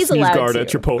over the He's sneeze allowed guard at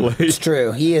to. Chipotle. It's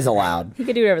true. He is allowed. He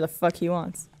could do whatever the fuck he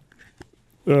wants.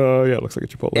 Yeah, it looks like a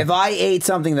Chipotle. If I ate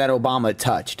something that Obama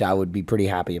touched, I would be pretty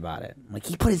happy about it. Like,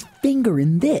 he put his finger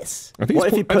in this. I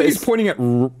think, he's pointing at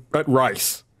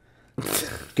rice.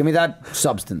 Give me that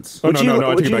substance. Oh,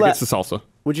 no, I take it back. It's the salsa.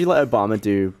 Would you let Obama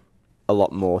do a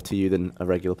lot more to you than a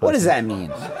regular person? What does that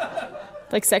mean?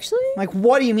 Like sexually? Like,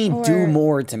 what do you mean, Or- do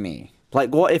more to me?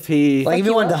 Like, what if he... Like, if he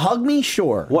you wanted up? to hug me,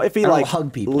 sure. What if he, I don't like,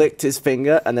 hug people? licked his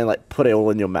finger and then, like, put it all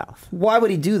in your mouth? Why would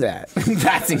he do that?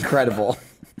 That's incredible.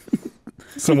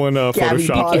 Someone Gabby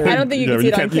photoshopped Potter. it. I don't think you can see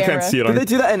it on You can't camera. see it Did on... they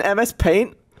do that in MS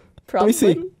Paint? Probably. me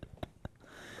see.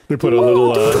 They put a little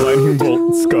lightning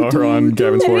bolt scar on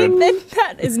Gavin's I forehead. mean,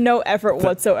 that is no effort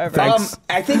whatsoever. Thanks.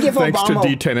 I think if Thanks Obama... to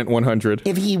D-Tenant 100.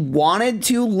 If he wanted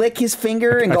to lick his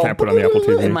finger and I go can't put it on the Apple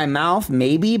TV. in my mouth,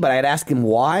 maybe, but I'd ask him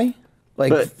why. Like,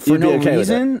 But for you'd be no okay with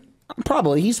reason.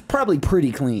 Probably. He's probably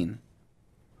pretty clean.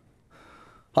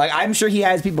 Like, I'm sure he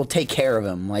has people take care of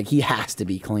him. Like, he has to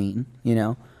be clean, you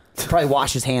know? Probably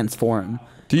wash his hands for him.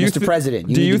 Mr. President,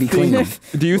 you need to be clean.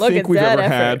 Do you Look think at we've that ever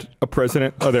effort. had a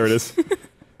president? Oh, there it is.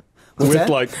 What's with that?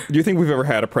 like, do you think we've ever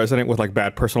had a president with like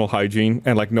bad personal hygiene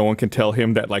and like no one can tell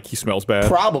him that like he smells bad?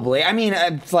 Probably. I mean,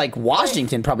 it's like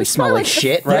Washington probably smelled like like the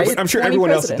shit, Yeah, right? but I'm sure 20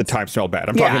 everyone else at the presidents. time smelled bad.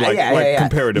 I'm talking like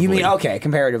comparatively. You mean, okay,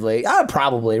 comparatively.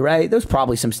 Probably, right? There's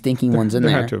probably some stinky ones in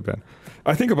There there. had to have been.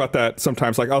 I think about that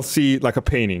sometimes. Like I'll see like a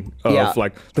painting of Yeah.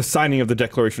 like the signing of the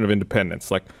Declaration of Independence,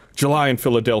 like July in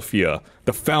Philadelphia,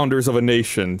 the founders of a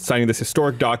nation signing this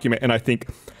historic document, and I think,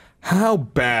 how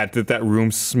bad did that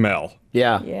room smell?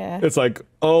 Yeah. Yeah. It's like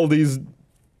all these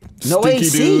No stinky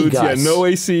AC, dudes, Gus. yeah, no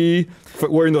AC,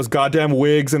 wearing those goddamn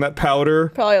wigs and that powder.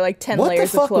 Probably like 10 What the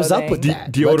layers fuck of clothing. was up with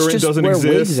that? deodorant Let's just doesn't wear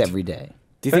exist. wigs every day.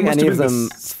 Do you That think must any have of been them...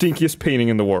 the stinkiest painting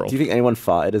in the world. Do you think anyone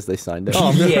farted as they signed it?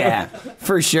 Yeah,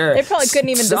 for sure. They probably couldn't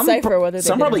even decipher whether they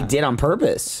Some did or probably not. did on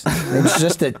purpose. It's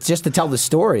just to tell the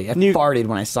story. I farted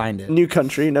when I signed it. New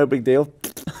country, no big deal.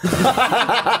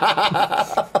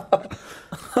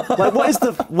 Like, what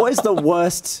is the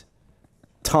worst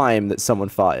time that someone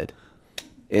farted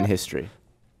in history?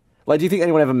 Like, do you think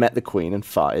anyone ever met the Queen and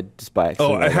farted just by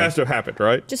accident? Oh, it has to have happened,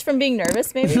 right? Just from being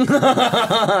nervous, maybe? Do you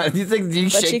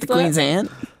Butt shake cheek the flap? Queen's hand?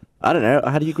 I don't know.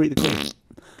 How do you greet the Queen?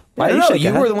 I don't you know. shake You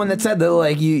her were hand. the one that said that,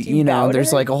 like, you know, bow to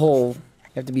there's her? like a whole,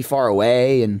 you have to be far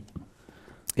away, and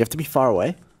You have to be far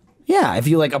away. yeah, if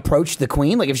you like approach the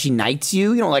Queen, like if she knights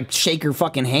you, you don't like shake her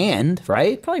fucking hand,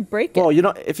 right? Probably break it. Well, you're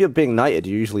not. If you're being knighted,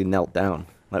 you usually knelt down,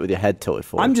 like with your head tilted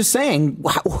forward. I'm just saying,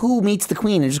 who meets the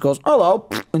Queen and just goes, hello,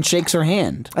 and shakes her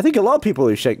hand? I think a lot of people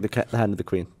who shake the hand of the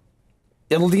Queen.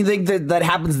 Do you think that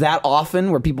happens that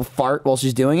often where people fart while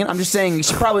she's doing it? I'm just saying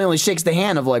she probably only shakes the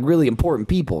hand of like really important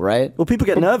people, right? Well, people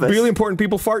get nervous, Really important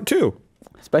people fart too.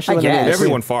 especially I when they're guess. meeting the Queen.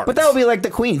 Everyone farts. But that would be like the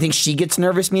Queen. You think she gets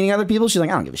nervous meeting other people? She's like,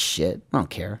 I don't give a shit. I don't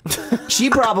care. She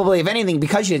probably, if anything,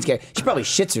 because she didn't care, she probably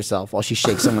shits herself while she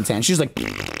shakes someone's hand. She's like,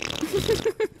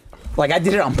 like I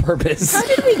did it on purpose. How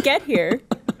did we get here?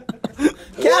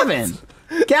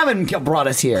 Gavin brought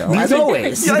us here, as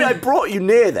always. Yeah, I brought you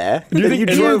near there. you think you anyone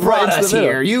You drove brought right into us the middle.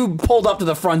 here. You pulled up to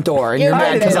the front door, and You're you're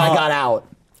mad right, because I it's got out.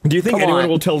 Do you think Come anyone on.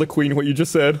 will tell the Queen what you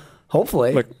just said?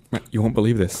 Hopefully. Like, you won't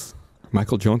believe this.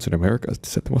 Michael Jones in America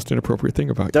said the most inappropriate thing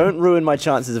about you. Don't ruin my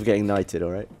chances of getting knighted.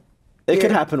 All right, it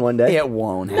could happen one day. it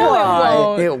won't happen. No, it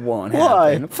won't. It won't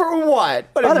Why? happen. For what?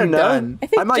 What I have don't you know. done? I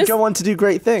think I might just- go on to do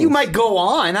great things. You might go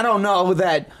on. I don't know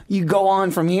that you go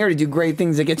on from here to do great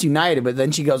things that gets united, but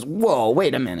then she goes, whoa,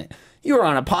 wait a minute. You were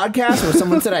on a podcast where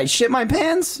someone said I shit my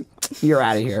pants? You're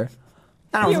out of here.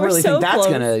 I don't You were really so think that's close.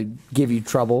 going to give you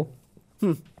trouble.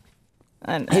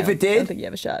 I If it did- I don't think you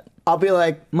have a shot. I'll be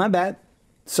like, my bad.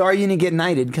 Sorry you didn't get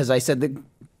knighted because I said the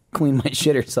Queen might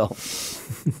shit herself.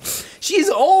 She's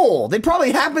old. It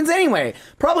probably happens anyway.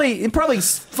 It probably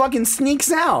fucking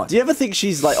sneaks out. Do you ever think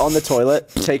she's like on the toilet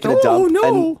taking a Oh, dump,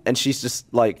 no. and she's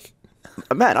just like,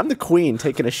 man, I'm the Queen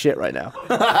taking a shit right now.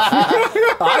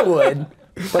 I would,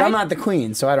 but I'm not the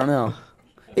Queen, so I don't know.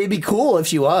 It'd be cool if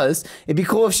she was. It'd be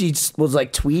cool if she was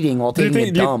like tweeting while Do you taking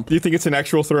think? a dump. Do you think it's an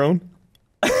actual throne?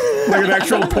 Like an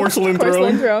actual porcelain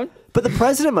Porcelain throne? throne. But the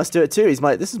president must do it too. He's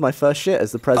like, this is my first shit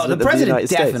as the Oh, president the of the president United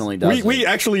definitely States. does. We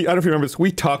actually, I don't know if you remember this,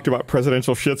 we talked about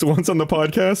presidential shits once on the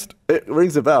podcast. It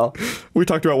rings a bell. We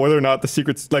talked about whether or not the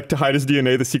secrets, like to hide his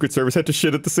DNA, the Secret Service had to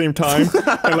shit at the same time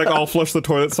and like all flush the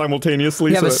toilet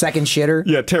simultaneously. You have so a that- second shitter.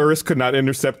 Yeah, terrorists could not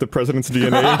intercept the president's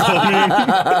DNA and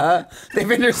cloning.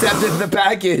 They've intercepted the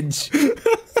package.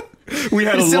 We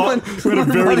had a Someone very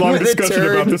running long with a discussion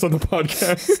about turd. this on the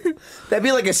podcast. That'd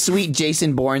be like a sweet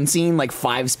Jason Bourne scene, like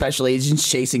 5 special agents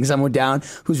chasing someone down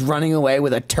who's running away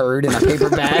with a turd in a paper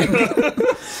bag.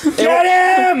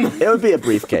 Get him! It would be a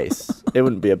briefcase. It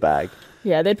wouldn't be a bag.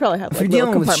 Yeah, they'd probably have you're like little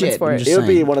dealing with compartments shit, for I'm it. just It would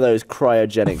be saying. one of those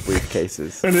cryogenic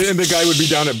briefcases. And the guy would be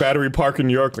down at Battery Park in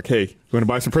New York, like, hey, you want to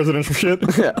buy some presidential shit?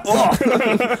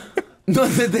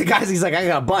 The guy's, he's like, I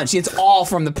got a bunch. It's all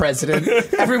from the president.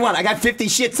 Everyone, I got 50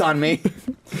 shits on me.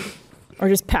 Or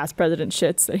just past president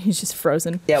shits that he's just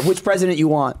frozen. Yeah, which president you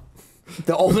want?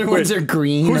 The older ones are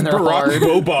green Who's and they're Barack hard.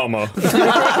 Obama?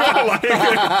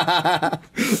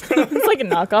 It's like a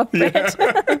knockoff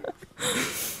brand.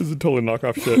 This is a total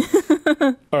knockoff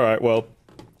shit. All right, well,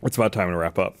 it's about time to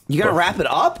wrap up. You gonna wrap it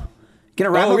up? Gonna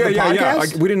wrap up the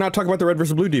podcast? We did not talk about the Red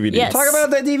vs. Blue DVD. Yes. Talk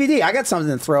about that DVD. I got something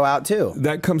to throw out too.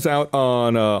 That comes out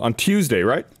on Tuesday,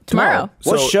 right? Tomorrow.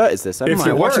 What So shirt is this? If my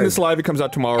you're watching word. this live, it comes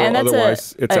out tomorrow. And that's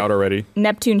Otherwise, it's out already.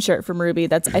 Neptune shirt from Ruby.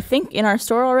 That's, I think, in our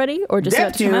store already, or just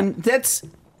about to come Neptune, out. that's,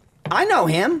 I know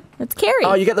him. That's Carrie.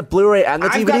 Oh, you get the Blu-ray and the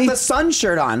I've DVD? got the Sun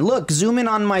shirt on. Look, zoom in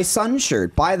on my Sun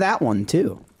shirt. Buy that one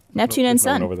too. Neptune and There's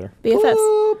no one Sun. over there.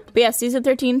 BFFs. But yeah, season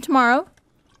 13 tomorrow.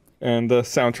 And the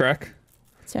soundtrack,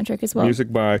 Soundtrack as well.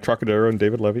 music by Trocadero and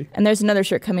David Levy. And there's another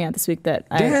shirt coming out this week that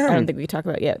I Damn. don't think we can talk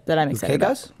about yet, that I'm excited Okay, about.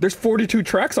 guys? There's 42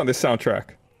 tracks on this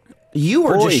soundtrack. You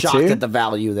were just 42? shocked at the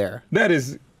value there. That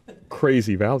is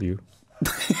crazy value.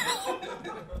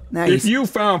 Now If you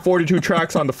found 42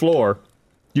 tracks on the floor,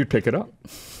 you'd pick it up.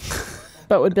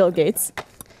 But with Bill Gates.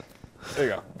 There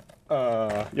you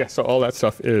go. Yeah, so all that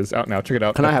stuff is out now. Check it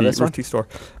out. Can I at have the this one? Rooster Teeth store.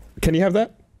 Can you have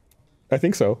that? I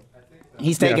think so.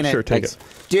 He's taking yeah, it. sure, take Thanks.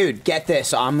 it. Dude, get this.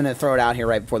 So I'm gonna throw it out here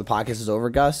right before the podcast is over,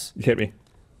 Gus. Hit me.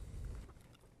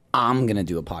 I'm gonna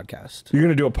do a podcast. You're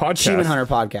gonna do a podcast. Achievement Hunter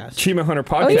podcast. Achievement Hunter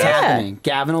podcast. Oh, It's yeah. happening.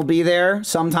 Gavin will be there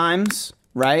sometimes,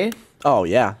 right? Oh,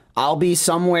 yeah. I'll be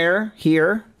somewhere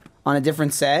here on a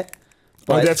different set.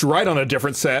 Oh, But- that's right on a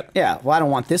different set. Yeah, well, I don't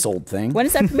want this old thing. When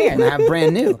is that I premiere? have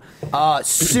brand new.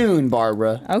 Soon,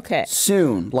 Barbara. Okay.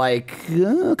 Soon, like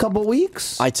a couple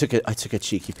weeks. I took a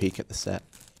cheeky peek at the set.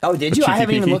 Oh, did you? I cheeky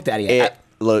haven't even peeky? looked at it yet.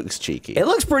 It looks cheeky. It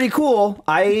looks pretty cool.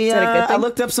 that a good I thing?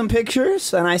 looked up some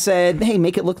pictures and I said, "Hey,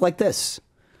 make it look like this."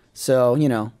 So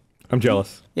I'm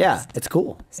jealous. yeah, it's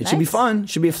cool. It should be nice. fun.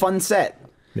 Should be a fun set.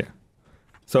 Yeah.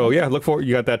 So yeah, look forward.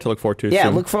 You got that to look forward to. Yeah,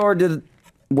 soon. look forward to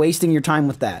wasting your time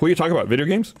with that. What are you talking about? Video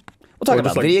games? We'll talk Or about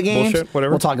just, like, video games. bullshit,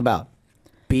 whatever? We'll talk about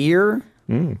beer,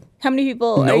 How many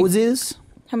people? noses.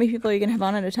 How many people are you gonna have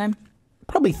on at a time?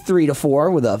 Probably 3 to 4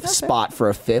 with a spot for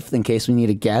a 5th in case we need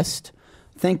a guest.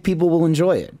 I think people will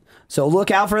enjoy it. So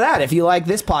look out for that. If you like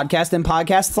this podcast and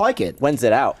podcasts like it. When's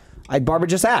it out? Barbara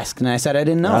just asked, and I said I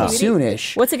didn't know.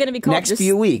 Soonish. What's it gonna be called? Next Just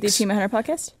few The weeks. Achievement Hunter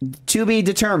podcast. To be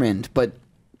determined, but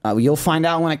you'll find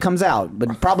out when it comes out.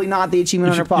 But probably not the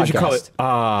Achievement Hunter You should call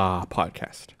podcast. it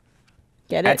podcast.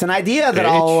 Get it? That's an idea that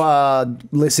I'll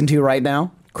listen to right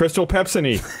now. Crystal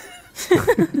Pepsini.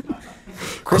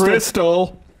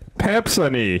 Crystal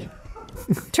Pepsini.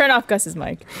 Turn off Gus's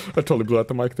mic. I totally blew out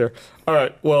the mic there. All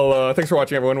right. Well, thanks for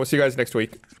watching, everyone. We'll see you guys next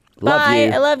week. Love Bye.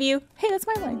 you. I love you. Hey, that's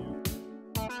my line.